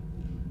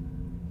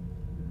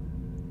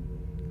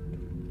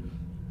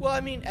 Well, I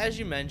mean, as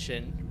you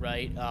mentioned,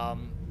 right?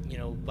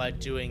 By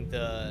doing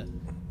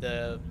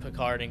the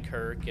Picard and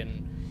Kirk,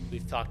 and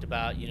We've talked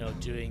about,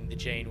 doing the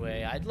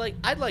Janeway. I'd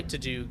like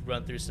to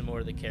run through some more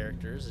of the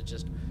characters and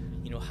just,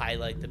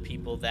 highlight the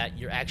people that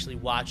you're actually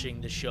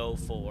watching the show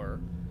for.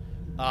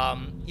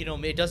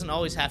 It doesn't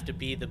always have to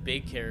be the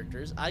big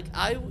characters.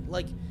 I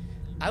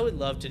would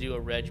love to do a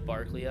Reg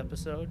Barkley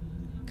episode,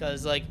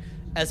 because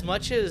as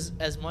much as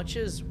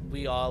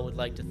we all would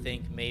like to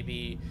think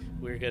maybe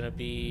we're gonna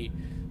be,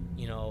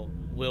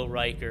 Will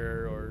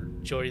Riker or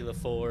Geordie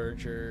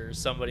LaForge or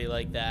somebody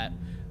like that,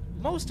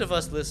 most of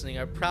us listening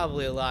are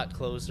probably a lot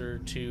closer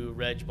to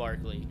Reg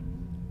Barkley.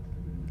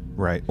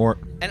 Right.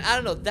 And I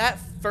don't know, that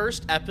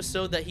first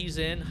episode that he's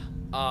in,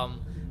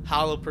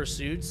 Hollow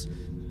Pursuits,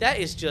 that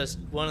is just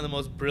one of the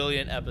most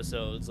brilliant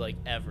episodes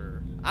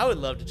ever. I would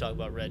love to talk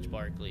about Reg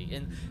Barkley,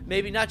 and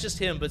maybe not just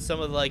him, but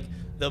some of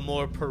the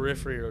more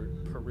peripheral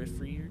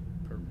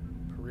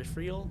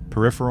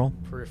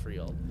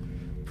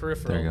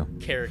There you go.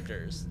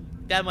 characters.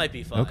 That might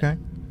be fun. Okay.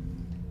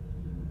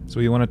 So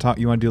you want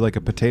to do a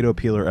potato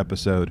peeler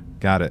episode?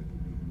 Got it.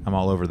 I'm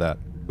all over that.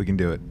 We can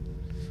do it.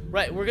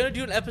 Right, we're gonna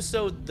do an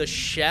episode, the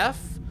chef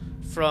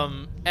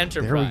from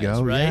Enterprise. There we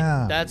go. Right,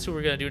 yeah. that's who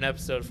we're gonna do an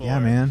episode for. Yeah,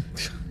 man.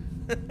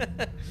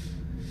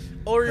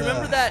 Or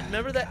remember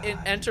that in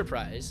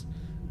Enterprise,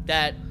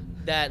 that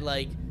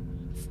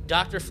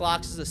Dr.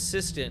 Phlox's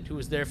assistant who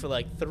was there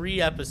for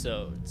 3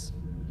 episodes.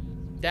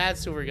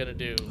 That's who we're gonna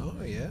do.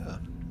 Oh yeah.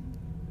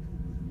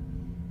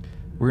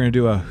 We're gonna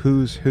do a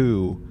Who's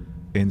Who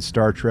in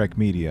Star Trek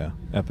media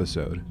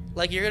episode.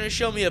 You're gonna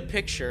show me a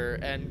picture,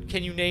 and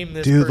can you name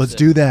this Dude, person? let's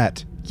do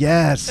that.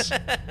 Yes.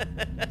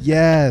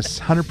 Yes,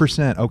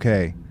 100%.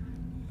 Okay,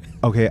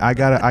 I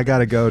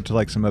gotta go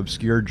to some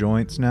obscure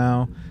joints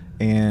now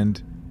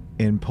and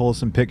pull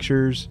some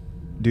pictures.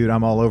 Dude,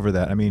 I'm all over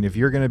that. I mean, if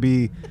you're gonna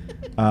be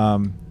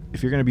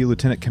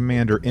Lieutenant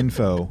Commander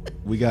Info,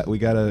 we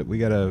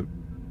gotta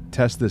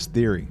test this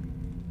theory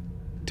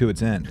to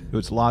its end, to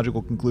its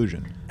logical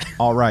conclusion.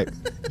 All right.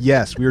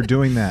 Yes, we are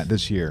doing that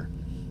this year.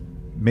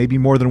 Maybe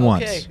more than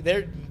once. Okay,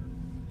 there.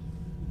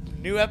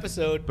 New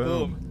episode.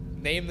 Boom. Boom.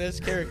 Name this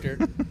character.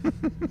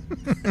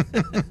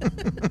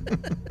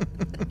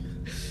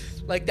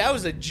 That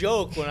was a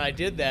joke when I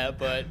did that,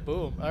 but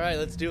boom. All right,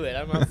 let's do it.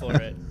 I'm up for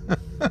it.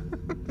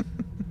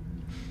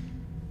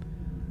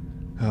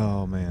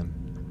 Oh, man.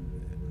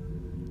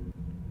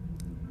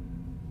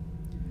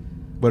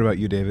 What about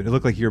you, David? It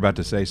looked like you were about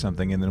to say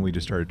something, and then we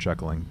just started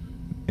chuckling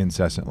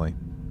incessantly.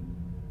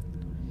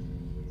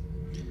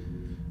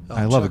 Oh,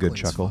 I love a good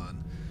chuckling's chuckle.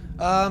 fun.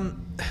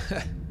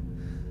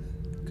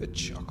 Good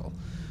chuckle.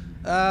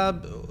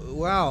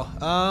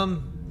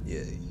 Wow.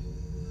 Yeah.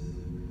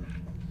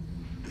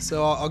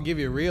 So I'll give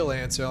you a real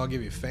answer. I'll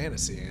give you a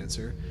fantasy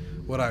answer.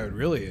 What I would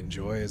really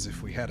enjoy is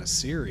if we had a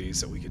series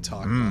that we could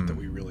talk about that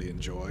we really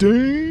enjoy.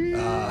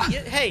 Yeah,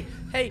 hey,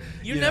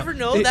 you never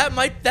know. It- that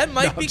might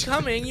No, be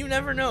coming. You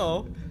never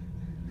know.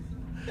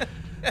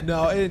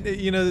 No,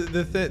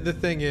 the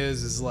thing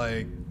is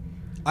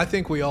I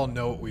think we all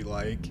know what we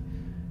like,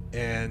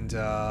 and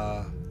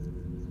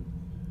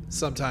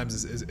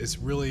sometimes it's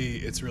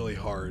really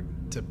hard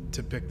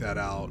to pick that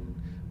out.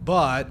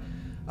 But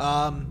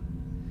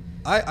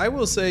I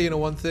will say,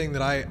 one thing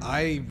that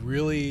I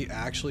really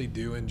actually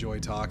do enjoy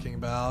talking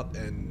about,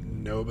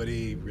 and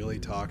nobody really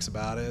talks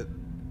about it.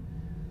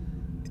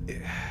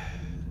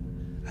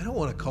 I don't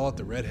want to call it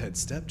the Redhead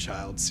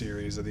Stepchild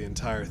series of the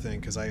entire thing,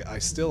 because I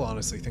still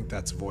honestly think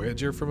that's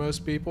Voyager for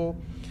most people.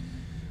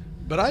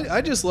 But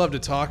I just love to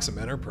talk some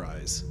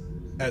Enterprise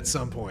at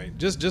some point.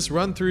 Just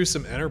run through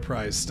some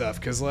Enterprise stuff,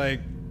 because I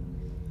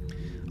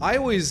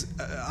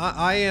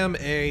am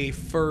a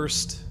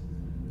first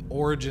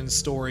origin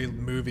story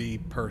movie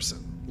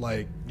person.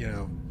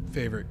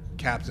 Favorite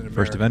Captain America.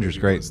 First Avengers,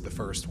 movie great. was the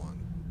first one.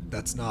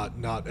 That's not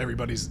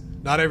everybody.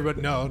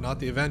 No, not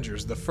the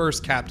Avengers. The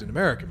first Captain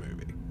America movie.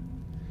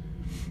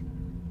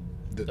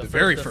 The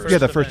very first. Yeah,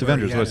 the first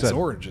Avengers. Where he What I had his said.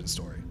 origin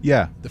story.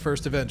 Yeah. The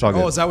first Avenger. all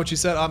good. Oh, is that what you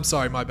said? I'm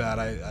sorry, my bad.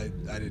 I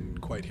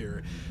didn't quite hear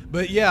it.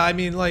 But yeah, I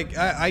mean,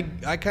 I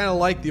kind of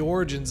like the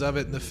origins of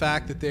it, and the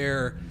fact that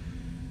they're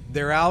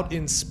out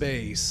in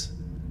space,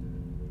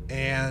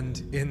 and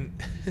in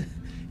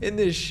in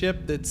this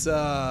ship that's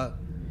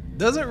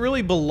doesn't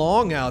really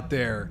belong out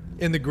there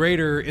in the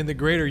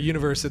greater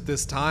universe at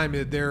this time.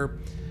 They're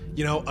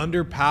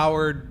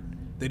underpowered.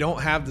 They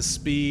don't have the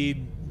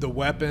speed, the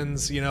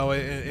weapons, and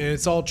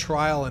it's all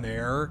trial and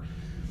error.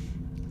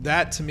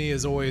 That to me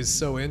is always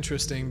so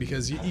interesting,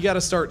 because you got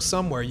to start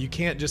somewhere. You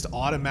can't just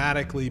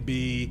automatically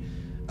be,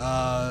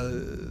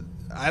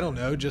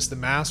 just the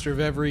master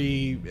of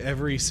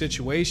every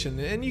situation.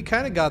 And you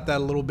kind of got that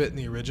a little bit in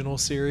the original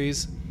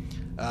series,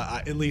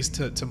 at least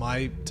to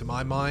my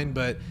mind.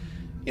 But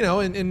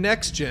in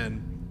Next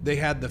Gen, they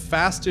had the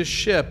fastest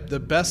ship, the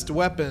best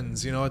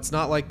weapons. It's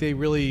not like they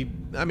really.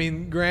 I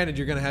mean, granted,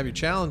 you're going to have your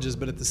challenges,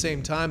 but at the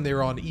same time, they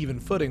were on even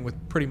footing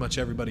with pretty much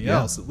everybody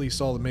else, at least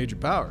all the major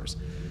powers.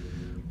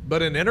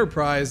 But in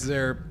Enterprise,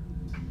 the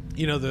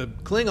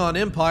Klingon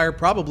Empire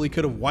probably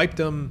could have wiped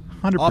them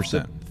 100%. off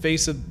the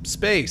face of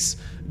space.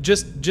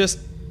 Just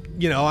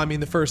you know, I mean,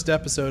 the first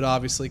episode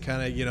obviously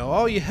kind of, you know,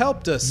 oh, you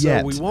helped us,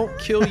 Yet. so we won't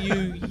kill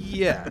you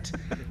yet.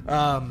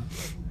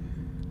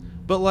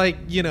 But like,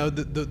 you know,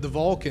 the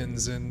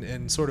Vulcans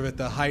and sort of at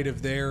the height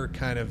of their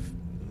kind of,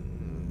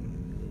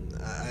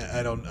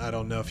 I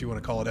don't know if you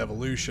want to call it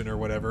evolution or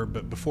whatever,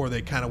 but before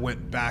they kind of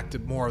went back to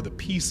more of the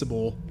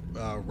peaceable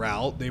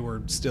route, they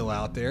were still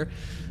out there.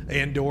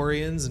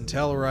 Andorians and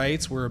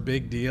Tellarites were a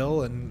big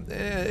deal, and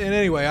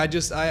anyway,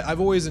 I've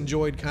always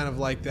enjoyed kind of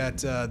like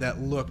that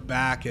look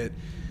back at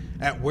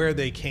where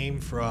they came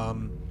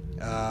from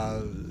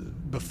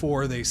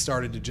before they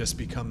started to just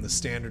become the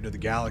standard of the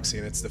galaxy,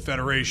 and it's the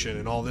Federation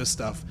and all this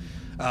stuff.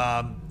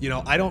 You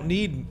know, I don't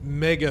need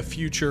mega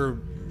future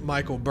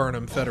Michael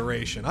Burnham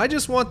Federation. I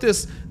just want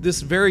this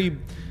very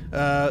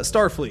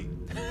Starfleet.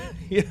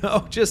 You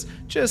know, just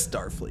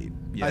Starfleet.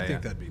 Yeah, I think yeah.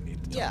 that'd be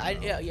neat. To Yeah,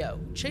 talk about. yeah.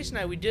 Chase and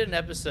I, we did an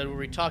episode where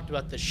we talked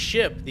about the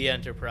ship, the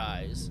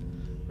Enterprise,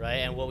 right,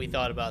 and what we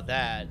thought about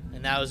that,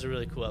 and that was a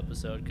really cool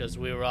episode because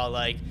we were all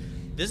like,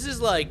 "This is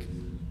like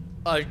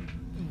a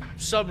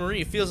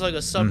submarine. It feels like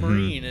a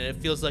submarine, and it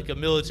feels like a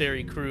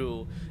military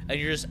crew, and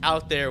you're just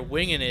out there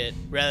winging it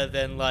rather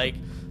than like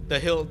the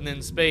Hilton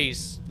in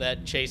space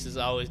that Chase has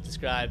always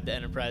described the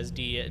Enterprise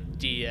D as."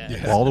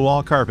 Yeah.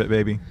 Wall-to-wall carpet,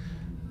 baby.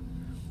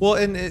 Well,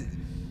 and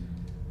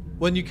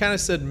when you kind of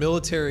said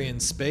military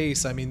in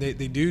space, I mean they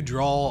do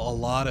draw a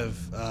lot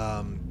of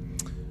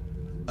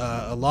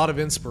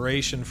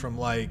inspiration from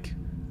like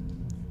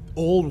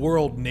old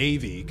world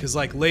Navy, because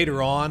like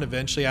later on,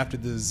 eventually after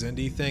the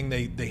Xindi thing,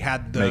 they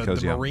had the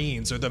Makos, yeah.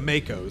 Marines or the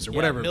Makos or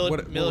whatever. What were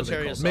they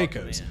military called? assault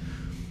Makos. command.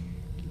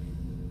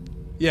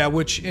 Yeah,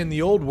 which in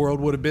the old world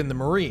would have been the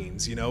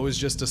Marines. You know, it was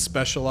just a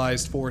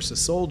specialized force of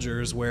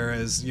soldiers,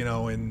 whereas, you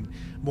know, in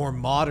more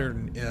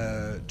modern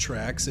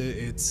treks,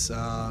 it's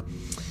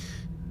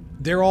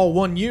they're all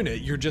one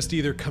unit. You're just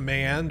either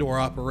command or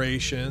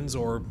operations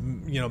or,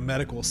 you know,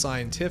 medical,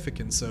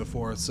 scientific, and so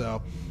forth.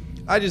 So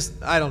I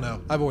don't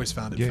know. I've always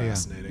found it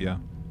fascinating. Yeah.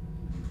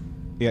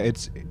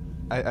 It's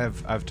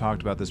I've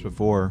talked about this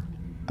before,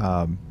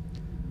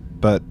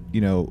 but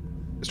you know,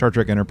 Star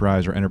Trek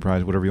Enterprise or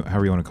Enterprise,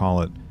 however you want to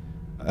call it,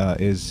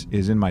 is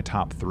in my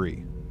top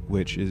 3,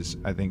 which is,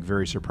 I think,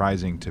 very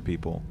surprising to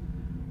people.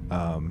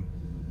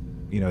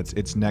 You know,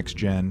 it's next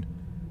gen,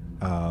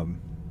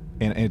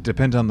 and it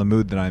depends on the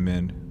mood that I'm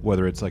in,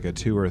 whether it's like a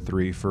 2 or a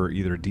 3 for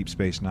either Deep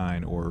Space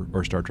Nine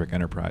or Star Trek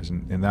Enterprise,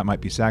 and that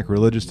might be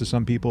sacrilegious to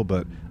some people,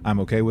 but I'm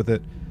okay with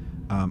it.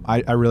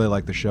 I really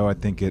like the show. I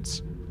think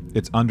it's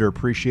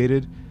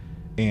underappreciated,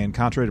 and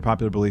contrary to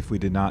popular belief, we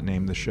did not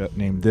name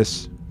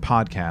this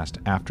podcast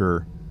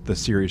after the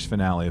series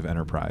finale of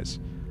Enterprise.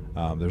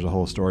 There's a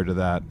whole story to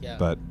that, Yeah.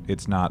 but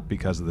it's not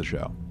because of the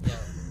show. Yeah.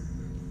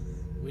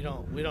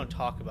 We don't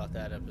talk about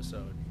that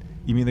episode.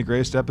 You mean the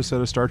greatest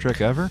episode of Star Trek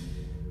ever?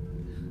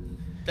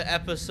 The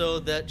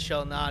episode that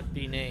shall not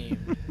be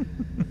named.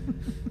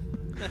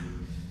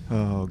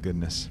 Oh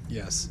goodness.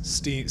 Yes,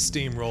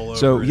 steamroll over.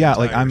 So, an yeah,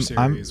 like, entire I'm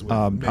series with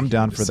I'm making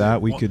down a for that.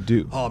 decision. We could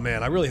do. Oh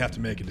man, I really have to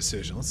make a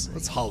decision. Let's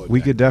holodeck.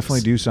 We could definitely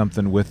this. do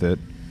something with it,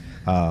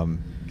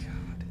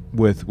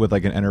 with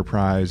like an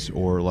Enterprise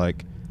or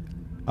like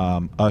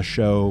a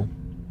show,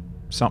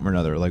 something or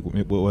another. Like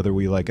whether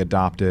we like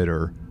adopt it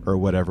or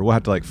whatever. We'll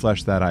have to like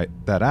flesh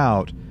that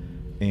out,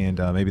 and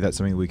maybe that's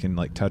something we can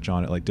like touch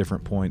on at like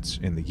different points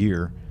in the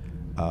year,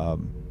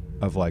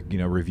 of like, you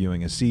know,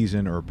 reviewing a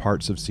season or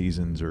parts of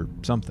seasons or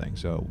something.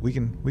 So we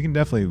can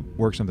definitely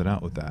work something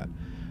out with that.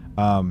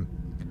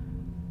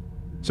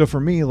 So for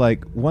me,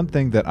 like, one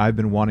thing that I've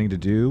been wanting to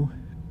do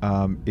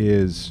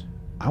is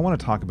I want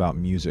to talk about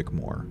music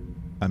more.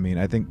 I mean,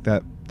 I think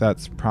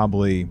that's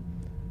probably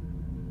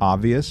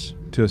obvious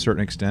to a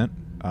certain extent,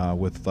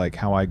 with like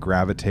how I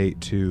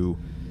gravitate to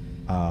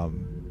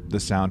the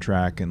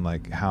soundtrack and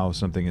like how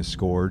something is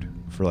scored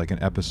for like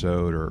an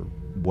episode or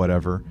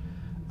whatever.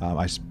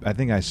 I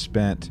think I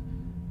spent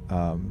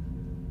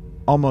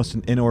almost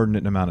an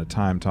inordinate amount of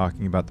time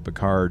talking about the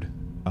Picard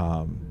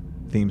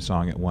theme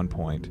song at one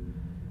point.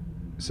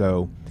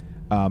 So,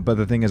 but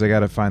the thing is, I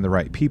got to find the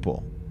right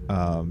people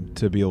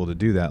to be able to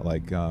do that.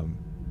 Like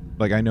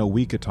I know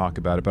we could talk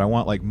about it, but I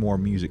want like more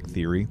music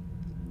theory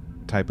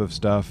type of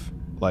stuff,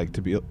 like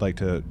to be like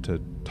to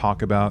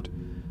talk about,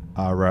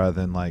 rather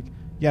than like,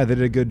 yeah, they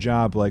did a good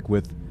job like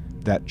with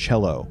that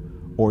cello,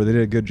 or they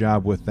did a good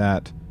job with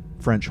that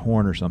French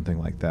horn or something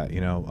like that,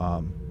 you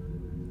know.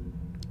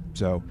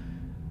 So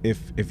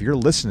if you're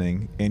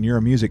listening and you're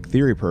a music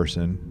theory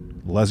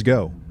person, let's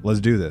go. Let's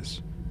do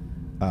this.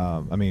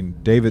 I mean,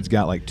 David's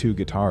got like 2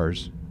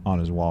 guitars on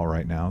his wall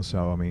right now,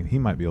 so I mean, he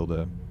might be able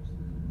to.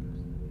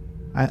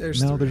 There's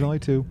there's 3. only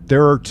 2.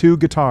 There are 2 I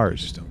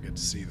guitars. just don't get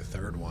to see the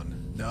third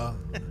one. No.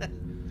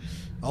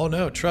 Oh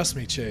no, trust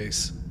me,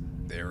 Chase.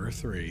 There are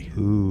 3.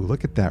 Ooh,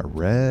 look at that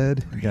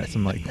red. You got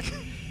some like.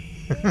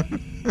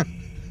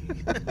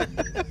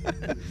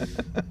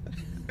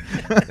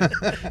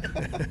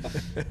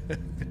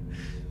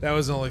 That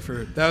was only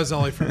for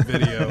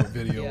video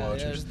Yeah,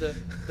 watchers. there's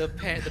the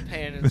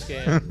pan and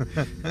scan.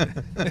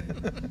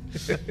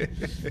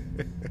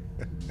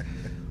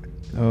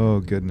 Oh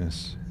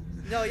goodness.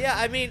 No, yeah,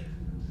 I mean,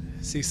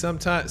 See,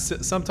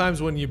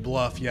 sometimes when you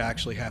bluff, you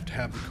actually have to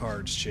have the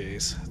cards,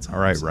 Chase. That's All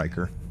right, I'm saying.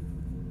 Riker.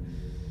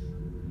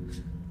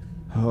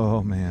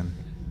 Oh man.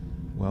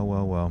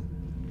 Well.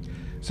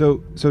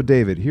 So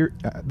David, here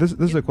this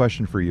is a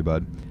question for you,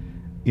 bud.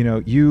 You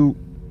know, you've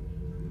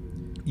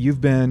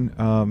been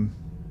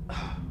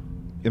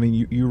I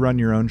mean, you run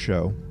your own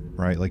show,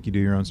 right? Like you do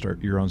your own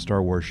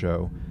Star Wars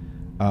show.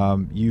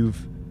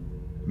 You've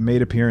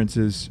made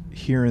appearances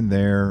here and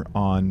there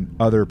on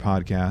other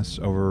podcasts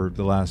over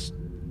the last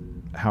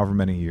however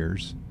many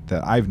years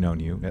that I've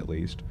known you, at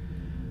least.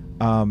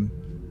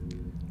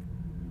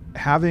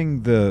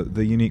 Having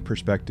the unique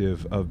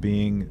perspective of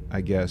being,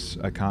 I guess,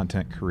 a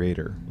content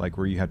creator, like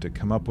where you have to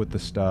come up with the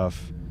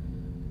stuff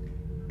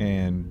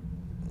and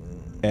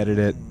edit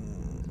it,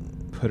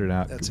 put it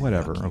out, That's a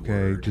whatever. yucky Okay,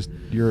 word. just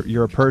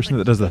you're a person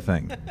that does the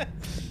thing.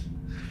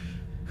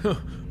 I'm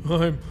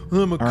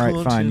a All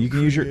right, fine. You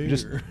can use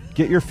just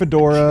get your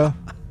fedora,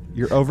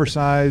 your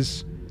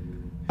oversized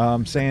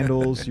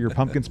sandals, your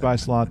pumpkin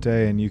spice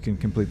latte, and you can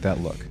complete that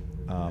look.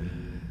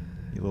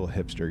 You little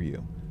hipster,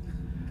 you.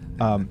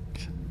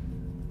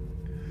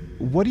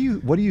 What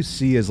do you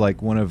see as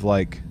like one of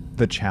like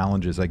the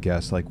challenges, I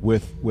guess, like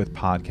with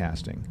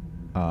podcasting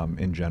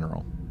in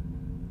general?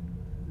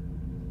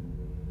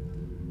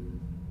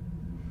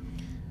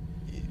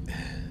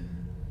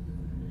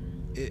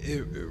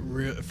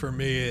 For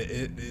me,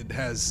 it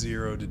has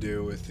zero to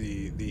do with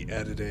the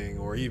editing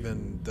or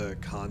even the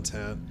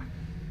content.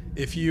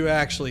 If you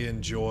actually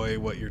enjoy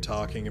what you're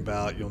talking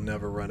about, you'll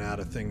never run out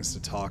of things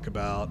to talk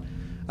about.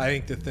 I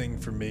think the thing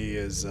for me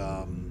is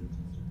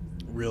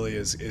really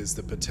is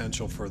the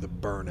potential for the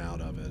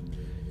burnout of it.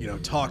 You know,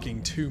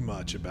 talking too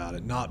much about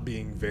it, not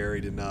being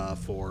varied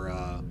enough,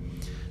 or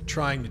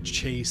trying to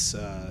chase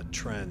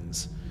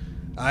trends.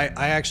 I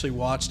actually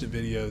watched a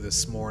video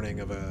this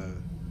morning of a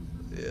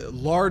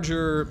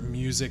larger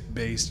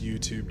music-based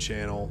YouTube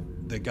channel.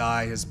 The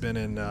guy has been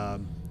in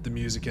the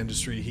music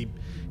industry.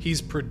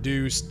 He's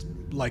produced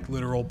like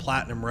literal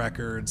platinum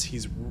records.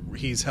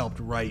 He's helped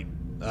write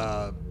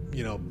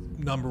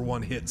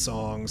 #1 hit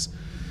songs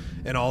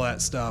and all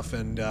that stuff.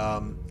 And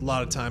a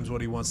lot of times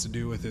what he wants to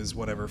do with his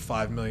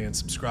 5 million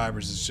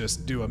subscribers is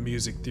just do a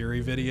music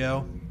theory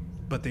video,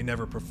 but they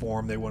never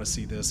perform. They want to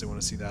see this, they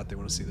want to see that, they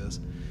want to see this.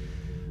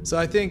 So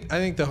I think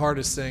the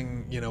hardest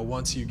thing,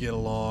 once you get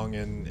along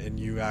and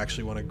you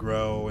actually want to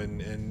grow,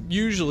 and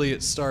usually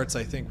it starts,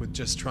 I think, with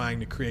just trying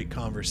to create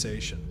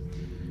conversation.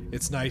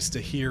 It's nice to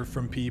hear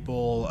from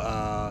people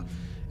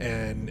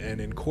and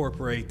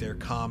incorporate their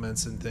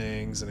comments and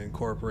things, and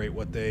incorporate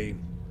what they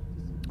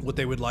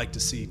would like to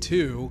see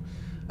too.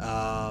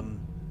 And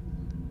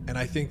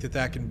I think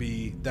that can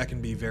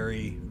be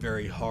very,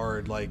 very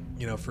hard. Like,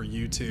 for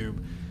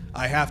YouTube,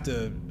 I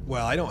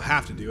don't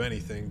have to do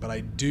anything, but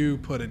I do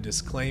put a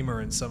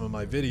disclaimer in some of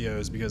my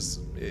videos because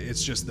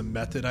it's just the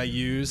method I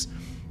use.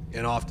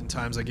 And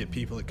oftentimes I get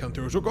people that come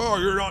through and say, "Oh,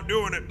 you're not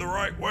doing it the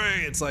right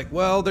way." It's like,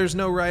 well, there's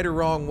no right or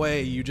wrong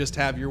way. You just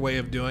have your way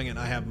of doing it, and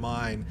I have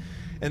mine.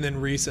 And then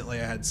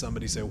recently I had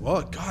somebody say,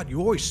 "Well, God, you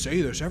always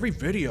say this every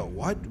video.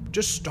 What?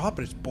 Just stop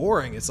it. It's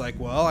boring." It's like,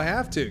 well, I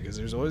have to, because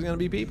there's always going to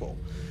be people.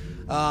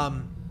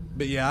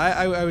 But yeah,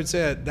 I would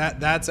say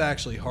that's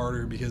actually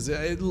harder because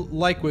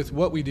like with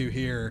what we do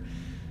here,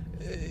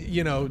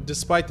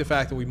 despite the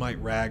fact that we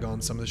might rag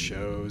on some of the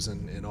shows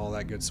and all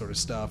that good sort of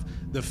stuff,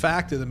 the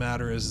fact of the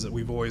matter is that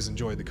we've always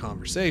enjoyed the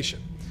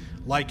conversation.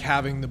 Like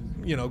having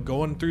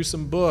going through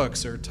some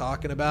books or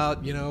talking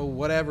about,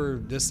 whatever,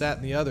 this, that,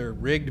 and the other,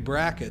 rigged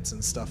brackets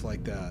and stuff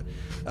like that.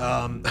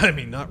 I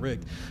mean, not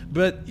rigged,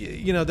 but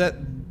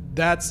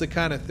that's the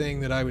kind of thing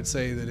that I would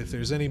say that if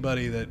there's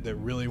anybody that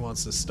really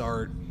wants to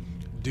start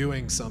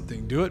doing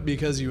something, do it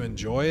because you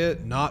enjoy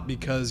it, not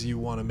because you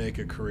want to make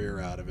a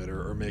career out of it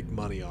or make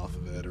money off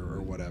of it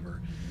or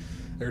whatever.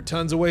 There are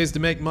tons of ways to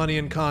make money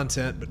in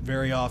content, but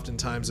very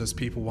oftentimes those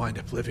people wind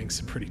up living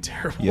some pretty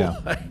terrible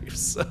lives.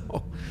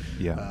 So,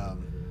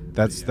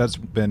 that's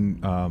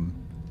been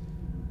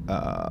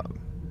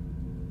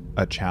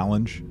a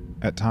challenge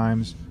at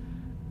times,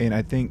 and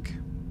I think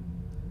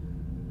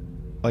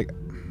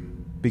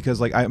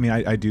because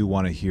I do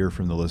want to hear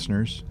from the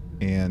listeners,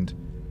 and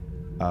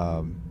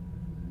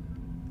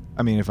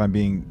if I'm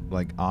being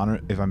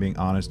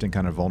honest and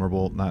kind of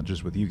vulnerable, not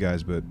just with you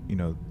guys, but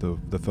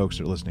the folks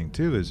that are listening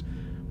too, is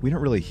we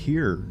don't really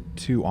hear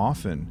too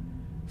often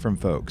from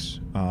folks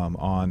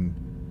on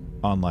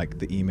like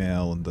the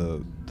email and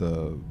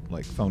the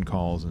like phone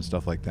calls and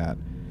stuff like that.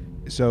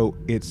 So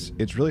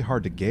it's really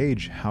hard to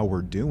gauge how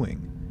we're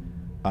doing.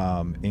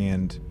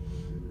 And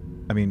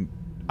I mean,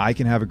 I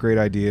can have a great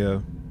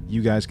idea,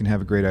 you guys can have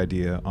a great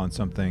idea on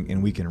something,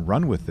 and we can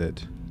run with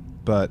it,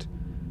 but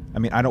I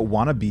mean, I don't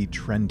want to be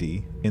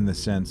trendy in the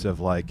sense of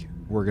like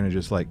we're going to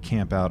just like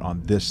camp out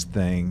on this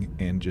thing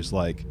and just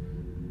like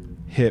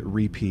hit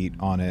repeat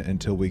on it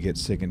until we get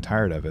sick and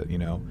tired of it,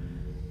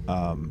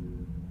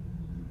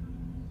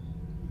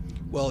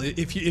 Well,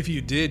 if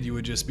you did, you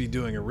would just be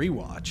doing a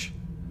rewatch.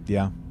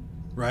 Yeah.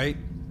 Right?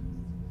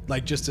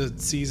 like just a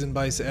season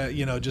by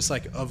just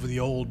like of the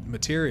old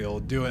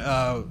material doing.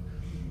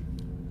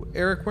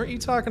 Eric, weren't you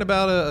talking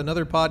about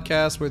another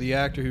podcast where the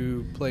actor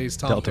who plays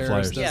Tom Delta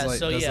Paris Flyers.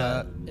 does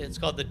that? It's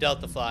called the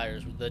Delta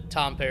Flyers. The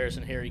Tom Paris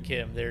and Harry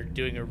Kim, they're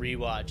doing a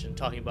rewatch and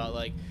talking about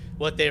like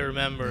what they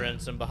remember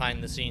and some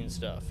behind the scenes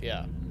stuff.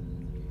 Yeah.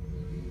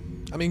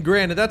 I mean,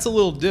 granted, that's a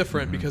little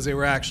different because they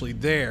were actually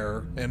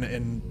there,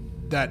 and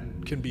that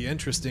can be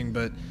interesting.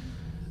 But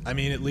I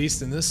mean, at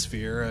least in this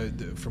sphere,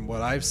 from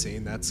what I've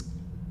seen, that's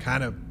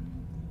kind of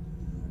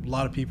a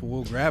lot of people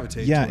will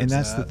gravitate. Yeah, towards and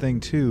that's that. the thing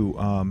too.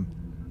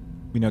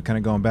 Kind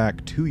of going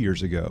back 2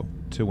 years ago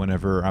to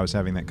whenever I was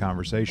having that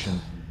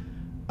conversation.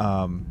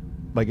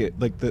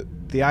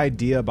 The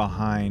idea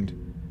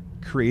behind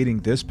creating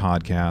this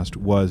podcast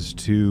was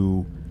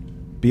to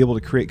be able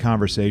to create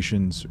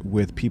conversations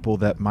with people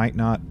that might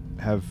not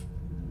have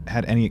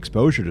had any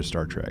exposure to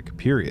Star Trek,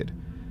 period,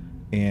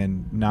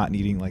 and not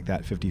needing like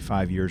that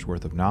 55 years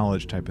worth of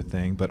knowledge type of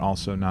thing, but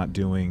also not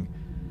doing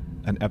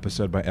an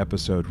episode by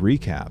episode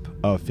recap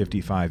of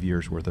 55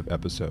 years worth of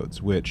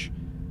episodes, which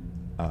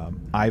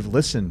I've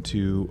listened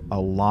to a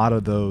lot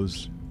of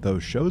those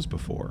shows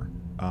before.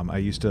 I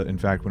used to, in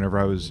fact, whenever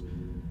I was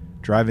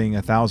driving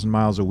 1,000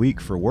 miles a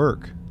week for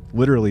work,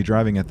 literally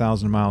driving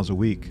 1,000 miles a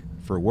week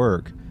for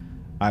work,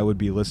 I would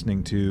be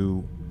listening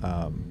to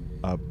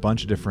a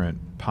bunch of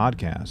different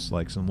podcasts,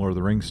 like some Lord of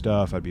the Rings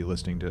stuff. I'd be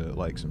listening to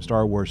like some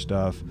Star Wars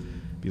stuff.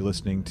 Be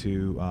listening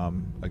to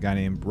a guy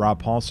named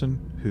Rob Paulson,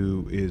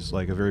 who is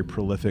like a very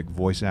prolific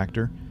voice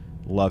actor.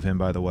 Love him,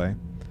 by the way.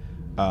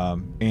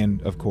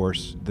 And of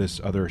course, this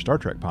other Star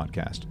Trek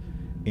podcast.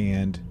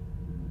 And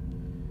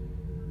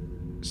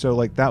so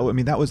like that, I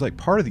mean, that was like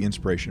part of the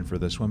inspiration for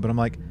this one, but I'm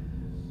like,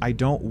 I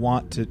don't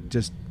want to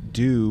just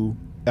do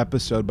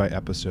episode by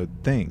episode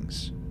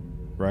things,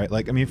 right?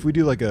 Like, I mean, if we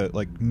do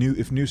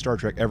if new Star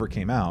Trek ever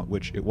came out,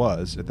 which it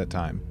was at that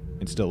time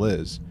and still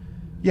is,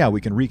 yeah,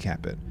 we can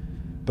recap it,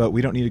 but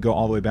we don't need to go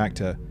all the way back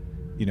to,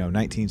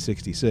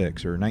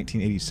 1966 or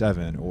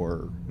 1987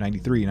 or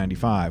 93,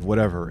 95,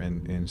 whatever,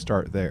 and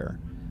start there.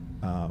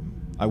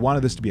 I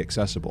wanted this to be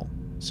accessible.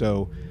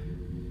 So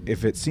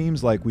if it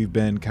seems like we've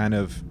been kind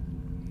of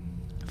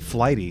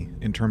flighty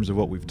in terms of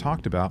what we've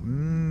talked about,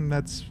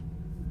 I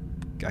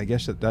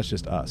guess that's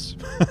just us,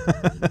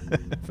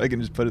 if I can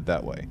just put it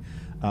that way.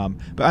 But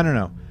I don't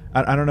know.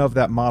 I don't know if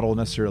that model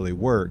necessarily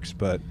works,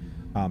 but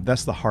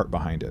that's the heart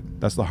behind it.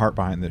 That's the heart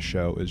behind this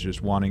show, is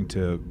just wanting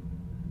to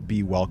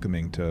be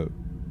welcoming to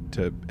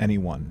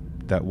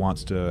anyone that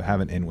wants to have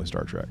an in with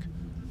Star Trek.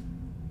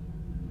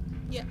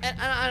 Yeah,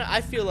 and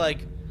I feel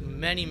like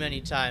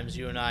many times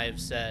you and I have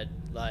said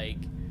like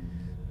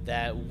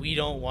that we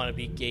don't want to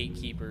be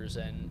gatekeepers,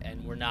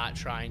 and we're not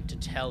trying to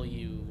tell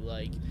you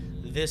like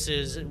this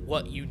is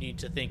what you need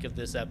to think of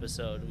this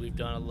episode. We've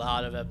done a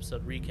lot of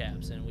episode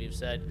recaps, and we've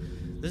said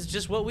this is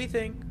just what we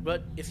think,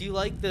 but if you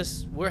like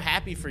this, we're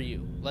happy for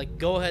you. Like,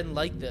 go ahead and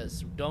like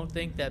this. Don't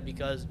think that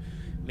because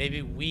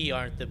maybe we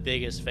aren't the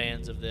biggest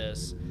fans of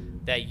this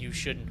that you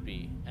shouldn't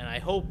be. And I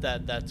hope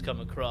that that's come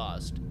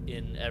across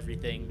in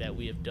everything that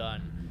we have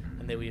done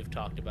and that we have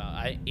talked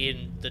about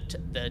in the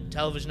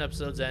television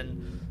episodes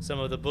and some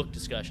of the book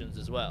discussions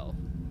as well.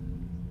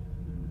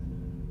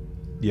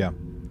 Yeah.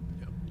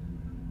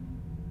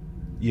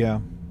 Yeah.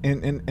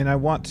 And I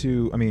want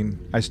to, I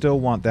mean, I still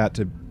want that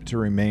to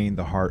remain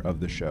the heart of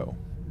the show.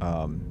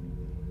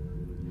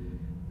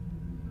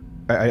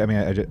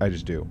 I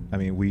just do. I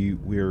mean,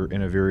 we're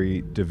in a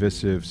very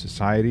divisive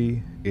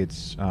society.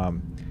 It's,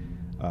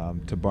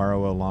 to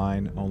borrow a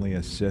line, only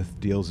a Sith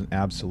deals in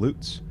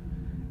absolutes.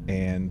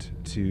 And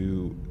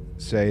to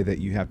say that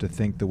you have to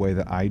think the way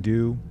that I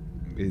do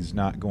is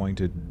not going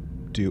to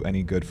do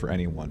any good for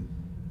anyone.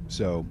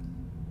 So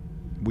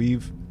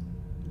we've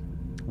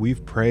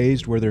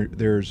praised where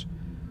there's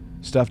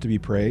stuff to be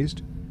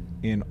praised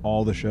in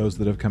all the shows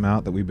that have come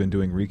out that we've been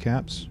doing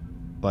recaps.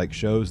 Like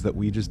shows that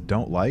we just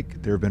don't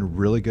like, there have been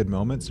really good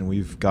moments, and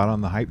we've got on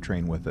the hype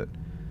train with it.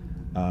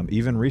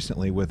 Even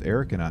recently with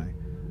Eric and I,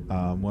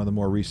 one of the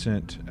more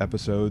recent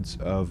episodes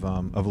of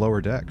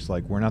Lower Decks.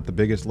 Like, we're not the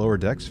biggest Lower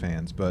Decks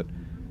fans, but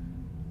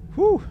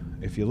whew,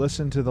 if you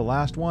listen to the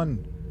last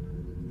one,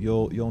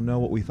 you'll know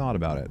what we thought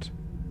about it.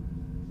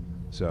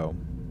 So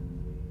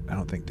I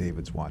don't think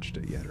David's watched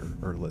it yet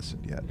or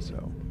listened yet.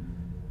 So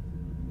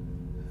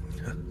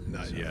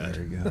Not yet.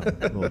 There you go.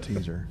 A little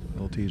teaser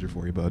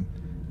for you, bud.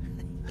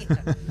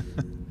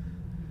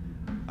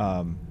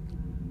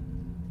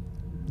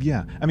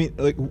 Yeah, I mean,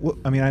 like,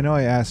 I know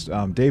I asked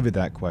David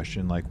that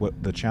question, like,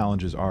 what the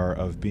challenges are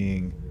of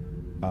being,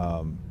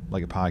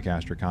 like, a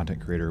podcaster, content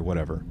creator, or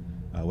whatever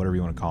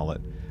you want to call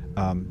it.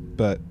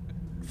 But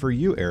for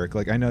you, Eric,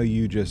 like, I know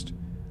you just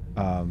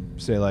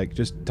say, like,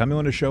 just tell me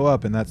when to show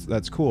up, and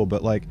that's cool.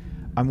 But like,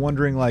 I'm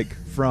wondering, like,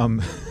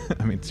 from,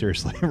 I mean,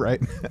 seriously, right?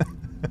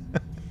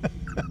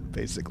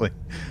 Basically.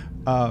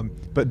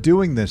 But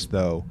doing this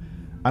though,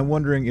 I'm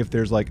wondering if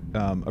there's like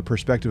a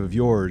perspective of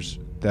yours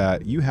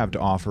that you have to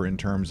offer in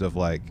terms of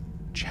like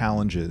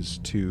challenges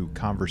to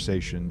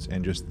conversations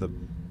and just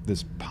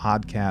this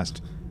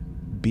podcast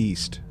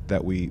beast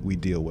that we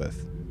deal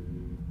with.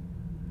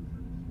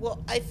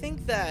 Well, I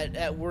think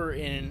that we're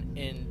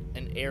in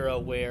an era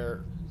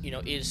where,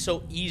 it is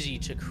so easy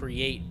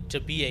to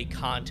be a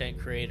content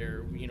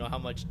creator. You know how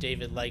much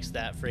David likes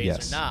that phrase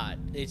Yes. or not.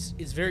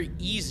 It's very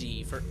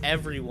easy for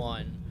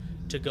everyone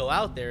to go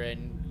out there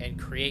and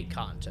create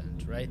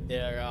content, right?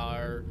 There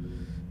are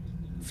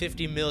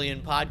 50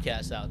 million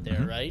podcasts out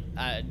there, right?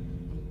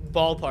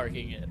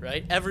 Ballparking it,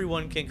 right?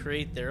 Everyone can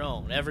create their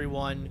own.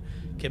 Everyone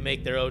can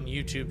make their own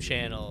YouTube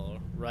channel,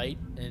 right?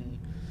 And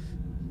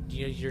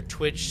your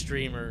Twitch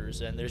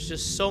streamers, and there's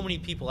just so many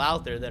people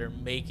out there that are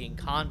making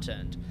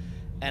content.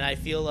 And I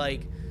feel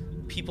like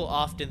people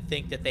often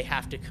think that they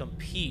have to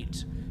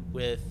compete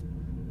with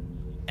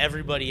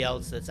everybody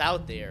else that's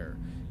out there,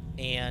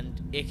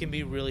 and it can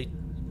be really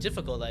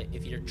difficult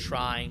if you're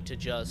trying to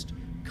just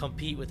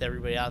compete with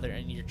everybody out there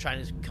and you're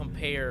trying to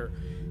compare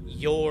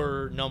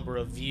your number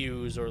of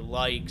views or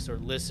likes or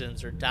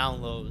listens or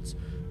downloads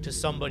to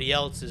somebody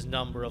else's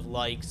number of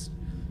likes,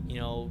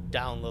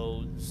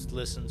 downloads,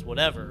 listens,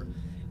 whatever.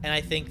 And I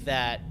think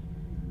that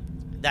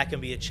can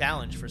be a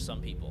challenge for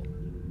some people.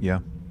 Yeah.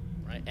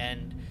 Right?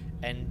 And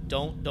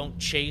don't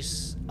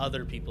chase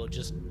other people.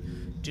 Just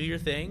do your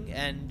thing,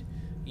 and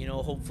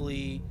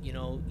hopefully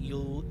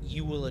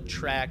you will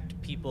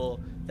attract people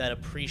that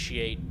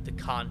appreciate the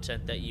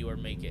content that you are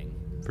making.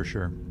 For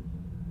sure.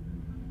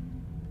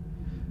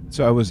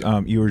 So I was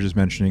you were just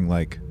mentioning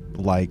like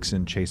likes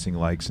and chasing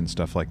likes and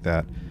stuff like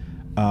that.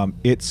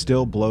 It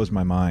still blows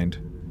my mind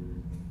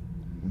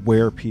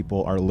where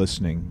people are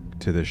listening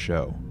to this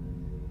show.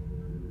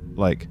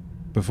 Like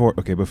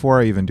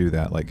before I even do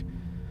that, like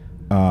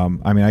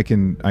I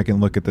can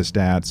look at the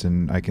stats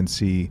and I can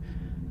see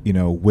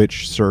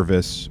which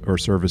service or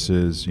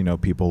services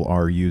people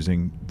are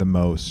using the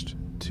most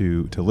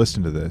to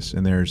listen to this,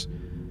 and there's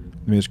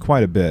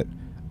quite a bit.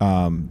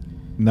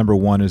 Number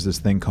one is this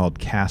thing called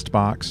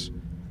Castbox.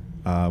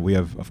 We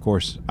have, of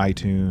course,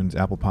 iTunes,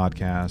 Apple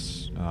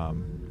Podcasts,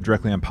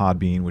 directly on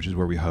Podbean, which is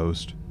where we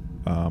host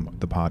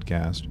the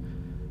podcast.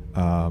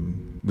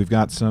 We've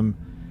got some.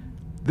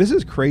 This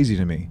is crazy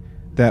to me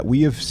that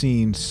we have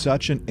seen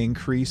such an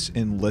increase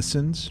in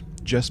listens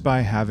just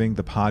by having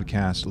the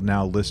podcast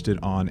now listed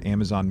on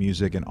Amazon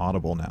Music and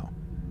Audible now.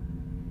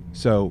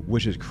 So,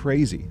 which is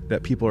crazy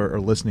that people are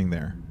listening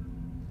there.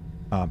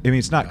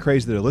 It's not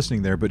crazy that they're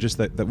listening there, but just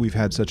that we've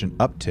had such an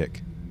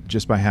uptick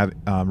just by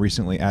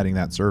recently adding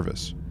that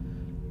service.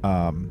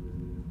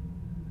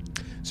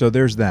 So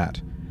there's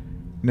that.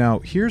 Now,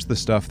 here's the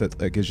stuff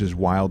that is just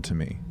wild to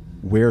me,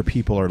 where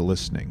people are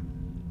listening.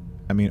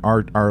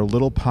 Our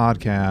little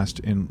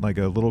podcast in like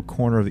a little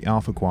corner of the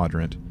Alpha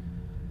Quadrant,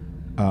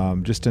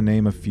 just to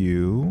name a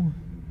few.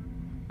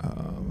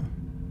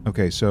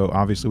 Okay, so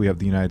obviously we have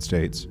the United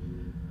States.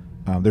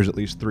 There's at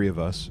least 3 of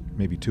us,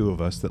 maybe 2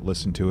 of us that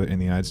listen to it in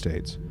the United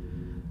States.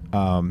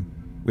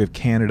 We have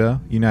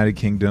Canada, United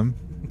Kingdom,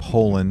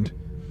 Poland,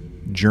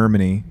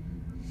 Germany,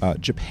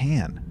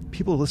 Japan.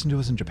 People listen to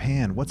us in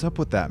Japan. What's up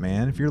with that,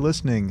 man? If you're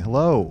listening,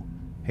 hello.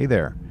 Hey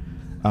there.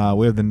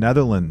 We have the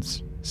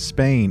Netherlands,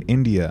 Spain,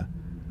 India.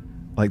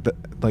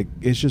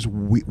 It's just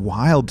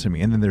wild to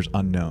me. And then there's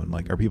unknown.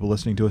 Like, are people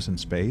listening to us in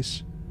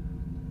space?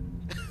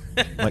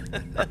 Like,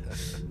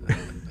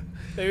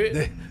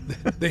 they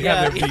have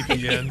their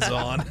VPNs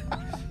on.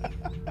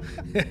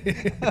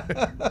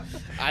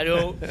 I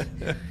don't.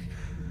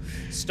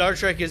 Star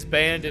Trek is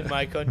banned in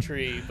my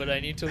country, but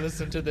I need to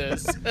listen to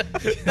this.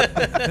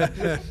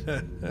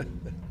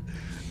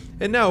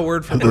 And now a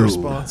word from our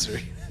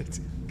sponsor.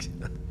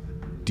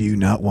 Do you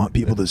not want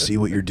people to see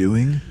what you're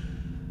doing?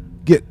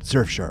 Get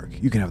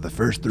Surfshark. You can have the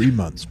first 3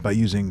 months by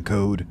using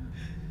code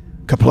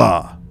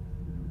KAPLA.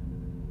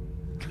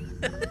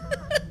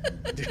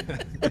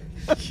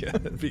 Yeah,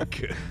 that'd be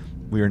good.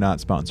 We are not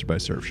sponsored by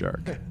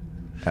Surfshark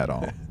at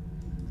all.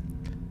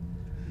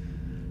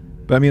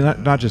 But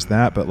not just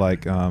that, but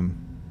like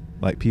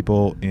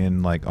people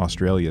in like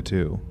Australia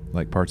too,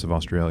 like parts of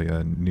Australia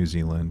and New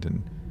Zealand,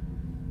 and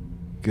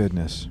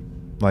goodness,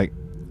 like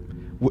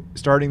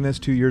starting this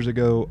 2 years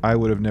ago, I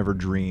would have never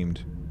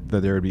dreamed that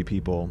there would be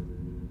people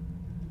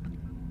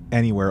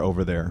anywhere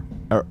over there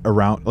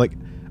around. Like,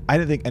 I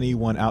didn't think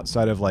anyone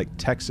outside of like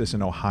Texas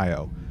and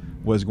Ohio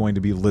was going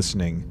to be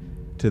listening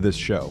to this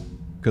show,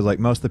 because like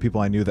most of the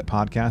people I knew that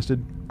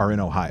podcasted are in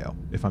Ohio,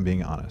 if I'm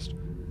being honest.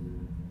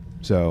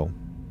 So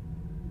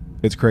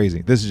it's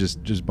crazy. This is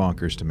just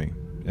bonkers to me.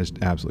 It's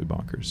absolutely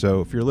bonkers. So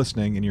if you're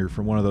listening and you're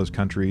from one of those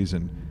countries,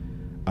 and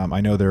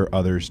I know there are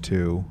others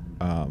too,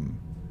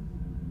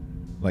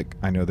 like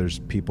I know there's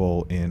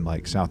people in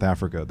like South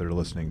Africa that are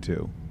listening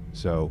too.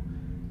 So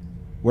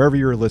wherever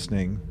you're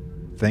listening,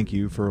 thank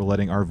you for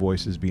letting our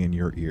voices be in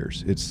your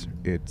ears. It's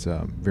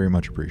very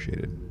much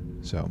appreciated.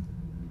 So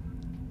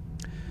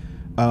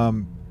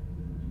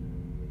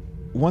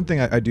one thing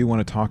I do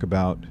want to talk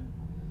about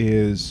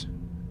is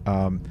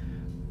so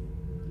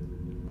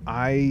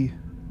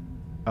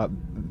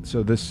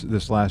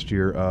this last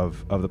year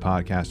of the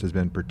podcast has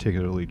been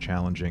particularly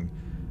challenging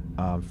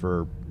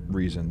for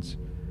reasons,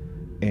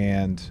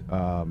 and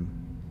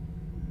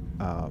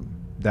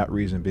that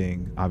reason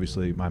being,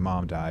 obviously, my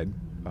mom died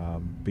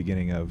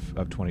beginning of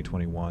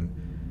 2021,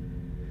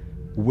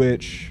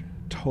 which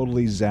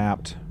totally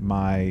zapped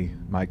my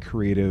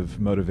creative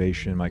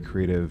motivation, my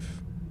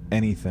creative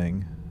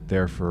anything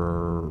there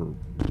for,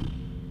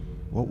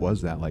 what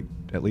was that, like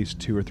at least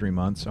 2 or 3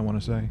 months, I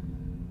want to say.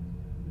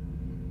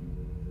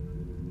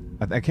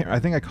 I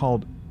think I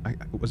called,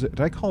 did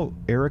I call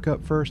Eric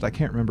up first? I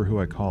can't remember who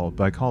I called,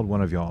 but I called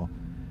one of y'all,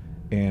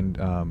 and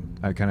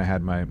I kind of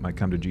had my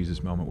come to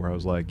Jesus moment where I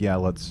was like, yeah,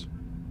 let's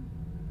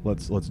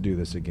do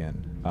this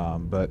again.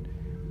 But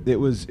it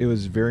was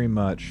very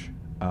much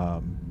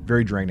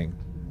very draining.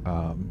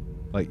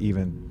 Like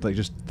even like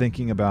just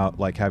thinking about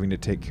like having to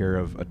take care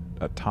of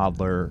a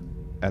toddler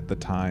at the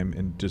time,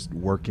 and just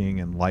working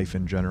and life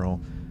in general,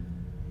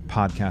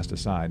 podcast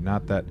aside.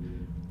 Not that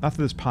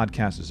this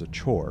podcast is a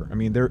chore. I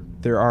mean,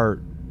 there are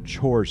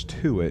chores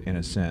to it in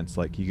a sense.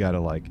 Like you got to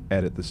like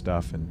edit the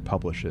stuff and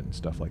publish it and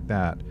stuff like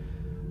that.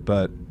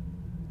 But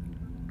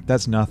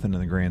that's nothing in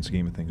the grand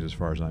scheme of things as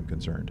far as I'm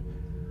concerned.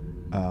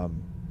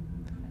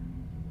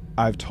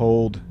 I've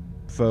told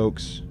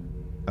folks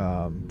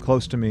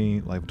close to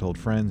me, like I've told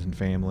friends and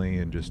family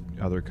and just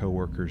other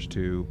coworkers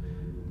too,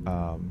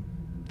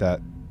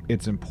 that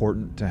it's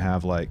important to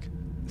have like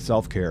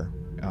self-care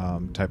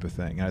type of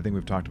thing. And I think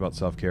we've talked about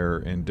self-care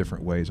in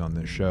different ways on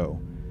this show.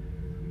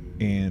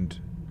 And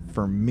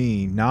for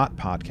me, not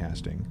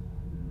podcasting,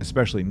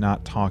 especially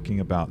not talking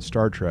about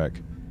Star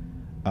Trek,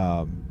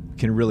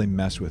 can really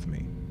mess with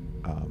me.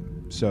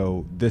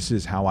 So this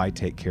is how I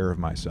take care of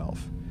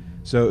myself.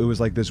 So it was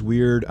like this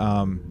weird,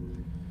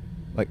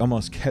 like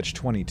almost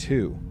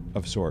catch-22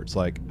 of sorts.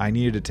 Like I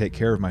needed to take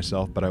care of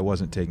myself, but I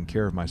wasn't taking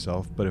care of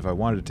myself. But if I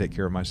wanted to take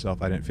care of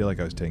myself, I didn't feel like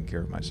I was taking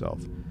care of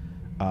myself.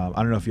 I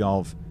don't know if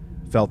y'all have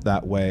felt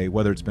that way,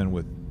 whether it's been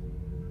with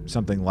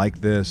something like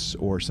this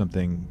or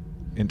something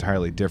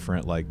entirely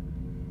different, like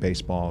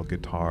baseball,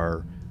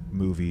 guitar,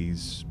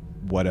 movies,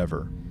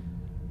 whatever.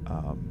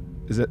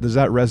 Does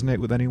that resonate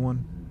with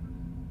anyone?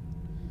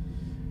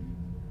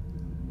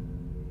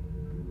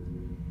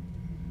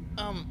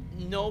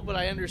 No, but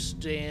I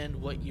understand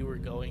what you were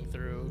going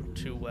through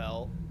too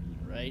well,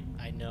 right?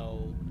 I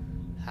know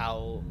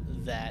how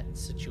that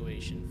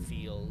situation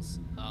feels,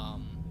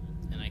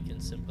 and I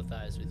can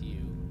sympathize with you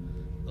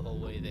the whole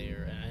way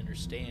there, and I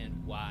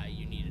understand why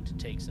you needed to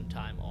take some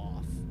time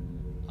off.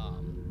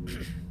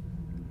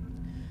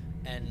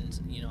 And,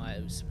 you know, I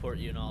support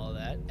you in all of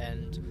that,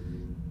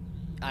 and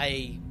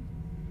I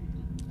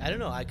don't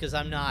know, because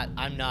I'm not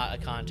a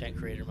content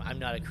creator. I'm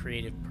not a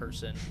creative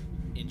person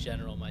in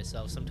general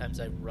myself. Sometimes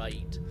I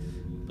write,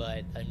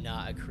 but I'm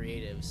not a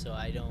creative, so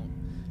I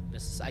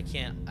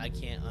can't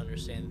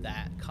understand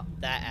that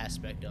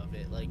aspect of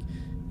it, like,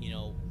 you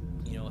know,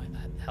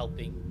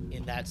 helping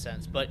in that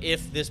sense. But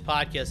if this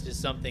podcast is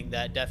something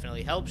that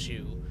definitely helps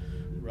you,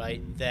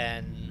 right,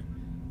 then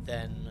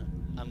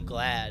I'm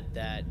glad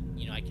that,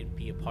 you know, I can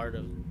be a part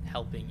of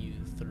helping you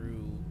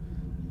through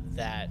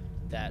that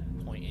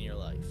point in your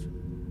life.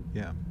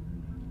 Yeah.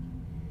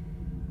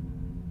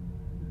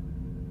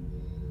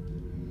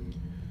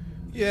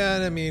 Yeah,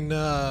 and I mean,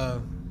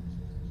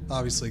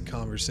 obviously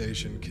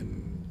conversation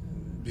can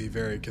be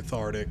very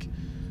cathartic,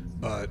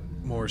 but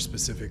more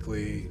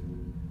specifically,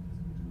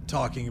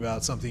 talking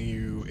about something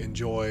you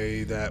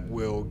enjoy that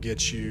will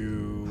get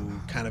you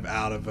kind of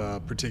out of a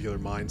particular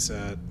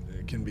mindset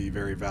can be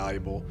very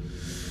valuable.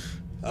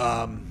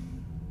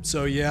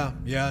 So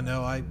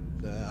no, I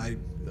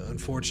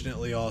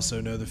unfortunately also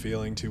know the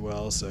feeling too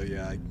well. So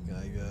yeah,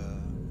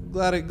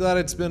 glad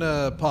it's been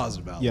a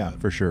positive outlet. Yeah,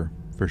 for sure.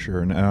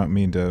 And I don't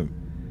mean to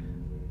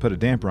put a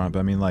damper on it, but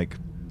I mean, like,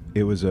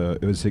 it was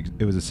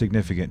a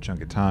significant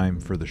chunk of time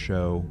for the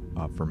show,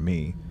 for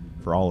me,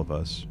 for all of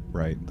us,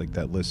 right? Like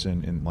that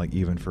listen, and like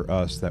even for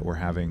us that were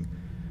having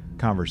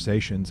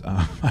conversations.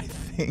 I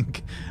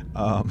think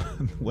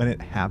when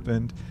it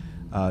happened,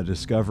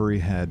 Discovery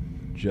had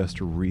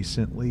just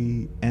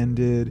recently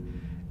ended,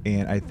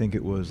 and I think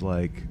it was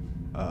like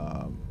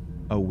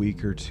a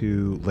week or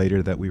two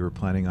later that we were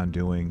planning on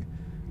doing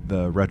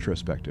the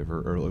retrospective,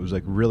 or it was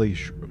like really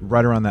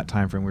right around that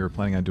time frame we were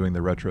planning on doing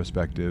the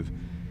retrospective,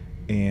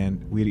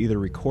 and we had either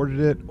recorded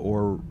it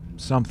or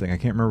something. I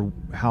can't remember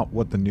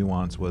what the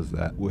nuance was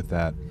with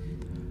that,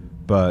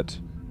 but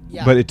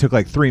it took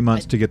like 3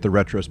 months to get the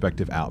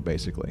retrospective out,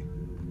 basically.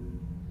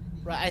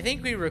 Right, I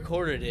think we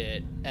recorded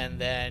it and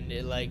then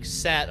it like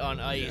sat on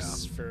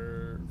ice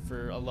for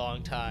a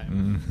long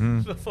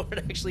time before it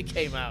actually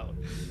came out.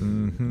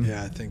 Mm-hmm.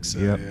 Yeah, I think so.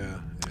 Yep.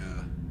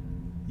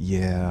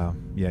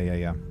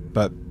 Yeah.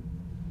 But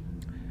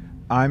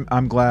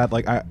I'm glad.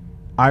 Like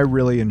I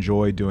really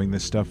enjoy doing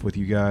this stuff with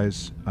you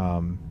guys.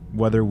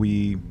 Whether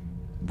we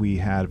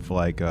had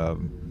like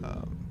you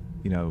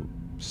know,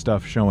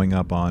 stuff showing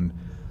up on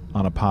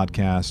a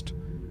podcast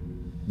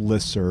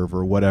listserv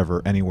or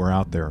whatever anywhere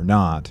out there or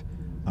not,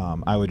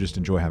 I would just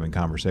enjoy having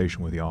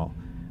conversation with y'all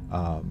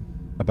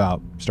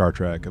about Star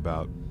Trek,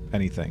 about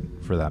anything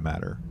for that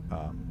matter.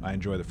 I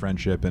enjoy the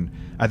friendship, and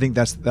I think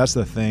that's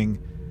the thing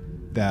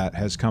that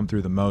has come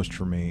through the most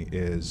for me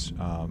is,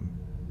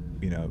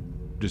 you know,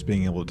 just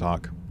being able to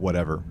talk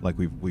whatever, like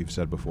we've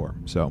said before.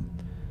 So,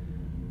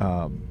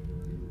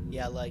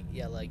 Yeah,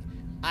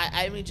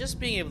 I mean, just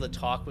being able to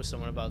talk with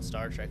someone about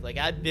Star Trek. Like,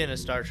 I've been a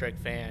Star Trek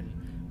fan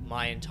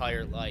my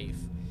entire life,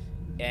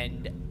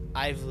 and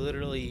I've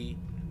literally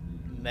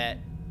met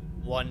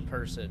one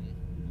person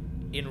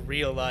in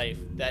real life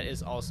that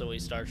is also a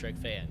Star Trek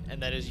fan,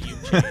 and that is you,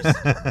 Chase.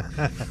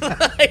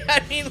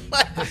 I mean,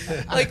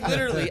 like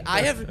literally,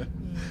 I have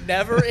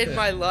never in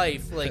my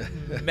life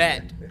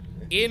met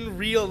in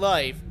real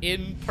life,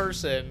 in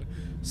person,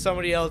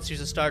 somebody else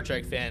who's a Star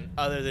Trek fan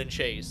other than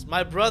Chase.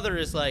 My brother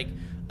is like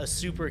a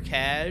super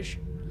cash.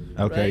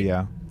 okay, right?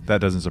 yeah,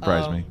 that doesn't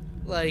surprise me.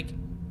 Like,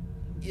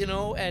 you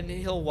know, and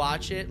he'll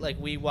watch it. Like,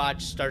 we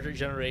watch Star Trek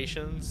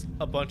Generations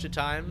a bunch of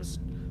times,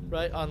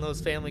 right, on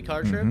those family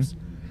car trips.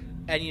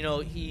 And, you know,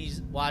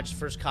 he's watched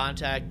First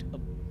Contact a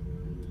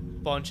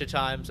bunch of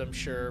times, I'm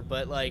sure.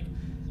 But, like,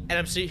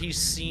 and he's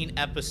seen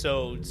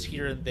episodes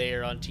here and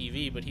there on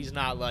TV, but he's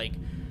not, like,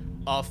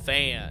 a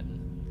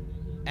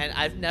fan. And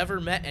I've never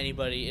met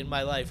anybody in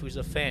my life who's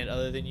a fan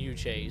other than you,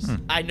 Chase.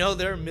 I know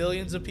there are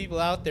millions of people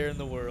out there in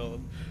the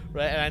world,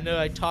 right? And I know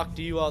I talk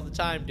to you all the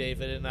time,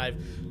 David, and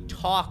I've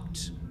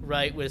talked,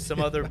 right, with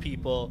some other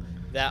people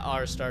that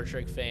are Star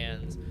Trek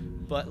fans.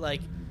 But,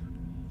 like,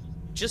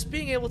 just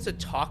being able to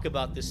talk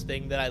about this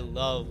thing that I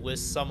love with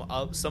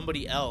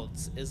somebody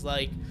else is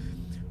like,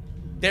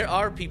 there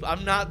are people.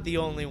 I'm not the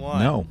only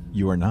one. No,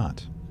 you are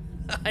not.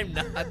 I'm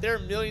not. There are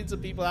millions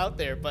of people out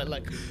there, but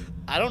like,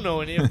 I don't know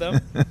any of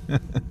them.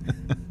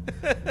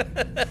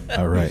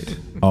 All right,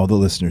 all the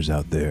listeners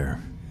out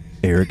there,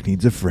 Eric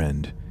needs a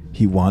friend.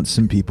 He wants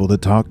some people to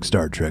talk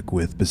Star Trek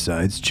with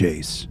besides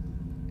Chase.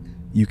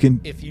 You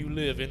can, If you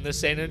live in the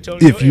San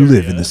Antonio if you area.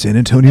 live in the San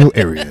Antonio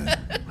area,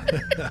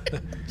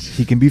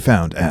 he can be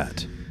found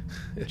at.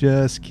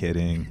 Just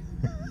kidding.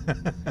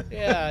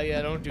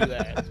 Yeah, don't do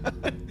that.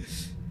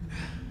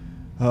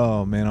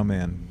 Oh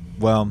man.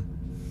 Well,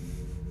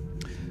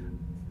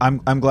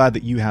 I'm glad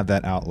that you have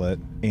that outlet,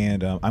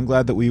 and I'm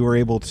glad that we were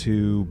able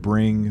to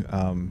bring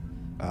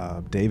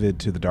David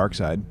to the dark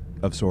side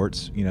of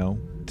sorts. You know,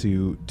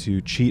 to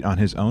cheat on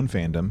his own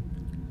fandom,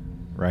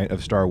 right,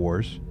 of Star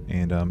Wars,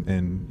 and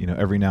you know,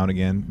 every now and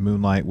again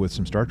moonlight with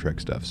some Star Trek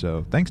stuff.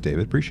 So thanks,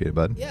 David. Appreciate it,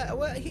 bud. Yeah,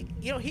 well,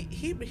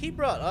 he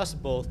brought us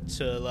both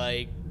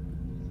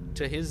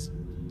to his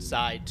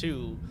side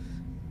too.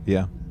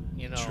 Yeah.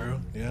 You know. True.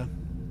 Yeah.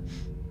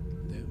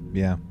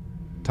 Yeah.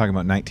 Talking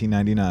about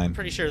 1999. I'm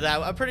pretty sure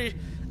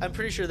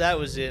that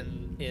was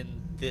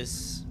in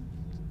this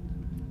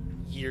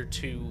year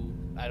 2.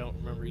 I don't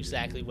remember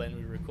exactly when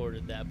we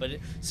recorded that, but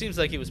it seems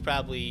like it was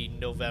probably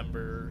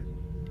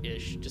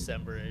November-ish,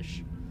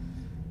 December-ish.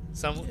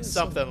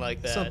 Something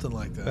like that. Something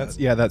like that.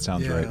 That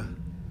sounds right.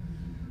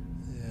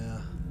 Yeah.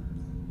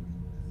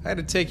 I had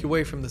to take you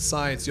away from the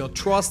science. You'll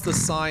trust the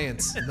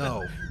science.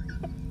 No.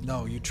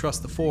 No, you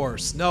trust the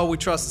Force. No, we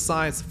trust the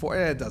science. The Force.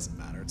 It doesn't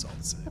matter. It's all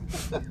the same.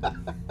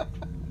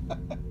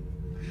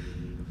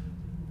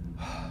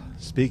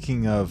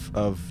 Speaking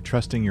of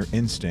trusting your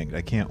instinct,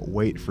 I can't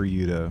wait for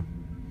you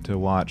to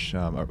watch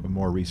a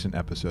more recent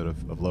episode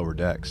of Lower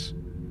Decks.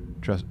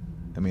 I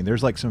mean,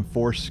 there's like some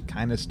Force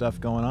kind of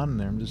stuff going on in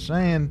there. I'm just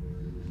saying,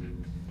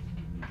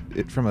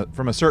 it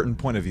from a certain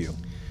point of view.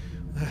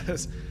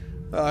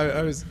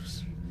 I was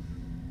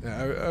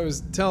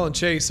telling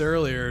Chase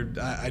earlier.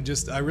 I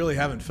really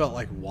haven't felt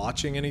like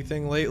watching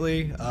anything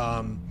lately.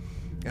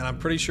 And I'm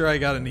pretty sure I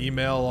got an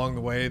email along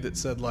the way that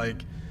said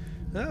like,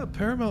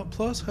 Paramount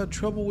Plus had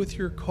trouble with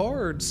your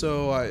card,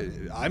 so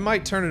I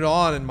might turn it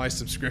on and my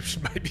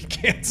subscription might be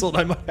canceled.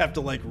 I might have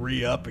to like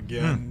re-up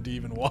again to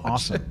even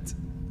watch it.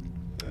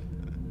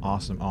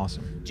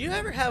 Awesome. Do you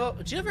ever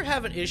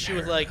have an issue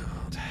with like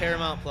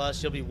Paramount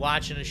Plus? You'll be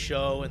watching a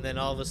show and then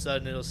all of a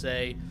sudden it'll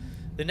say,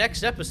 the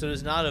next episode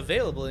is not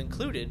available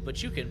included,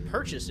 but you can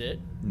purchase it.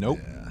 Nope.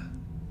 Yeah.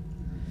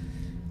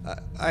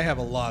 I have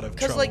a lot of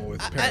trouble like, with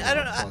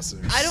Paramount Plus.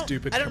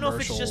 Stupid I don't know if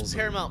it's commercials just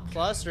Paramount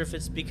Plus or if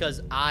it's because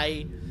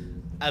I'm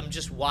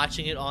just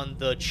watching it on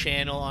the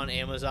channel on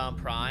Amazon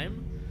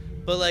Prime.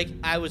 But like,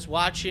 I was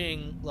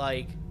watching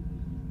like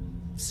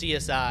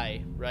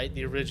CSI, right,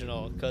 the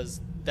original, because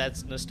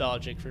that's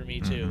nostalgic for me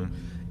too.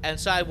 And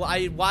so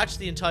I watched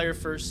the entire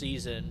first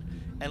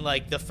season and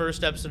like the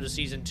first episode of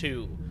season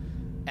 2,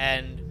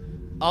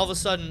 and all of a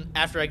sudden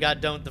after I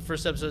got done with the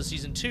first episode of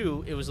season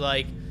 2, it was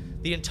like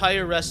the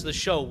entire rest of the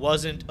show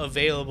wasn't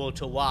available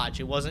to watch.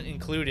 It wasn't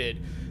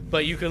included,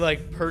 but you could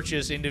like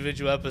purchase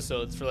individual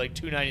episodes for like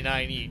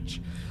 $2.99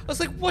 each. I was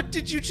like, what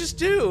did you just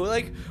do?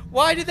 Like,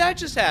 why did that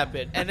just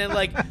happen? And then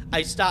like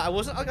I stopped. I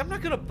wasn't like, I'm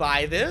not gonna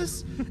buy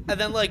this. And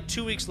then like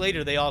 2 weeks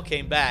later, they all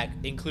came back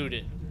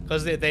included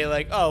because they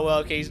like, oh well,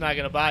 okay, he's not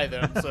gonna buy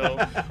them, so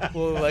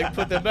we'll like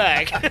put them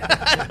back.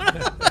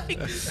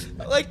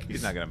 like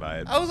He's not gonna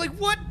buy it. I was like,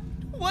 what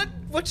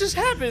just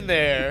happened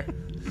there?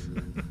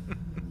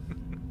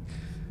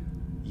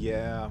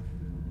 Yeah.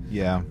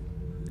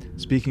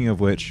 Speaking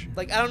of which,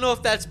 Like, I don't know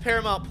if that's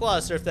Paramount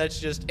Plus or if that's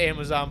just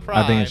Amazon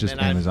Prime. I think it's just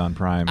and Amazon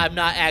Prime. I'm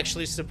not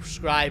actually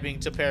subscribing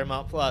to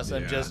Paramount Plus.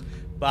 I'm Yeah. just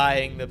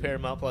buying the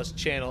Paramount Plus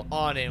channel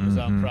on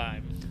Amazon Mhm.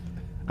 Prime.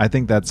 I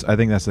think that's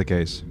the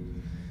case.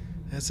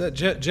 That's that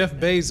Jeff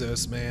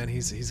Bezos, man.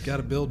 He's got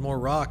to build more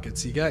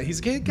rockets. He's got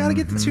to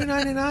get the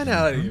 $2.99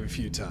 out of you a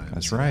few times.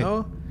 That's you right.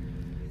 know?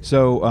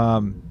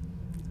 So,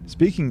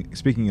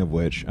 speaking of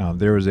which,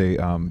 there's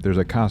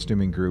a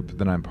costuming group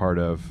that I'm part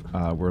of,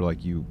 where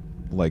like you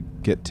like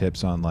get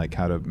tips on like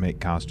how to make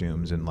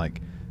costumes and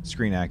like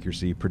screen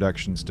accuracy,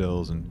 production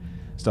stills, and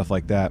stuff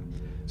like that.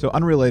 So,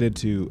 unrelated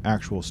to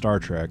actual Star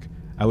Trek,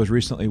 I was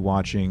recently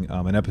watching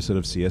an episode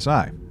of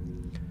CSI,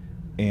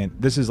 and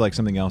this is like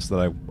something else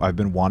that I've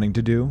been wanting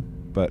to do,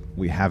 but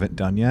we haven't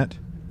done yet,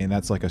 and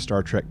that's like a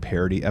Star Trek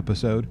parody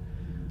episode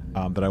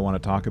that I want to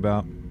talk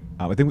about.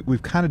 I think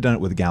we've kind of done it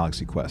with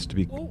Galaxy Quest to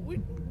be. Well,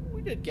 we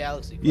did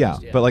Galaxy Quest. Yeah,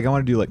 but like I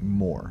want to do like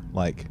more,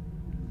 like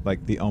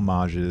the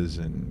homages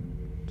and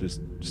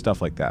just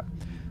stuff like that.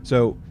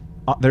 So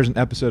there's an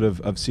episode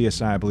of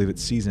CSI, I believe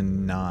it's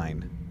season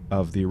 9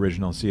 of the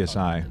original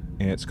CSI,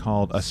 and it's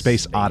called A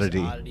Space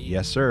Oddity.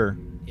 Yes, sir.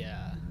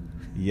 Yeah.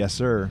 Yes,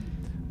 sir.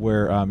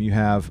 Where you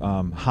have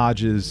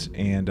Hodges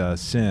and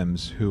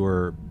Sims, who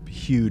are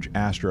huge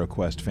Astro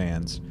Quest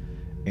fans,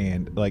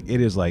 and like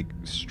it is like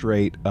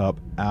straight up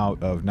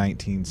out of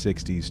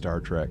 1960s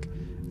Star Trek,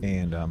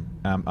 and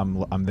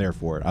I'm there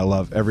for it. I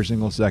love every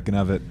single second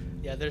of it.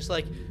 Yeah, there's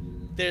like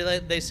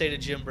they say to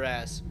Jim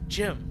Brass,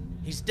 Jim,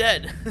 he's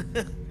dead.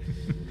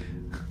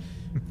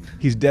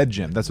 He's dead,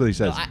 Jim. That's what he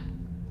says. No,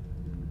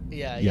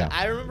 yeah. Yeah.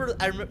 I remember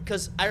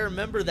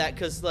that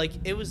because like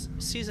it was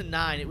season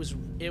 9. It was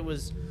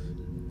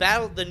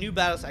the new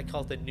Battlestar. I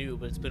call it the new,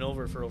 but it's been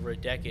over for over a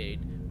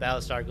decade.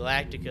 Battlestar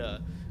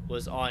Galactica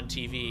was on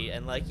TV,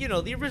 and like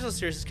the original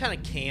series is kind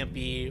of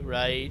campy,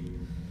 right?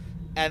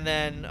 And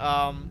then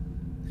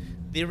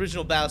the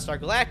original Battlestar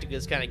Galactica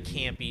is kind of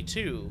campy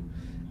too,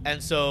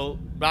 and so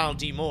Ronald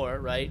D. Moore,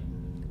 right?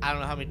 I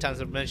don't know how many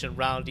times I've mentioned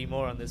Ronald D.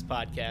 Moore on this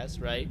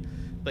podcast, right?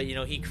 But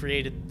he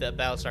created the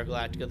Battlestar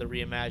Galactica, the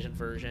reimagined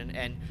version,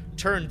 and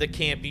turned the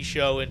campy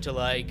show into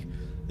like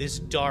this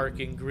dark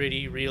and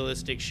gritty,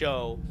 realistic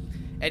show.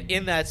 And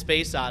in that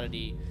Space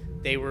Oddity,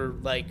 they were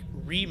like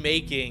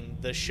remaking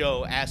the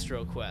show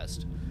Astro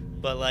Quest,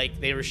 but like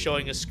they were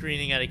showing a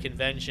screening at a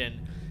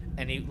convention,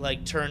 and he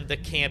like turned the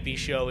campy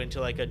show into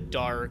like a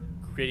dark,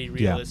 gritty,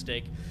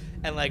 realistic. Yeah.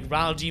 And like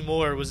Ronald D.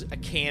 Moore was a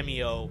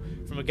cameo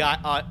from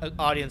a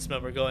audience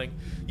member going,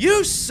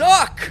 "You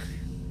suck."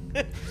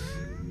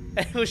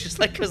 And it was just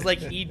like because like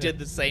he did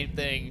the same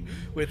thing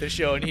with the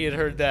show, and he had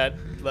heard that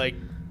like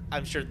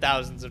I'm sure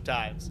thousands of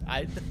times.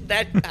 I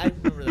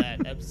remember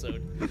that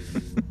episode.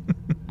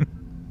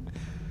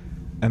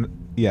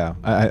 And yeah,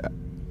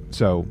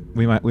 so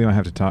we might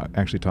have to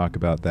talk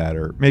about that,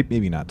 or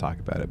maybe not talk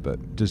about it,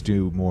 but just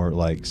do more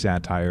like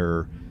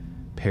satire,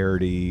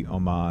 parody,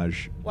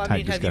 homage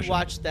type discussion. Have you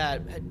watched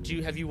that? Do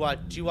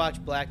you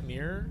watch Black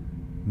Mirror?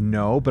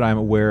 No, but I'm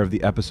aware of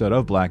the episode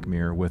of Black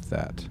Mirror with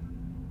that.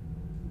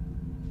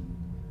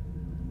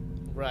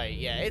 Right.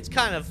 Yeah. It's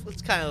kind of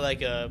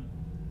like a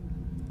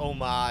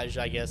homage,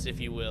 I guess,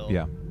 if you will.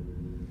 Yeah.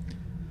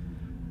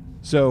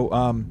 So,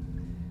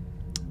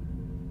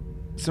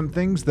 some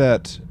things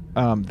that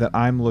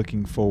I'm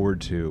looking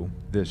forward to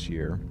this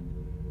year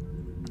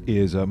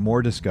is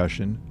more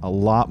discussion, a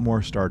lot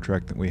more Star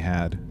Trek than we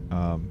had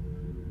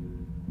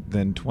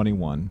than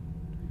 21.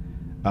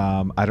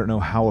 I don't know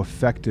how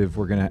effective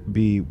we're going to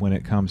be when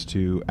it comes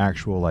to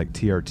actual like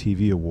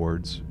TRTV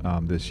awards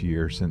this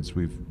year, since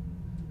we've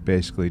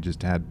basically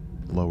just had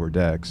Lower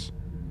Decks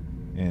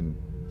and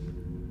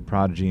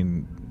Prodigy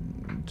and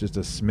just a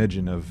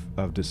smidgen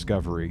of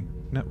Discovery.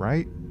 Not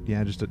right?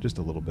 Yeah, just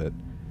a little bit.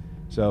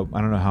 So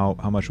I don't know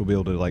how much we'll be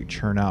able to like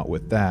churn out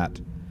with that.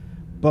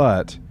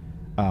 But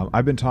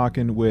I've been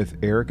talking with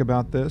Eric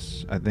about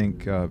this. I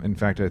think, in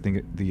fact,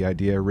 the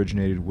idea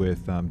originated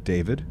with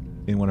David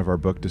in one of our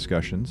book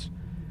discussions.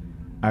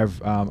 I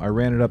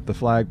ran it up the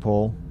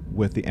flagpole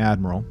with the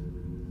Admiral.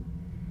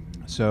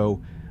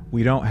 So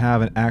we don't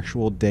have an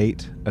actual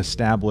date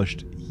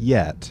established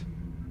yet,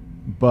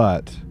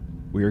 but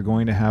we are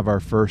going to have our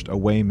first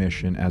away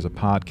mission as a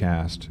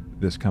podcast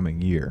this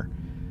coming year.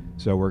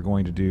 So we're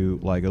going to do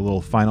like a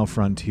little Final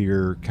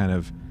Frontier kind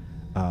of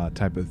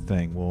type of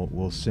thing.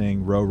 We'll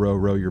sing "Row, row,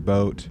 row your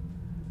boat"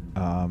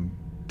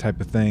 type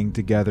of thing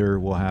together.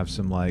 We'll have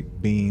some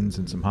like beans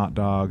and some hot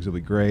dogs. It'll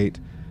be great.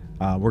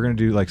 We're going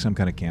to do like some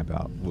kind of camp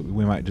out.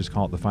 We might just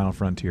call it the Final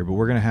Frontier, but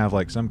we're going to have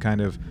like some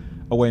kind of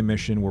away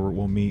mission where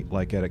we'll meet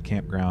like at a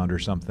campground or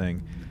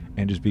something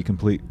and just be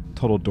complete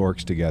total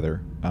dorks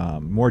together.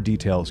 More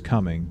details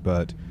coming,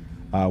 but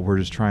we're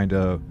just trying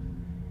to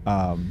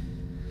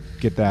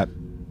get that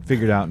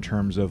figured out in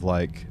terms of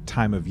like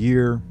time of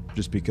year,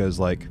 just because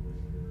like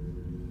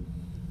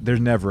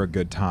there's never a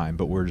good time,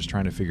 but we're just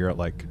trying to figure out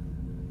like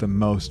the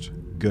most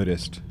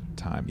goodest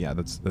time. Yeah,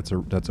 that's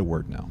a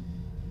word now.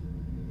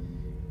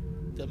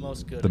 The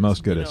most goodest. The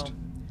most goodest.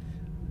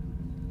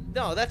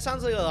 No, that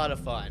sounds like a lot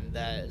of fun.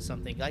 That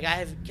something like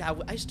I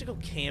used to go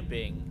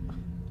camping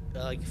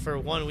like for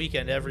one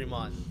weekend every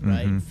month,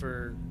 right? Mm-hmm.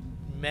 For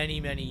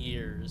many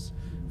years.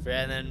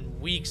 and then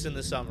weeks in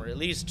the summer, at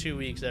least 2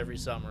 weeks every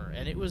summer,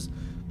 and it was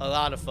a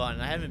lot of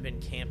fun. I haven't been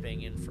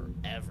camping in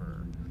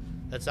forever.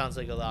 That sounds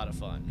like a lot of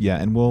fun.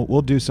 Yeah, and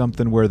we'll do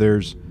something where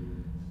there's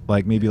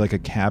like maybe like a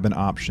cabin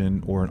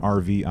option or an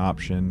RV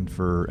option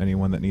for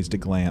anyone that needs to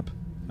glamp.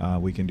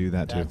 We can do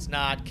that too. That's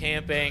not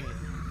camping.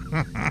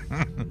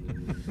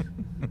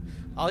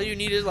 All you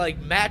need is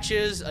like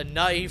matches, a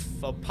knife,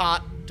 a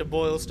pot to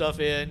boil stuff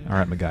in, All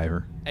right,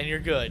 MacGyver. and you're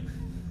good.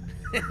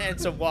 And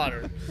some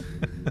water.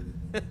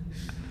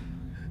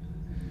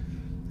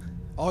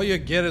 All you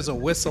get is a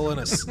whistle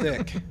and a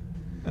stick.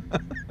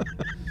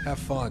 Have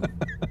fun.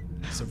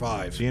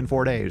 Survive. See you in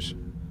 4 days.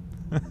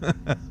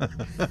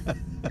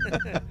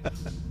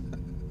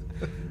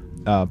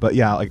 But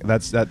yeah, like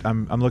that's that.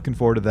 I'm looking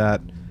forward to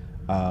that.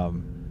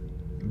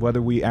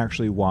 Whether we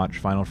actually watch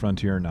Final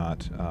Frontier or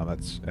not,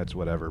 that's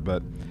whatever.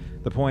 But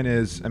the point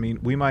is, I mean,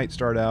 we might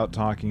start out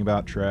talking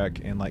about Trek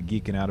and like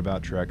geeking out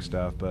about Trek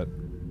stuff, but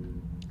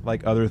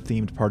like other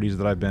themed parties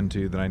that I've been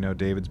to, that I know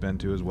David's been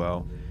to as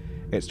well,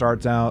 it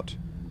starts out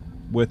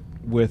with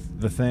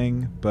the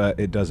thing, but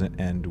it doesn't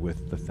end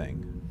with the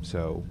thing.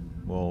 So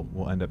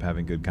we'll end up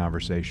having good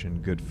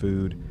conversation, good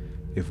food,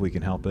 if we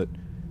can help it,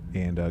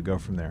 and go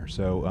from there.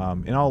 So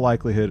in all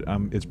likelihood,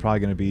 it's probably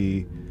going to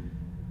be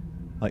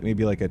like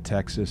maybe like a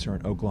Texas or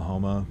an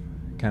Oklahoma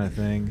kind of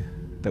thing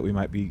that we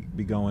might be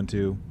going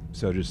to.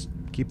 So just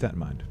keep that in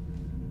mind.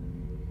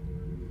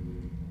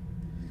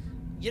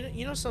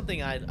 You know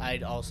something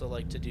I'd also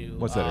like to do.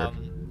 What's that, Eric?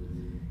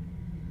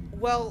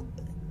 Well,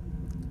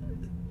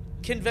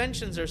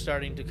 conventions are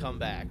starting to come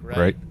back, right?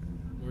 Right.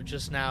 We're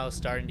just now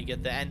starting to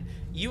get that. And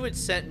you had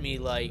sent me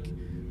like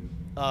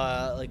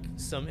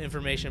some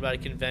information about a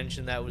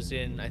convention that was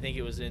in, I think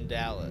it was in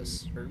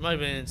Dallas, or it might have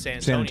been in San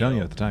Antonio. San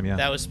Antonio at the time, yeah.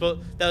 That was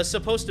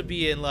supposed to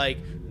be in like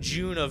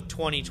June of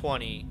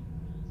 2020,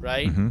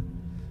 right? Mm-hmm.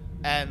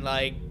 And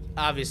like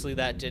obviously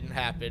that didn't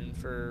happen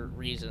for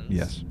reasons.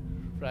 Yes.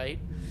 Right?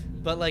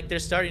 But like they're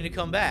starting to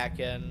come back,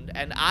 and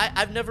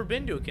I've never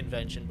been to a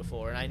convention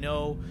before, and I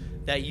know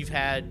that you've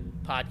had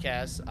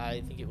podcasts.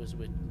 I think it was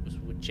with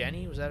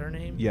Jenny, was that her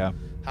name? Yeah,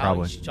 How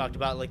probably. she talked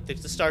about like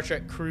the Star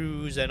Trek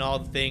cruise and all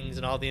the things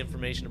and all the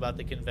information about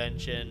the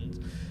conventions.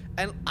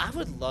 And I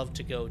would love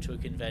to go to a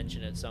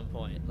convention at some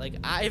point. Like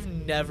I've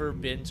never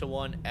been to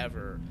one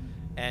ever,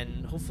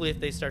 and hopefully if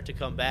they start to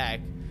come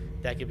back,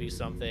 that could be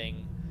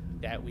something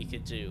that we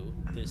could do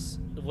this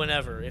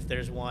whenever, if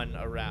there's one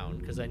around,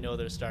 because I know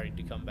they're starting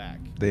to come back.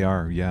 They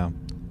are, yeah.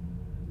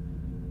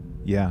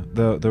 Yeah,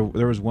 there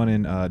was one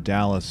in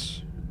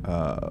Dallas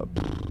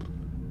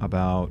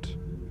about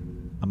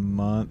a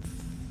month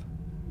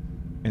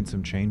and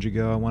some change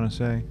ago, I want to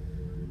say.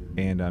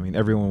 And, I mean,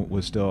 everyone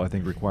was still, I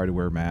think, required to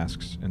wear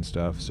masks and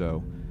stuff.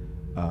 So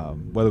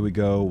whether we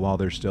go while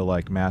there's still,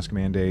 like, mask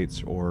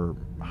mandates or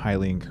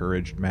highly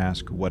encouraged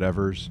mask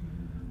whatevers,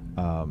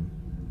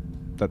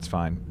 that's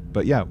fine.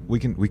 But, yeah, we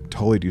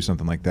totally do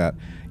something like that.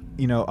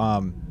 You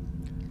know,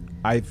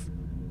 I've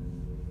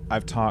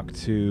talked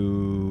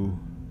to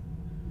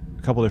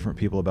a couple different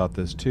people about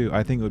this, too.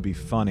 I think it would be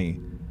funny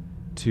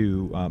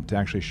to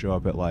actually show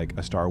up at like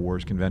a Star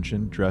Wars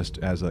convention dressed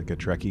as like a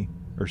Trekkie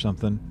or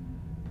something,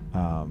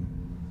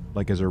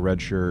 like as a red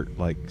shirt,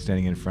 like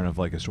standing in front of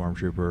like a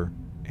stormtrooper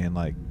and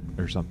like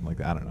or something like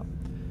that. I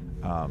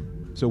don't know.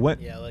 So what?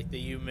 Yeah, like the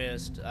 "You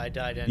Missed, I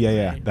Died Anyway."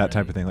 Yeah, that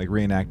type of thing, like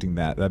reenacting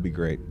that. That'd be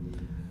great.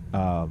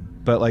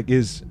 But like,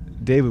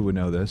 David would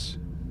know this.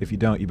 If you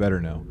don't, you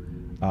better know.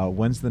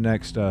 When's the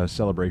next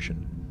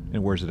celebration,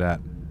 and where's it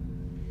at?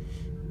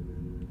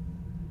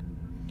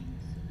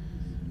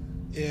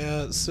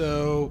 Yeah,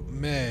 so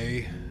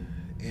May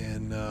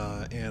in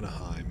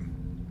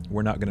Anaheim.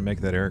 We're not going to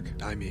make that, Eric.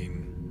 I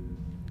mean,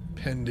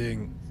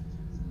 pending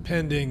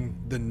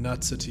the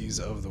nutsities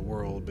of the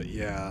world, but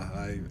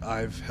yeah,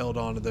 I've held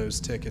on to those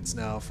tickets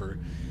now for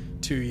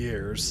 2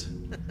 years.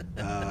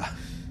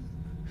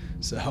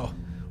 So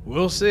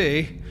we'll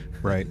see.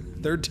 Right.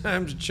 Third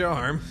time's a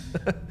charm.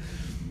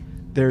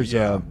 There's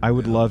I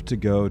would yeah. love to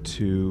go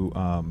to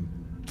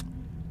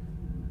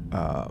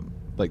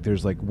like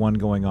there's like one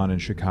going on in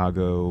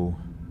Chicago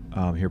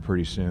here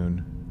pretty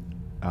soon.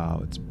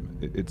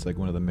 It's like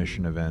one of the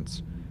mission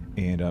events,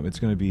 and it's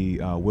going to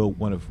be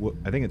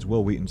I think it's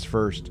Will Wheaton's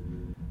first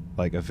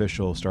like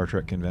official Star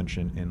Trek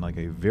convention in like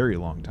a very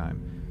long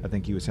time. I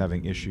think he was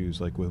having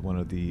issues like with one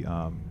of the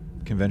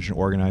convention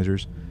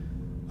organizers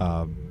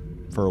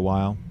for a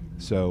while.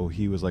 So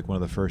he was like one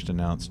of the first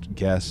announced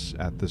guests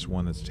at this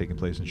one that's taking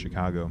place in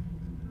Chicago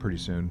pretty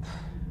soon.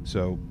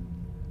 So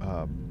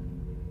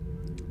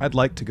I'd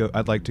like to go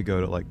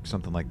to like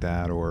something like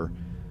that, or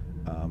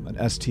an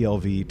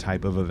STLV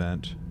type of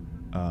event,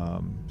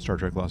 Star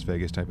Trek Las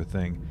Vegas type of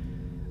thing.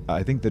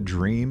 I think the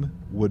dream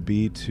would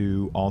be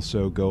to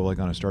also go like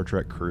on a Star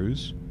Trek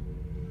cruise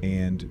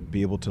and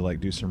be able to like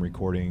do some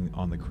recording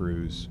on the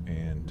cruise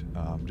and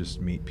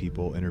just meet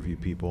people, interview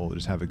people,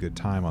 just have a good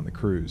time on the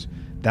cruise.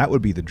 That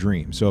would be the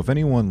dream. So if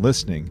anyone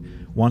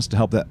listening wants to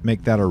help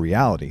make that a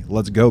reality,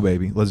 let's go,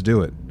 baby. Let's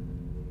do it.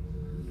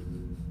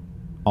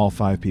 All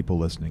 5 people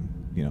listening,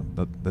 you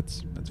know,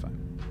 that's fine.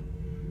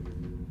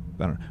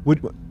 I don't know.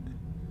 Would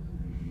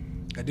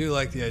I do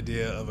like the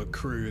idea of a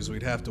cruise.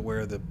 We'd have to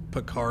wear the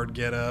Picard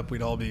getup.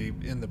 We'd all be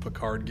in the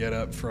Picard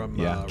getup from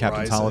Captain's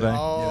Rise Holiday. Up,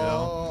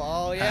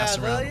 Oh, yeah. pass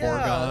around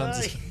yeah.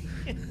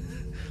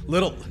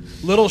 Horgons.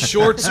 little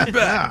shorts are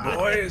back,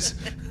 boys.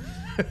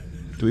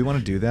 do we want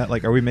to do that?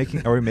 Like, are we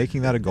making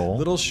that a goal?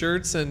 Little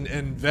shirts and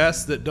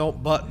vests that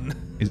don't button.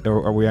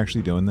 Are we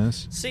actually doing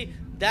this? See,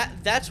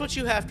 that's what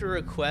you have to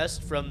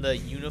request from the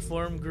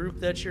uniform group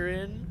that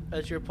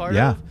you're part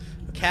Yeah. of.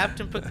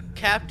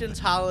 Captain's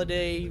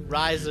Holiday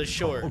Ryza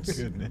shorts.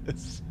 Oh,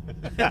 goodness.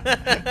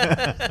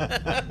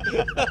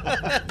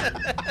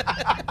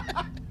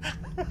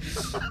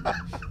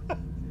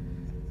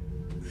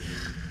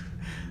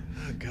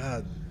 Oh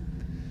God.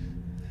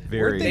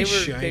 Very. They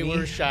They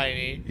were shiny?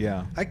 shiny.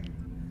 Yeah.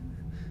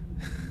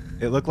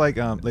 It looked like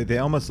they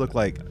almost look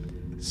like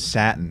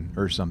satin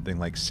or something,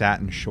 like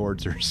satin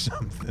shorts or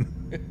something.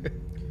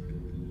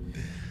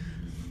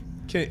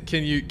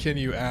 Can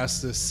you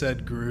ask this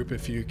said group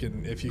if you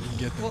can get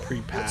them Well,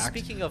 pre-packed?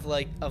 speaking of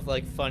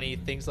funny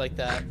things like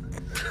that,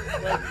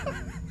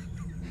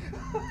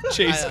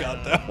 Chase I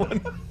got don't that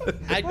one.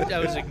 I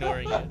was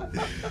ignoring it.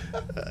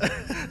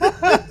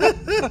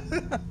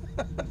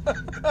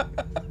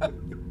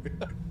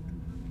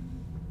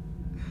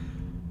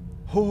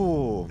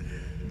 Oh,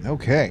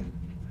 okay.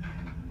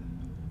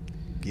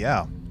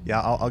 Yeah,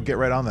 I'll get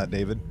right on that,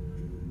 David.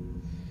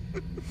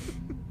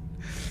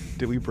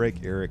 Did we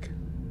break Eric?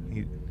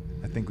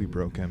 I think we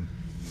broke him.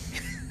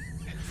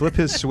 Flip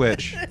his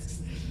switch.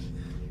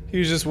 He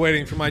was just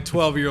waiting for my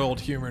 12-year-old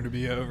humor to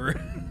be over.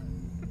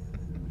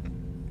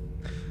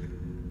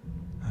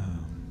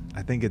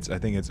 I think it's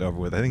over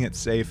with. I think it's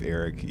safe,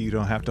 Eric. You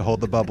don't have to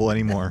hold the bubble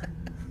anymore.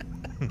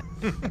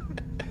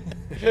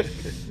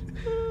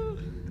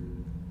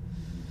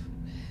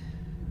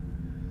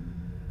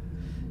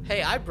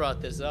 Hey, I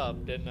brought this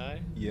up, didn't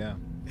I? Yeah.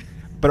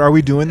 But are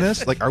we doing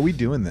this? Like, are we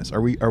doing this?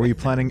 Are we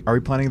planning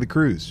the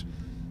cruise?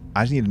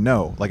 I just need to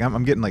know. Like,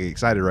 I'm getting like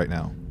excited right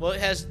now. Well,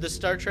 has the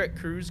Star Trek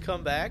cruise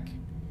come back?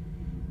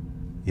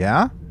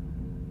 Yeah.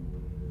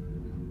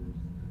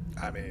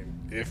 I mean,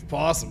 if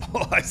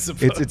possible, I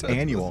suppose. It's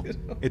annual.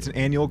 It's an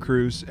annual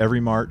cruise every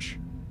March.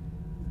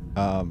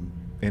 And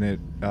it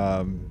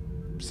But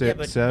did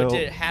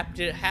it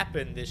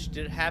happen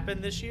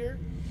this year?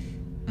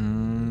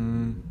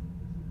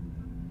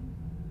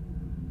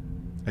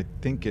 I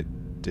think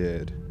it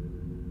did.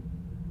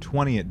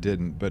 20 it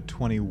didn't, but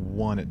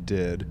 21 it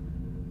did.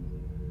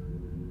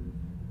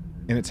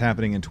 And it's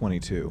happening in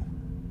 22.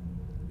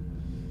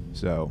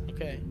 So,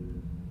 Okay.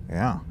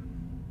 yeah.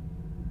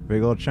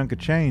 Big old chunk of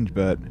change,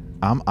 but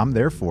I'm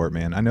there for it,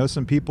 man. I know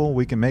some people,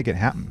 we can make it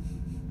happen.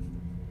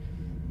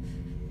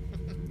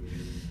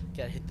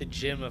 Gotta hit the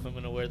gym if I'm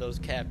gonna wear those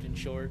captain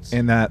shorts.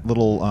 And that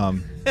little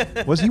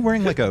was he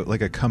wearing like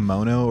a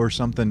kimono or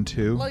something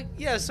too? Like,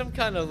 yeah, some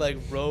kind of like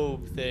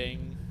robe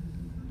thing.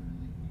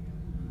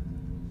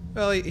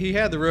 Well, he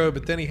had the robe,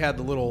 but then he had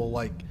the little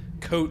like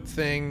coat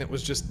thing that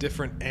was just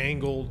different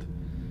angled,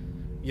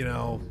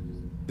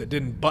 that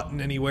didn't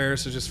button anywhere,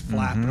 so just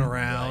flapping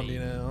around,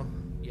 Right.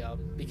 Yeah,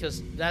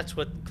 because that's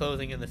what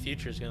clothing in the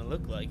future is gonna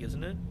look like,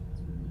 isn't it?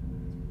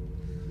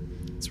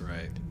 That's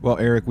right. Well,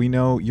 Eric, we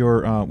know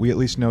we at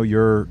least know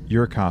your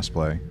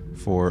cosplay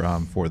for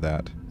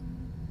that.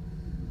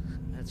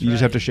 That's You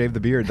just have to right. shave the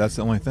beard. That's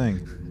the only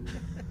thing.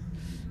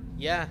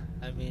 Yeah,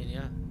 I mean,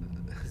 yeah,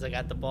 because I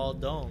got the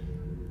bald dome.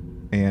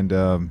 And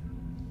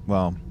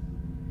well,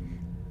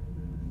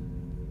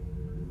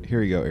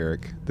 here you go,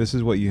 Eric. This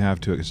is what you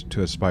have to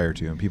aspire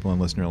to, and people in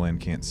listener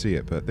land can't see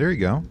it, but there you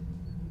go.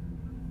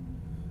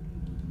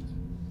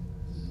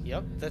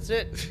 Yep, that's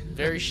it.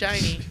 Very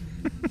shiny.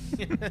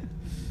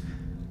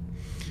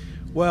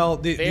 Well,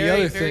 the Very,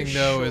 other very thing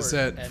though is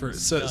short that and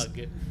snug.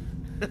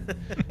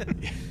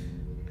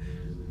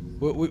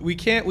 we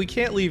can't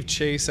leave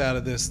Chase out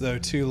of this though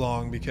too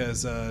long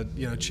because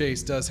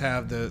Chase does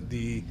have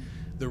the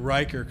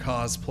Riker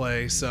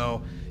cosplay,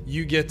 so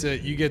you get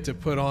to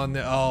put on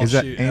the Is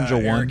that Angel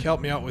Eric, One? help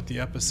me out with the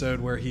episode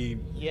where he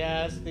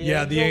Yes.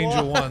 the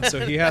Angel One.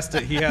 So he has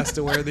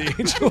to wear the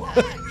Angel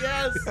One.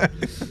 Yes.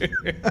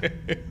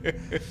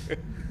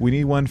 We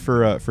need one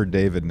for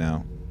David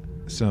now.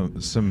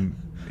 Some.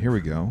 Here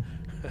we go.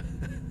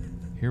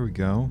 Here we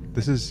go.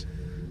 This is.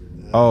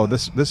 Oh,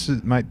 this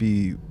might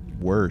be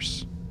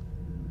worse.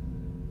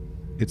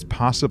 It's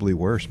possibly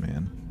worse,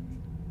 man.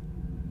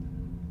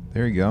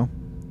 There you go.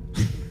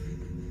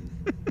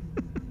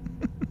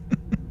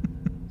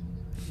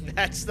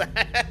 That's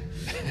that.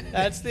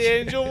 That's the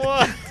Angel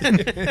One.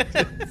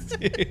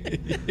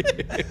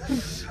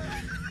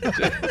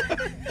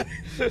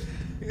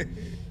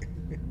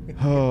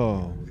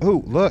 Oh,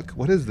 look!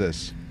 What is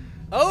this?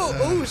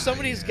 Oh,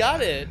 somebody's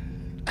got it.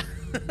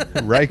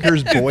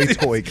 Riker's boy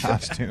toy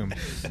costume.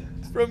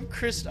 From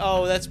Christ.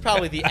 Oh, that's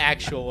probably the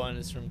actual one.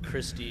 It's from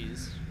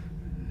Christie's.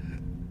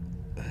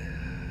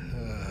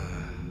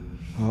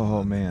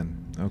 Oh man.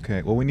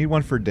 Okay. Well, we need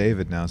one for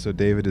David now, so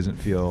David doesn't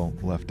feel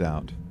left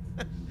out.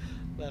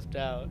 Left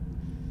out.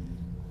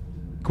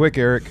 Quick,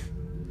 Eric.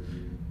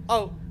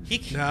 Oh,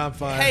 Nah, I'm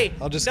fine. Hey,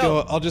 I'll just no. go.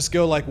 I'll just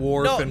go like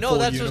Worf in No, full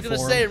that's uniform. what I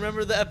was gonna say.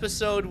 Remember the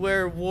episode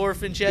where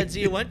Worf and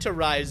Jadzia went to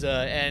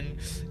Ryza, and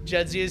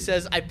Jadzia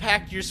says, "I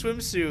packed your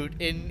swimsuit,"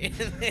 and you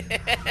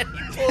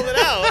pulled it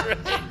out,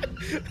 right?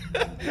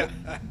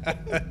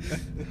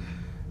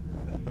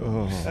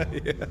 Oh.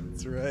 Yeah,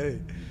 that's right.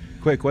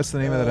 Quick, what's the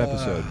name of that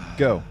episode?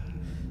 Go.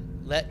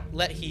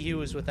 Let he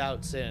who is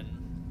without sin.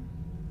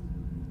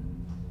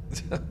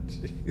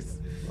 Jeez.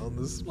 On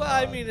the spot. Well,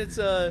 I mean, it's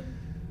a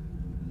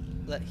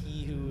let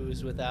he who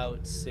is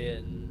without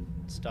sin.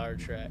 Star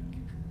Trek.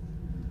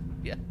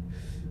 Yeah.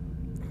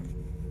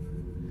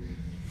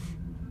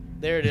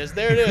 There it is.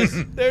 There it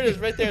is. There it is.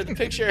 Right there. The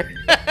picture.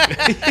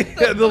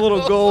 Yeah, the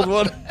little gold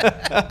one.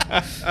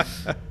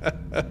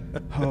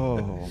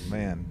 Oh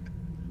man.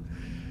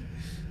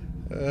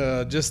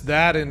 Just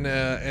that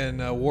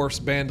and Worf's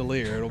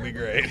bandolier. It'll be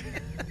great.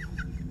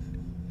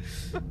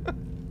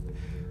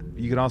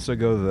 You could also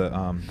go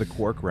the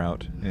Quark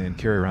route and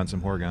carry around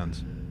some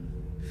Horgons.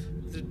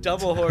 The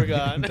double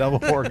Horgon. Double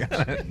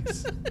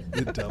Horgons.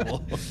 The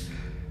double.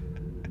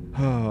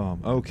 Oh,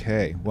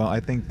 okay. Well, I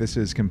think this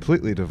is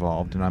completely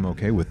devolved, and I'm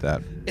okay with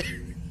that.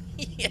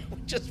 Yeah,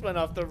 we just went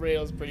off the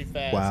rails pretty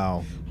fast.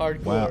 Wow.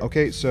 Hardcore. Wow.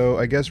 Okay, so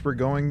I guess we're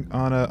going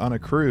on a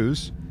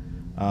cruise.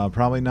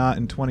 Probably not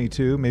in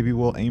 22. Maybe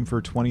we'll aim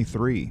for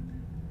 23.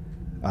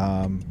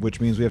 Which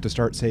means we have to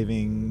start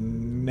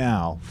saving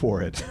now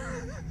for it.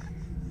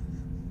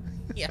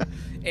 Yeah,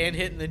 and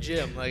hitting the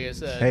gym, like I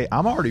said. Hey,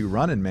 I'm already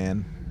running,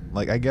 man.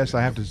 Like, I guess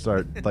I have to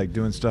start like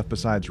doing stuff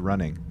besides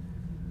running.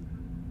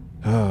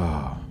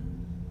 Oh.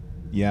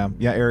 Yeah,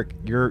 Eric,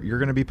 you're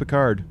gonna be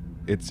Picard.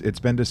 It's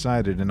been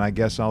decided, and I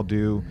guess I'll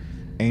do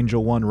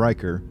Angel 1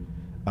 Riker.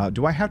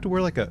 Do I have to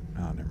wear like a?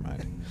 Oh, never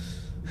mind.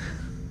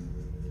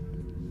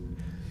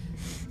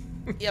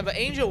 Yeah, but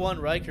Angel 1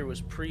 Riker was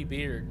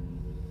pre-beard.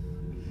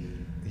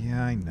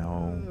 Yeah, I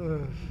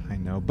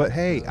know. But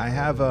hey, I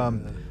have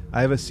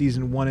a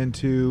season 1 and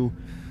 2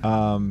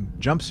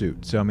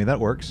 jumpsuit, so I mean that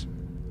works.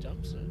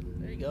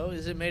 Jumpsuit. There you go.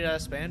 Is it made out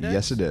of spandex?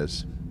 Yes, it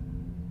is.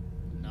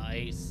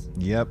 Nice.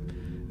 Yep.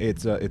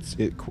 It's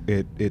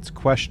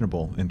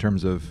questionable in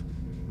terms of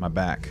my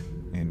back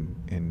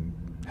and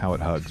how it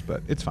hugs,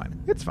 but it's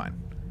fine. It's fine.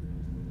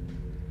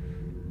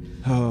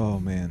 Oh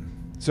man.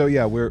 So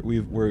yeah, we're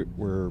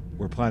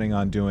planning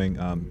on doing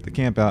the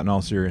camp out in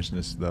all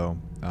seriousness though.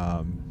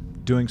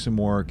 Doing some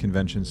more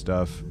convention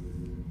stuff.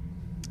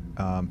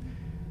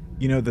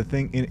 You know, the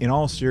thing in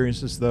all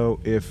seriousness though,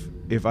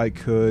 if I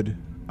could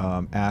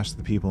ask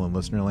the people in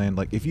Listenerland,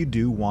 like if you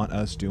do want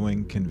us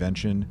doing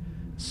convention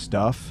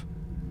stuff,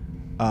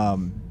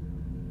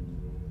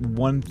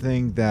 one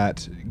thing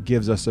that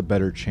gives us a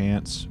better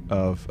chance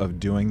of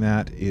doing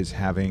that is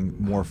having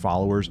more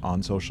followers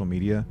on social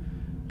media,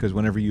 because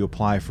whenever you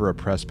apply for a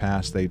press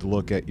pass, they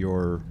look at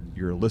your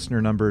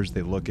listener numbers,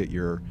 they look at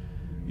your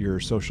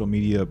social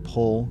media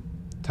pull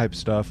type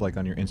stuff, like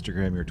on your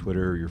Instagram, your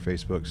Twitter, your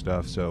Facebook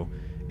stuff. So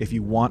if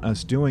you want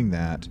us doing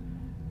that,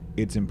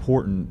 it's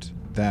important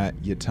that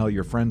you tell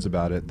your friends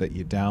about it, that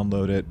you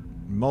download it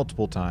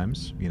multiple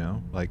times, you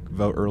know, like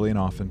vote early and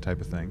often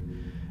type of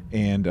thing,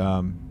 and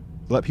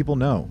let people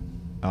know.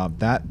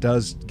 That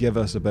does give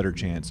us a better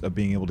chance of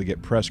being able to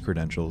get press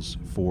credentials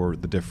for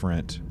the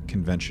different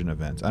convention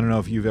events. I don't know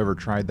if you've ever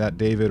tried that,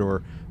 David,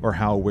 or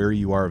how aware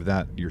you are of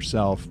that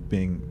yourself,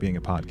 being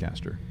a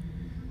podcaster.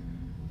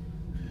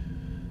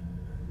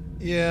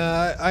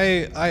 Yeah,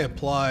 I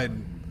applied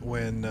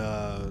when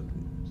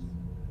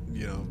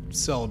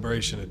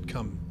Celebration had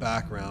come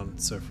back around,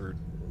 so for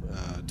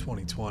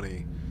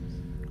 2020,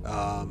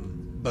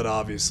 but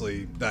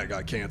obviously that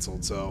got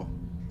canceled, so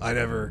I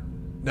never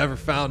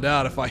found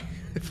out if I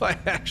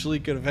actually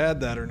could have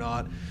had that or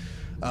not.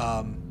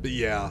 But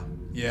yeah,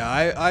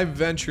 I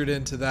ventured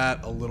into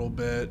that a little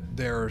bit.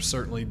 There are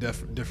certainly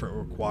different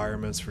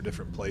requirements for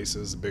different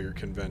places. Bigger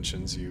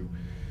conventions, you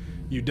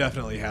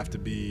definitely have to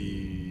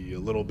be a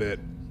little bit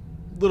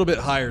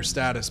higher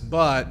status.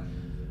 But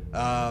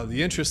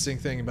the interesting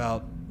thing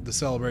about the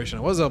Celebration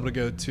I was able to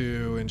go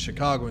to in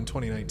Chicago in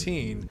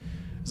 2019,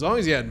 as long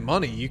as you had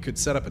money, you could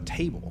set up a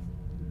table.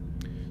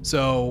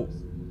 So,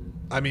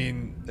 I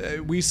mean,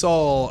 we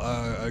saw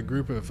a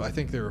group of, I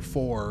think there were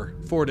four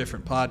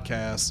different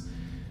podcasts,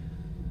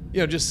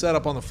 just set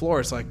up on the floor.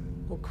 It's like,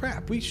 well,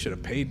 crap, we should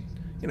have paid,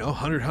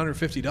 $100,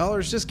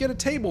 $150, just get a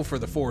table for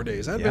the 4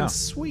 days. That'd been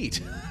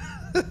sweet.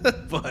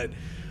 But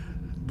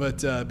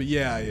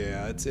yeah,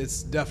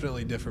 it's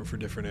definitely different for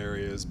different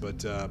areas.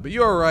 But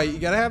you're right. You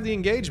got to have the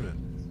engagement.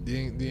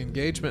 The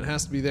engagement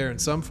has to be there in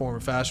some form or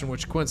fashion.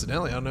 Which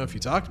coincidentally, I don't know if you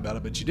talked about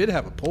it, but you did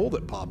have a poll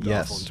that popped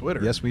off on Twitter.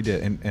 Yes, we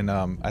did, and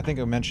I think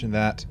I mentioned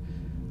that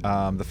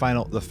the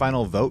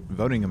final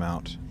voting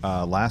amount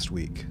last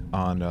week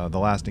on the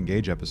last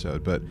Engage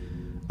episode. But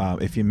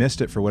if you missed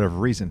it for whatever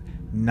reason,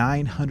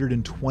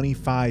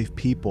 925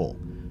 people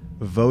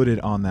voted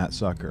on that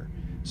sucker.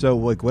 So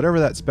like whatever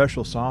that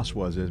special sauce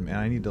was, man,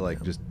 I need to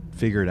like just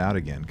figure it out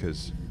again,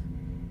 because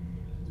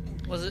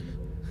was it?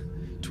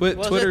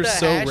 Twitter's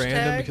so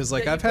random, because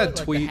like I've had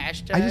tweet. I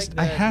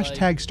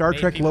hashtag Star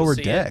Trek Lower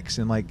Decks,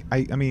 and like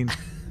I mean,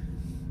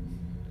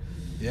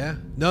 Yeah.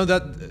 No,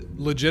 that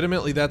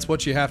legitimately, that's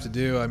what you have to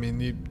do. I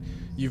mean,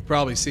 you've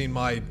probably seen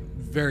my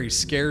very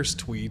scarce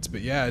tweets,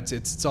 but yeah,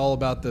 it's all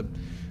about the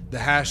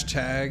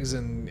hashtags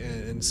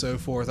and so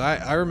forth.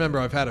 I remember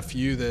I've had a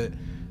few that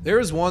there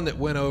was one that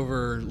went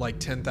over like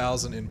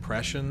 10,000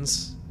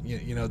 impressions.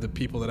 You know, the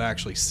people that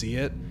actually see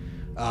it.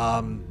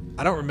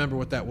 I don't remember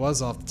what that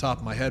was off the top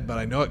of my head, but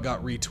I know it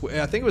got retweeted.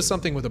 I think it was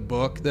something with a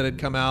book that had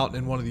come out,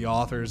 and one of the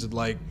authors had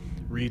like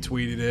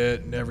retweeted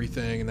it and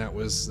everything, and that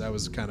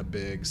was kind of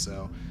big.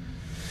 So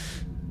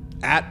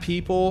at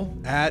people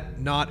at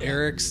not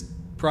Eric's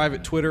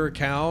private Twitter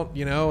account,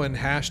 you know, and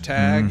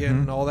hashtag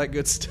and all that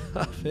good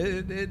stuff.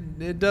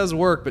 It does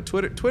work, but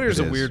Twitter's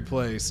a weird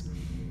place.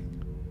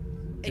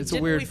 It's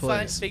a weird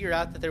place. Figure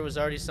out that there was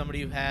already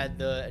somebody who had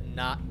the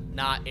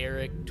not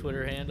Eric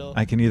Twitter handle.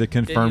 I can neither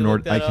confirm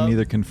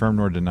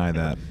nor deny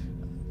that.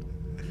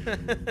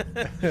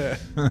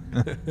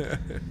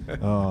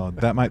 Oh,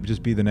 that might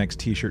just be the next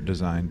T-shirt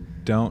design.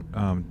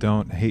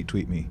 Don't hate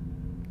tweet me,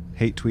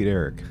 hate tweet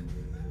Eric,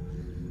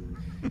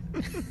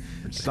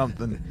 or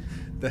something.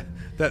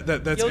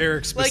 That's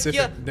Eric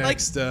specific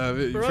next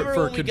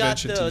for a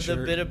convention T-shirt. T-shirt.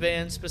 The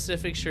Bit-A-Band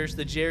specific shirts,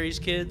 the Jerry's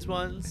Kids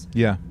ones.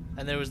 Yeah.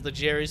 And there was the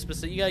Jerry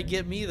specific. You gotta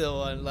get me the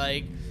one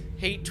like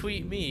hate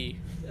tweet me,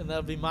 and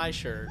that'll be my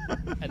shirt.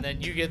 And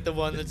then you get the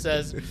one that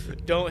says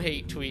don't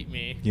hate tweet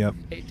me. Yep.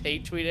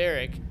 Hate tweet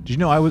Eric. Did you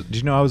know I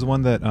was the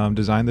one that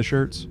designed the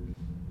shirts?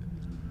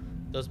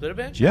 Those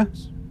Bit-A-Band Yeah.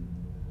 shirts?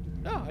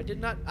 No, I did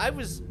not. I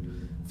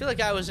feel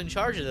like I was in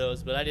charge of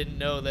those, but I didn't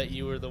know that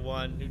you were the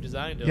one who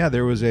designed them. Yeah,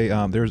 there was a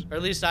or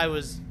at least I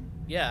was.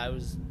 Yeah, I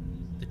was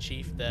the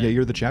chief. Yeah,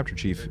 you're the chapter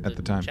chief at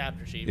the time.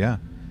 Chapter chief. Yeah.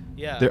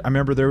 Yeah. I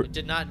remember there. I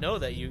did not know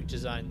that you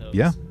designed those.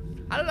 Yeah.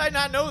 How did I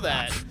not know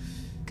that?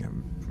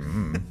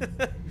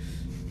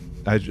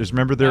 I just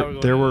remember Now we're going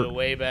there to were the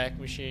Wayback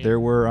Machine. there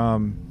were I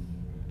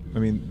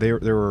mean there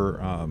were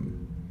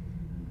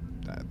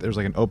there's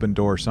like an open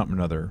door something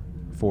or other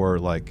for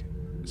like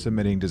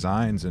submitting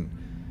designs, and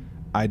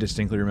I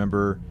distinctly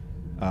remember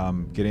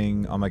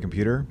getting on my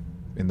computer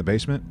in the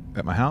basement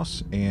at my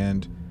house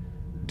and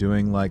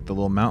doing like the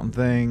little mountain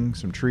thing,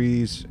 some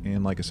trees,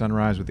 and like a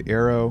sunrise with the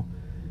arrow.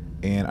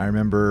 And I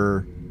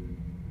remember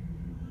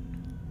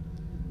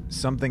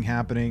something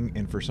happening,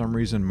 and for some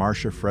reason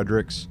Marcia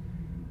Fredericks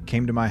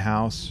came to my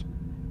house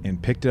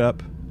and picked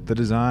up the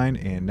design,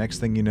 and next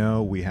thing you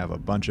know, we have a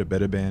bunch of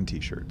Bit-A-Band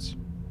T-shirts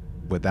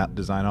with that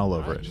design all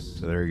over it.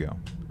 So there you go.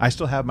 I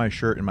still have my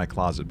shirt in my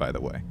closet, by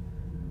the way.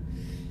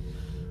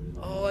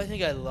 Oh, I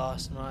think I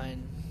lost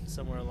mine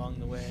somewhere along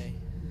the way.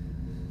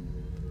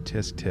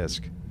 Tisk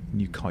tisk.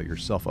 You call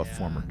yourself a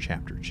former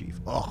chapter chief.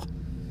 Oh.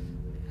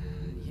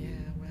 Yeah,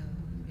 well,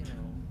 you know.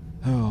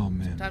 Oh,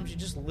 man. Sometimes you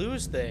just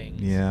lose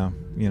things. Yeah,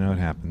 you know, it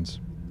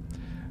happens.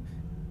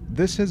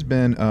 This has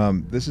been a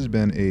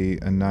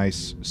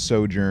nice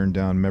sojourn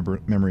down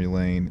memory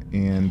lane,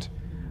 and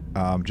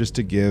just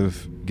to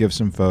give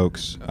some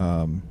folks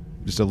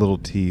just a little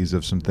tease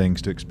of some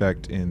things to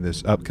expect in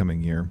this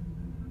upcoming year.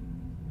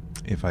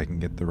 If I can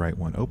get the right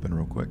one open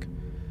real quick.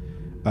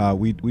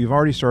 We've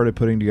already started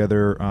putting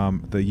together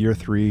the year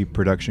 3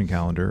 production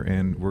calendar,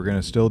 and we're going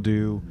to still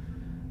do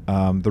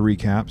the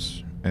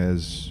recaps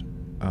as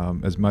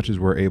much as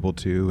we're able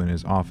to, and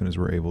as often as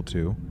we're able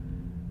to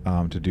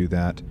do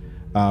that.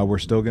 We're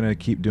still going to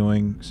keep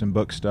doing some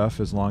book stuff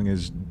as long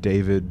as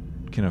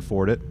David can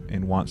afford it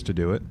and wants to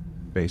do it,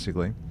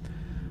 basically.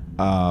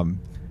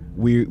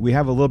 We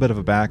have a little bit of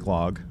a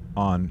backlog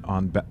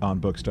on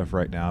book stuff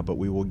right now, but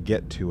we will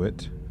get to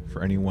it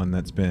for anyone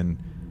that's been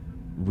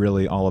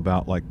really all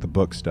about like the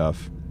book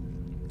stuff.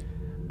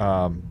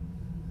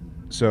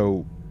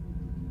 So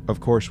of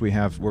course we're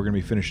going to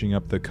be finishing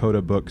up the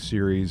Coda book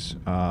series,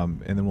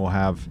 and then we'll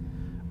have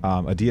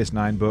a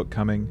DS9 book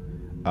coming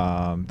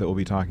that we'll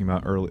be talking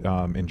about early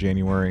in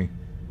January,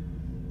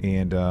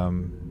 and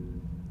we're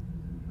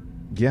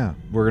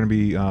going to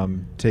be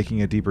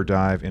taking a deeper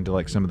dive into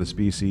like some of the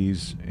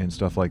species and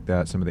stuff like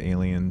that, some of the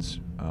aliens,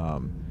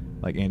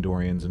 like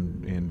Andorians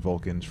and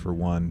Vulcans for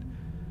one.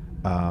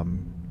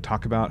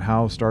 Talk about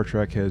how Star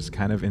Trek has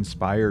kind of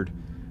inspired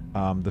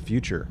the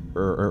future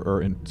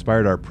or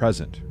inspired our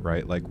present,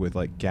 right? Like with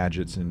like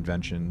gadgets and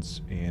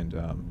inventions, and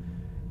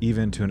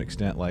even to an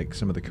extent like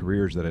some of the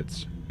careers that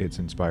it's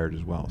inspired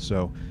as well.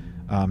 So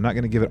I'm not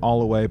going to give it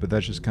all away, but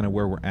that's just kind of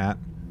where we're at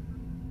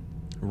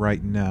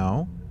right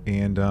now.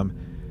 And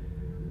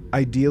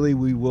ideally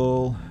we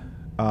will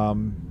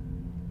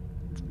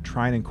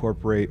try and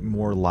incorporate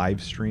more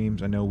live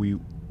streams. I know we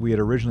had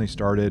originally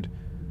started.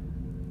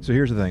 So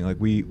here's the thing, like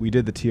we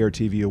did the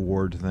TRTV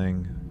award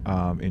thing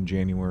in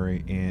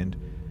January, and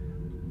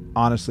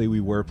honestly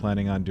we were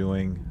planning on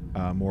doing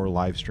more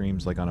live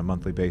streams like on a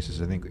monthly basis,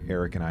 I think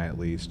Eric and I at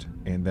least,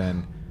 and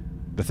then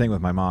the thing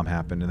with my mom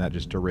happened and that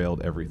just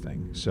derailed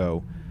everything.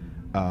 So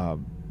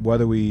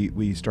whether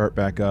we start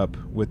back up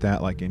with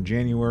that like in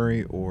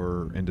January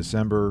or in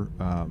December,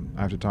 I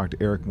have to talk to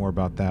Eric more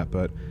about that,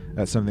 but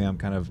that's something I'm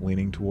kind of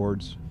leaning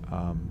towards,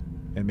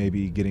 and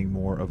maybe getting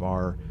more of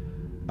our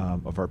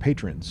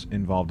patrons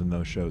involved in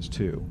those shows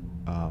too.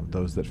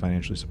 those that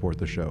financially support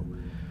the show.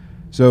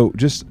 So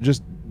just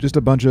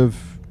a bunch of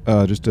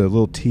just a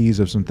little tease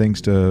of some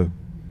things to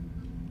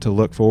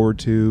look forward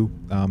to,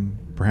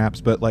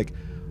 perhaps. But like,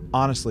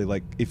 honestly,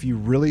 like if you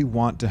really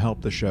want to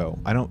help the show,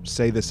 I don't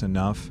say this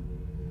enough.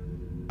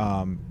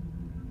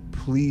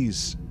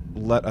 Please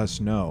let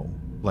us know,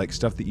 like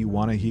stuff that you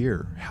want to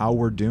hear, how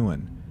we're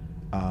doing,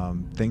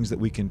 things that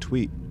we can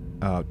tweak,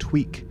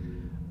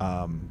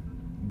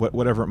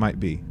 whatever it might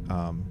be.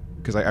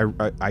 Because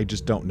I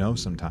just don't know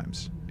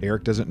sometimes.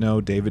 Eric doesn't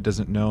know, David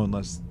doesn't know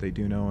unless they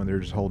do know and they're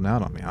just holding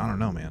out on me. I don't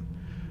know, man.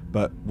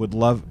 But would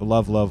love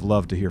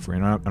to hear from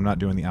you. I'm not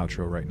doing the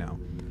outro right now.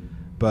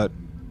 But,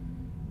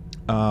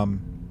 I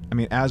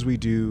mean, as we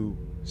do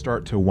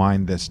start to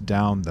wind this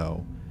down,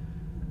 though,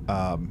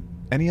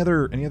 any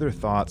other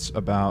thoughts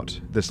about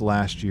this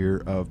last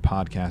year of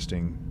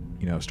podcasting,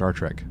 Star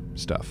Trek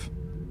stuff?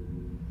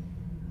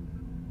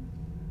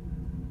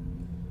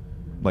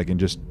 Like, in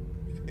just,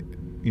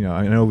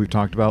 I know we've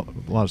talked about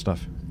a lot of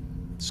stuff.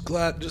 Just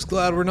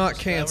glad we're not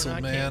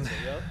canceled, man.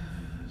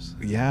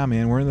 Yeah,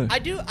 man, we're in the. I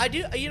do.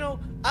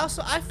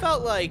 I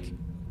felt like,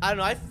 I don't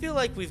know. I feel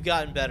like we've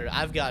gotten better.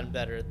 I've gotten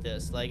better at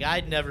this. Like,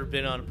 I'd never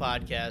been on a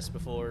podcast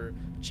before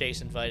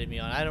Chase invited me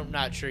on. I'm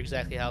not sure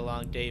exactly how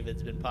long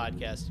David's been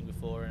podcasting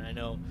before, and I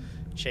know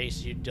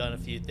Chase, you've done a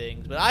few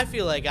things, but I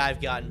feel like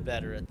I've gotten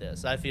better at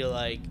this. I feel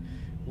like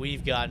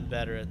we've gotten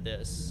better at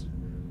this,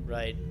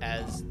 right,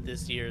 as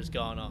this year has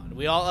gone on.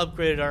 We all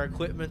upgraded our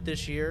equipment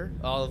this year,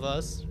 all of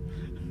us.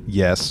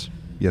 Yes,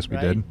 we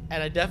right? did.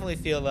 And I definitely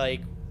feel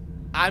like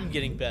I'm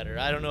getting better.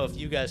 I don't know if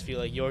you guys feel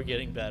like you're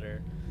getting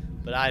better,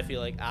 but I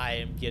feel like I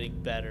am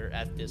getting better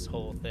at this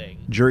whole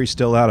thing. Jury's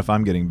still out if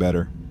I'm getting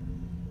better.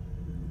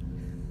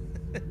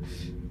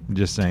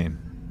 Just saying.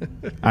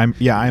 I am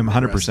 100%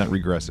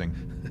 regressing.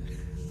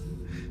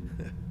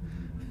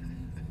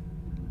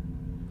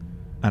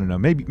 I don't know.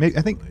 Maybe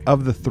I think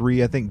of the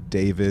three, I think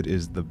David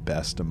is the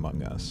best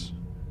among us.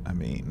 I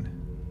mean,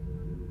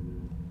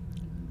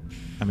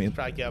 He's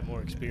probably got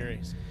more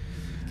experience.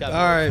 All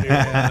right,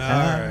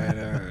 man.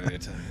 All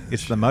right.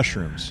 It's the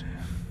mushrooms.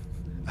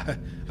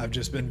 I've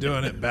just been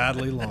doing it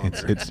badly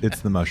longer. It's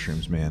the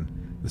mushrooms, man.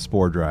 The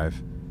spore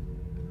drive.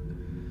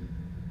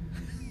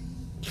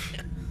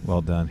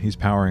 Well done. He's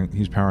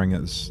powering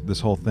us this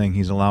whole thing.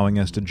 He's allowing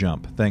us to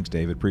jump. Thanks,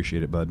 David.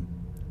 Appreciate it, bud.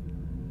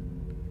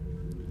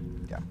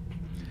 Yeah.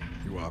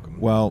 You're welcome.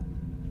 Well,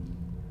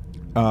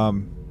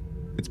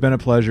 it's been a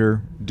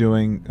pleasure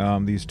doing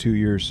these 2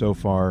 years so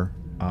far,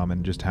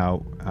 and just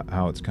how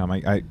it's come.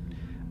 I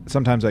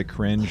sometimes I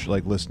cringe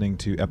like listening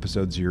to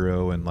episode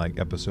 0 and like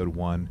episode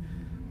 1.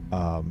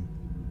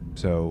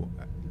 So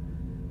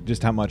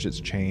just how much it's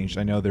changed.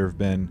 I know there have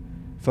been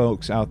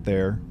folks out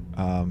there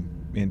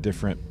in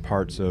different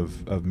parts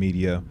of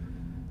media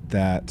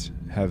that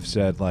have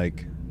said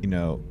like,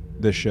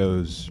 this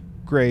show's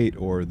great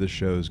or this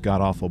show's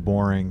god awful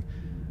boring.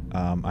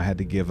 I had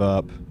to give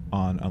up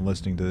on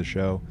listening to the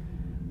show.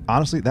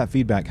 Honestly, that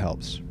feedback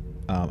helps.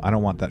 I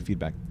don't want that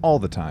feedback all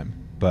the time,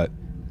 but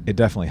it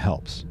definitely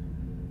helps.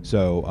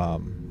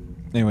 So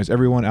anyways,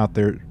 everyone out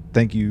there,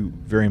 thank you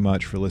very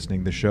much for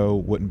listening. The show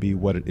wouldn't be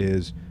what it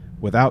is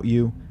without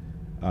you.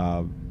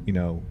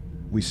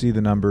 We see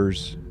the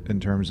numbers in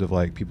terms of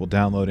like people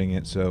downloading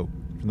it. So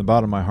from the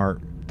bottom of my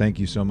heart, thank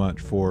you so much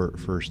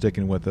for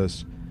sticking with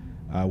us.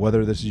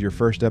 Whether this is your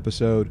first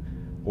episode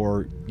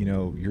or,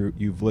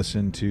 you've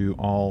listened to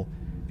all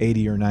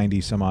 80 or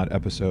 90 some odd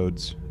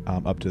episodes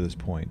up to this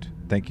point.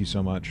 Thank you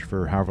so much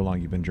for however long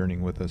you've been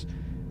journeying with us.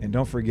 And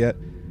don't forget,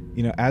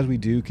 as we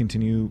do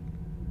continue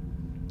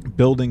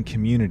building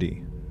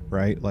community,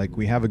 right? Like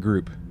we have a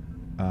group.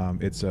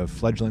 It's a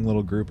fledgling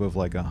little group of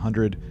like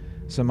 100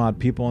 some odd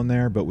people in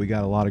there, but we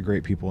got a lot of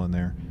great people in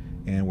there,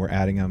 and we're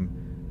adding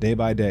them day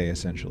by day,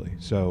 essentially.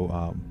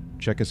 So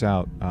check us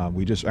out.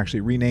 We just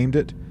actually renamed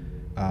it.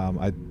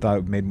 I thought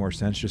it made more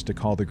sense just to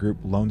call the group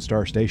Lone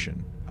Star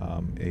Station.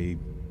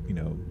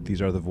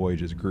 These are the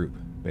Voyages group,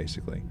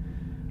 basically.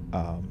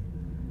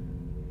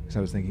 Because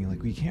I was thinking,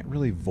 like, we can't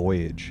really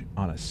voyage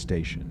on a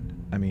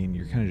station. I mean,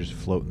 you're kind of just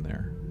floating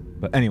there.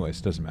 But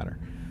anyways, doesn't matter.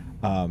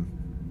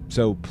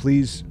 So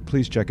please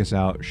check us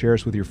out. Share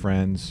us with your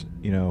friends.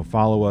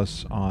 Follow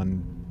us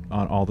on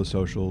all the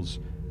socials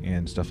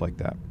and stuff like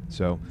that.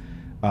 So,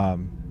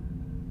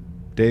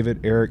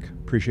 David, Eric,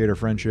 appreciate our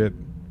friendship.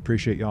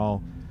 Appreciate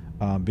y'all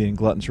being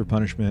gluttons for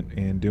punishment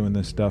and doing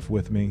this stuff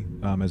with me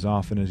as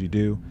often as you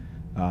do.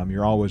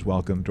 You're always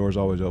welcome. Doors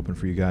always open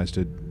for you guys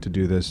to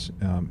do this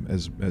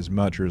as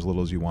much or as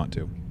little as you want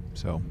to.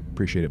 So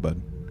appreciate it,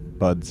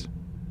 buds.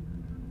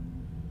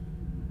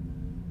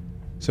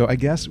 So I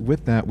guess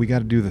with that, we got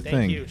to do the thing.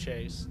 Thank you,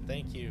 Chase.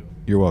 Thank you.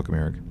 You're welcome,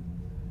 Eric.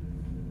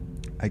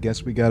 I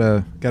guess we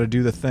gotta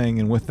do the thing,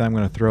 and with that, I'm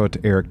going to throw it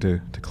to Eric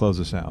to close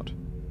us out.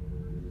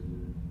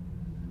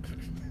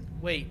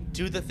 Wait,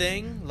 do the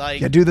thing? Like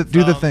yeah, do the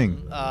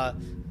thing.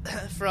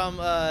 From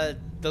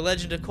The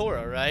Legend of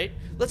Korra, right?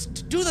 Let's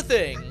do the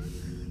thing.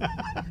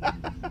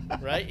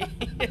 Right?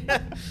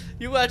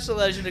 You watch The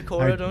Legend of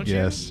Korra, don't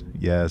you?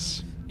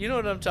 Yes. You know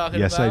what I'm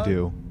talking about? Yes, I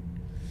do.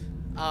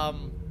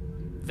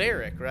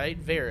 Varric, right?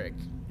 Varric.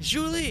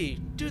 Julie,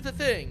 do the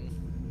thing.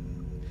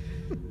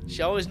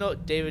 She always know.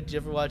 David, did you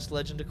ever watch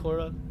Legend of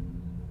Korra?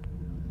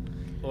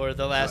 Or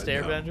The Last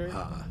Airbender?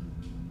 All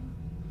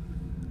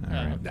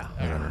right. No,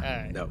 All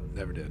right. no,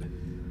 never did.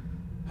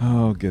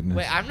 Oh goodness.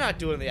 Wait, I'm not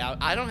doing the out.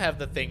 I don't have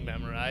the thing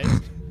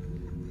memorized.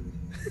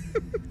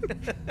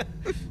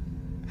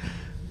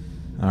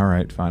 All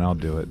right, fine, I'll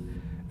do it.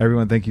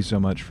 Everyone, thank you so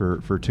much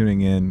for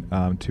tuning in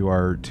to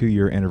our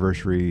 2-year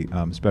anniversary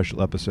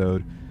special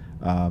episode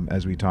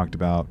as we talked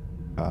about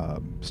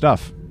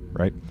stuff,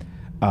 right?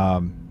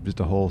 Just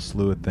a whole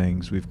slew of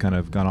things. We've kind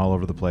of gone all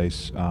over the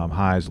place,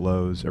 highs,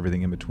 lows,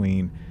 everything in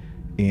between.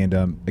 And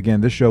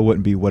again, this show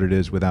wouldn't be what it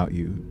is without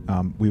you.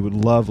 We would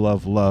love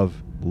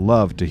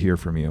to hear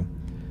from you.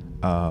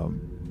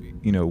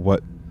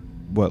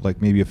 What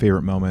like maybe a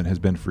favorite moment has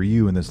been for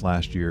you in this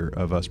last year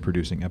of us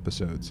producing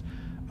episodes.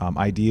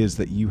 Ideas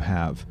that you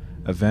have,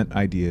 event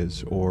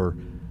ideas, or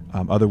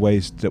other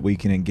ways that we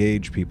can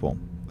engage people.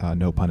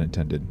 No pun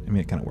intended. I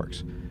mean, it kind of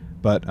works.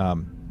 But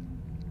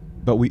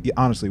we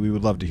honestly, we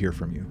would love to hear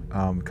from you.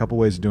 A couple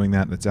ways of doing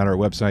that. That's at our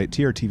website,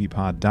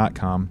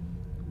 trtvpod.com,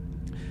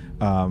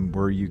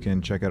 where you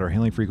can check out our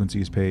Hailing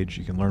Frequencies page.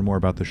 You can learn more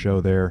about the show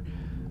there.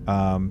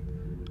 I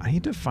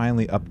need to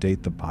finally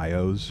update the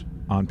bios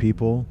on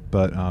people,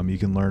 but you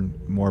can learn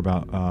more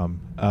about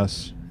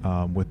us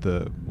with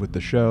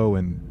the show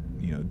and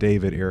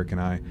David, Eric, and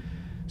I.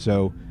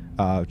 So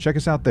check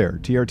us out there,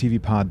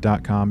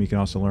 trtvpod.com. You can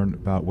also learn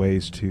about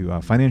ways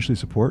to financially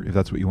support if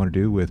that's what you want to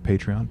do with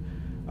Patreon.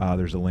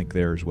 There's a link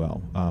there as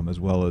well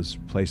as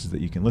places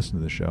that you can listen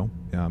to the show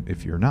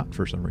if you're not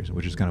for some reason,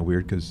 which is kind of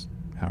weird because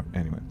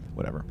anyway,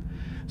 whatever.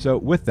 So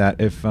with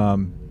that, if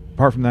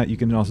apart from that, you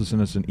can also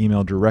send us an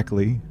email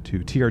directly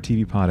to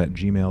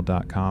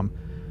trtvpod@gmail.com.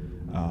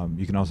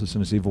 You can also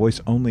send us a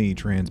voice-only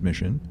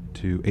transmission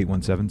to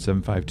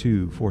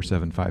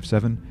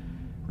 817-752-4757.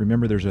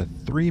 Remember, there's a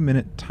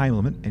 3-minute time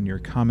limit, and your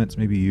comments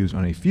may be used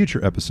on a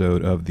future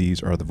episode of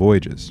These Are the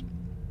Voyages.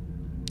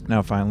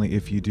 Now, finally,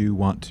 if you do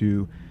want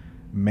to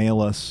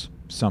mail us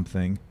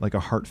something, like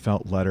a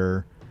heartfelt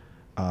letter,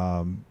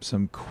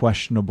 some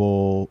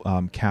questionable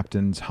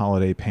captain's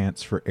holiday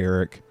pants for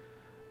Eric,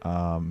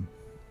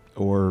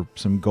 or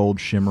some gold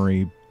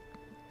shimmery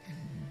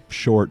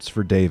shorts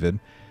for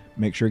David,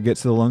 make sure it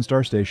gets to the Lone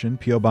Star Station,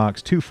 P.O.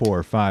 Box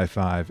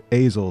 2455,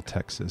 Azle,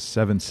 Texas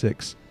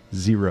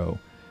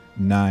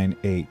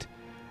 76098.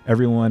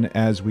 Everyone,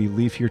 as we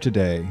leave here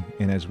today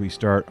and as we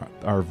start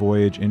our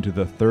voyage into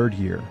the 3rd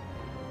year,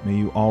 may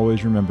you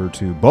always remember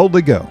to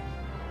boldly go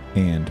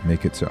and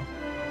make it so.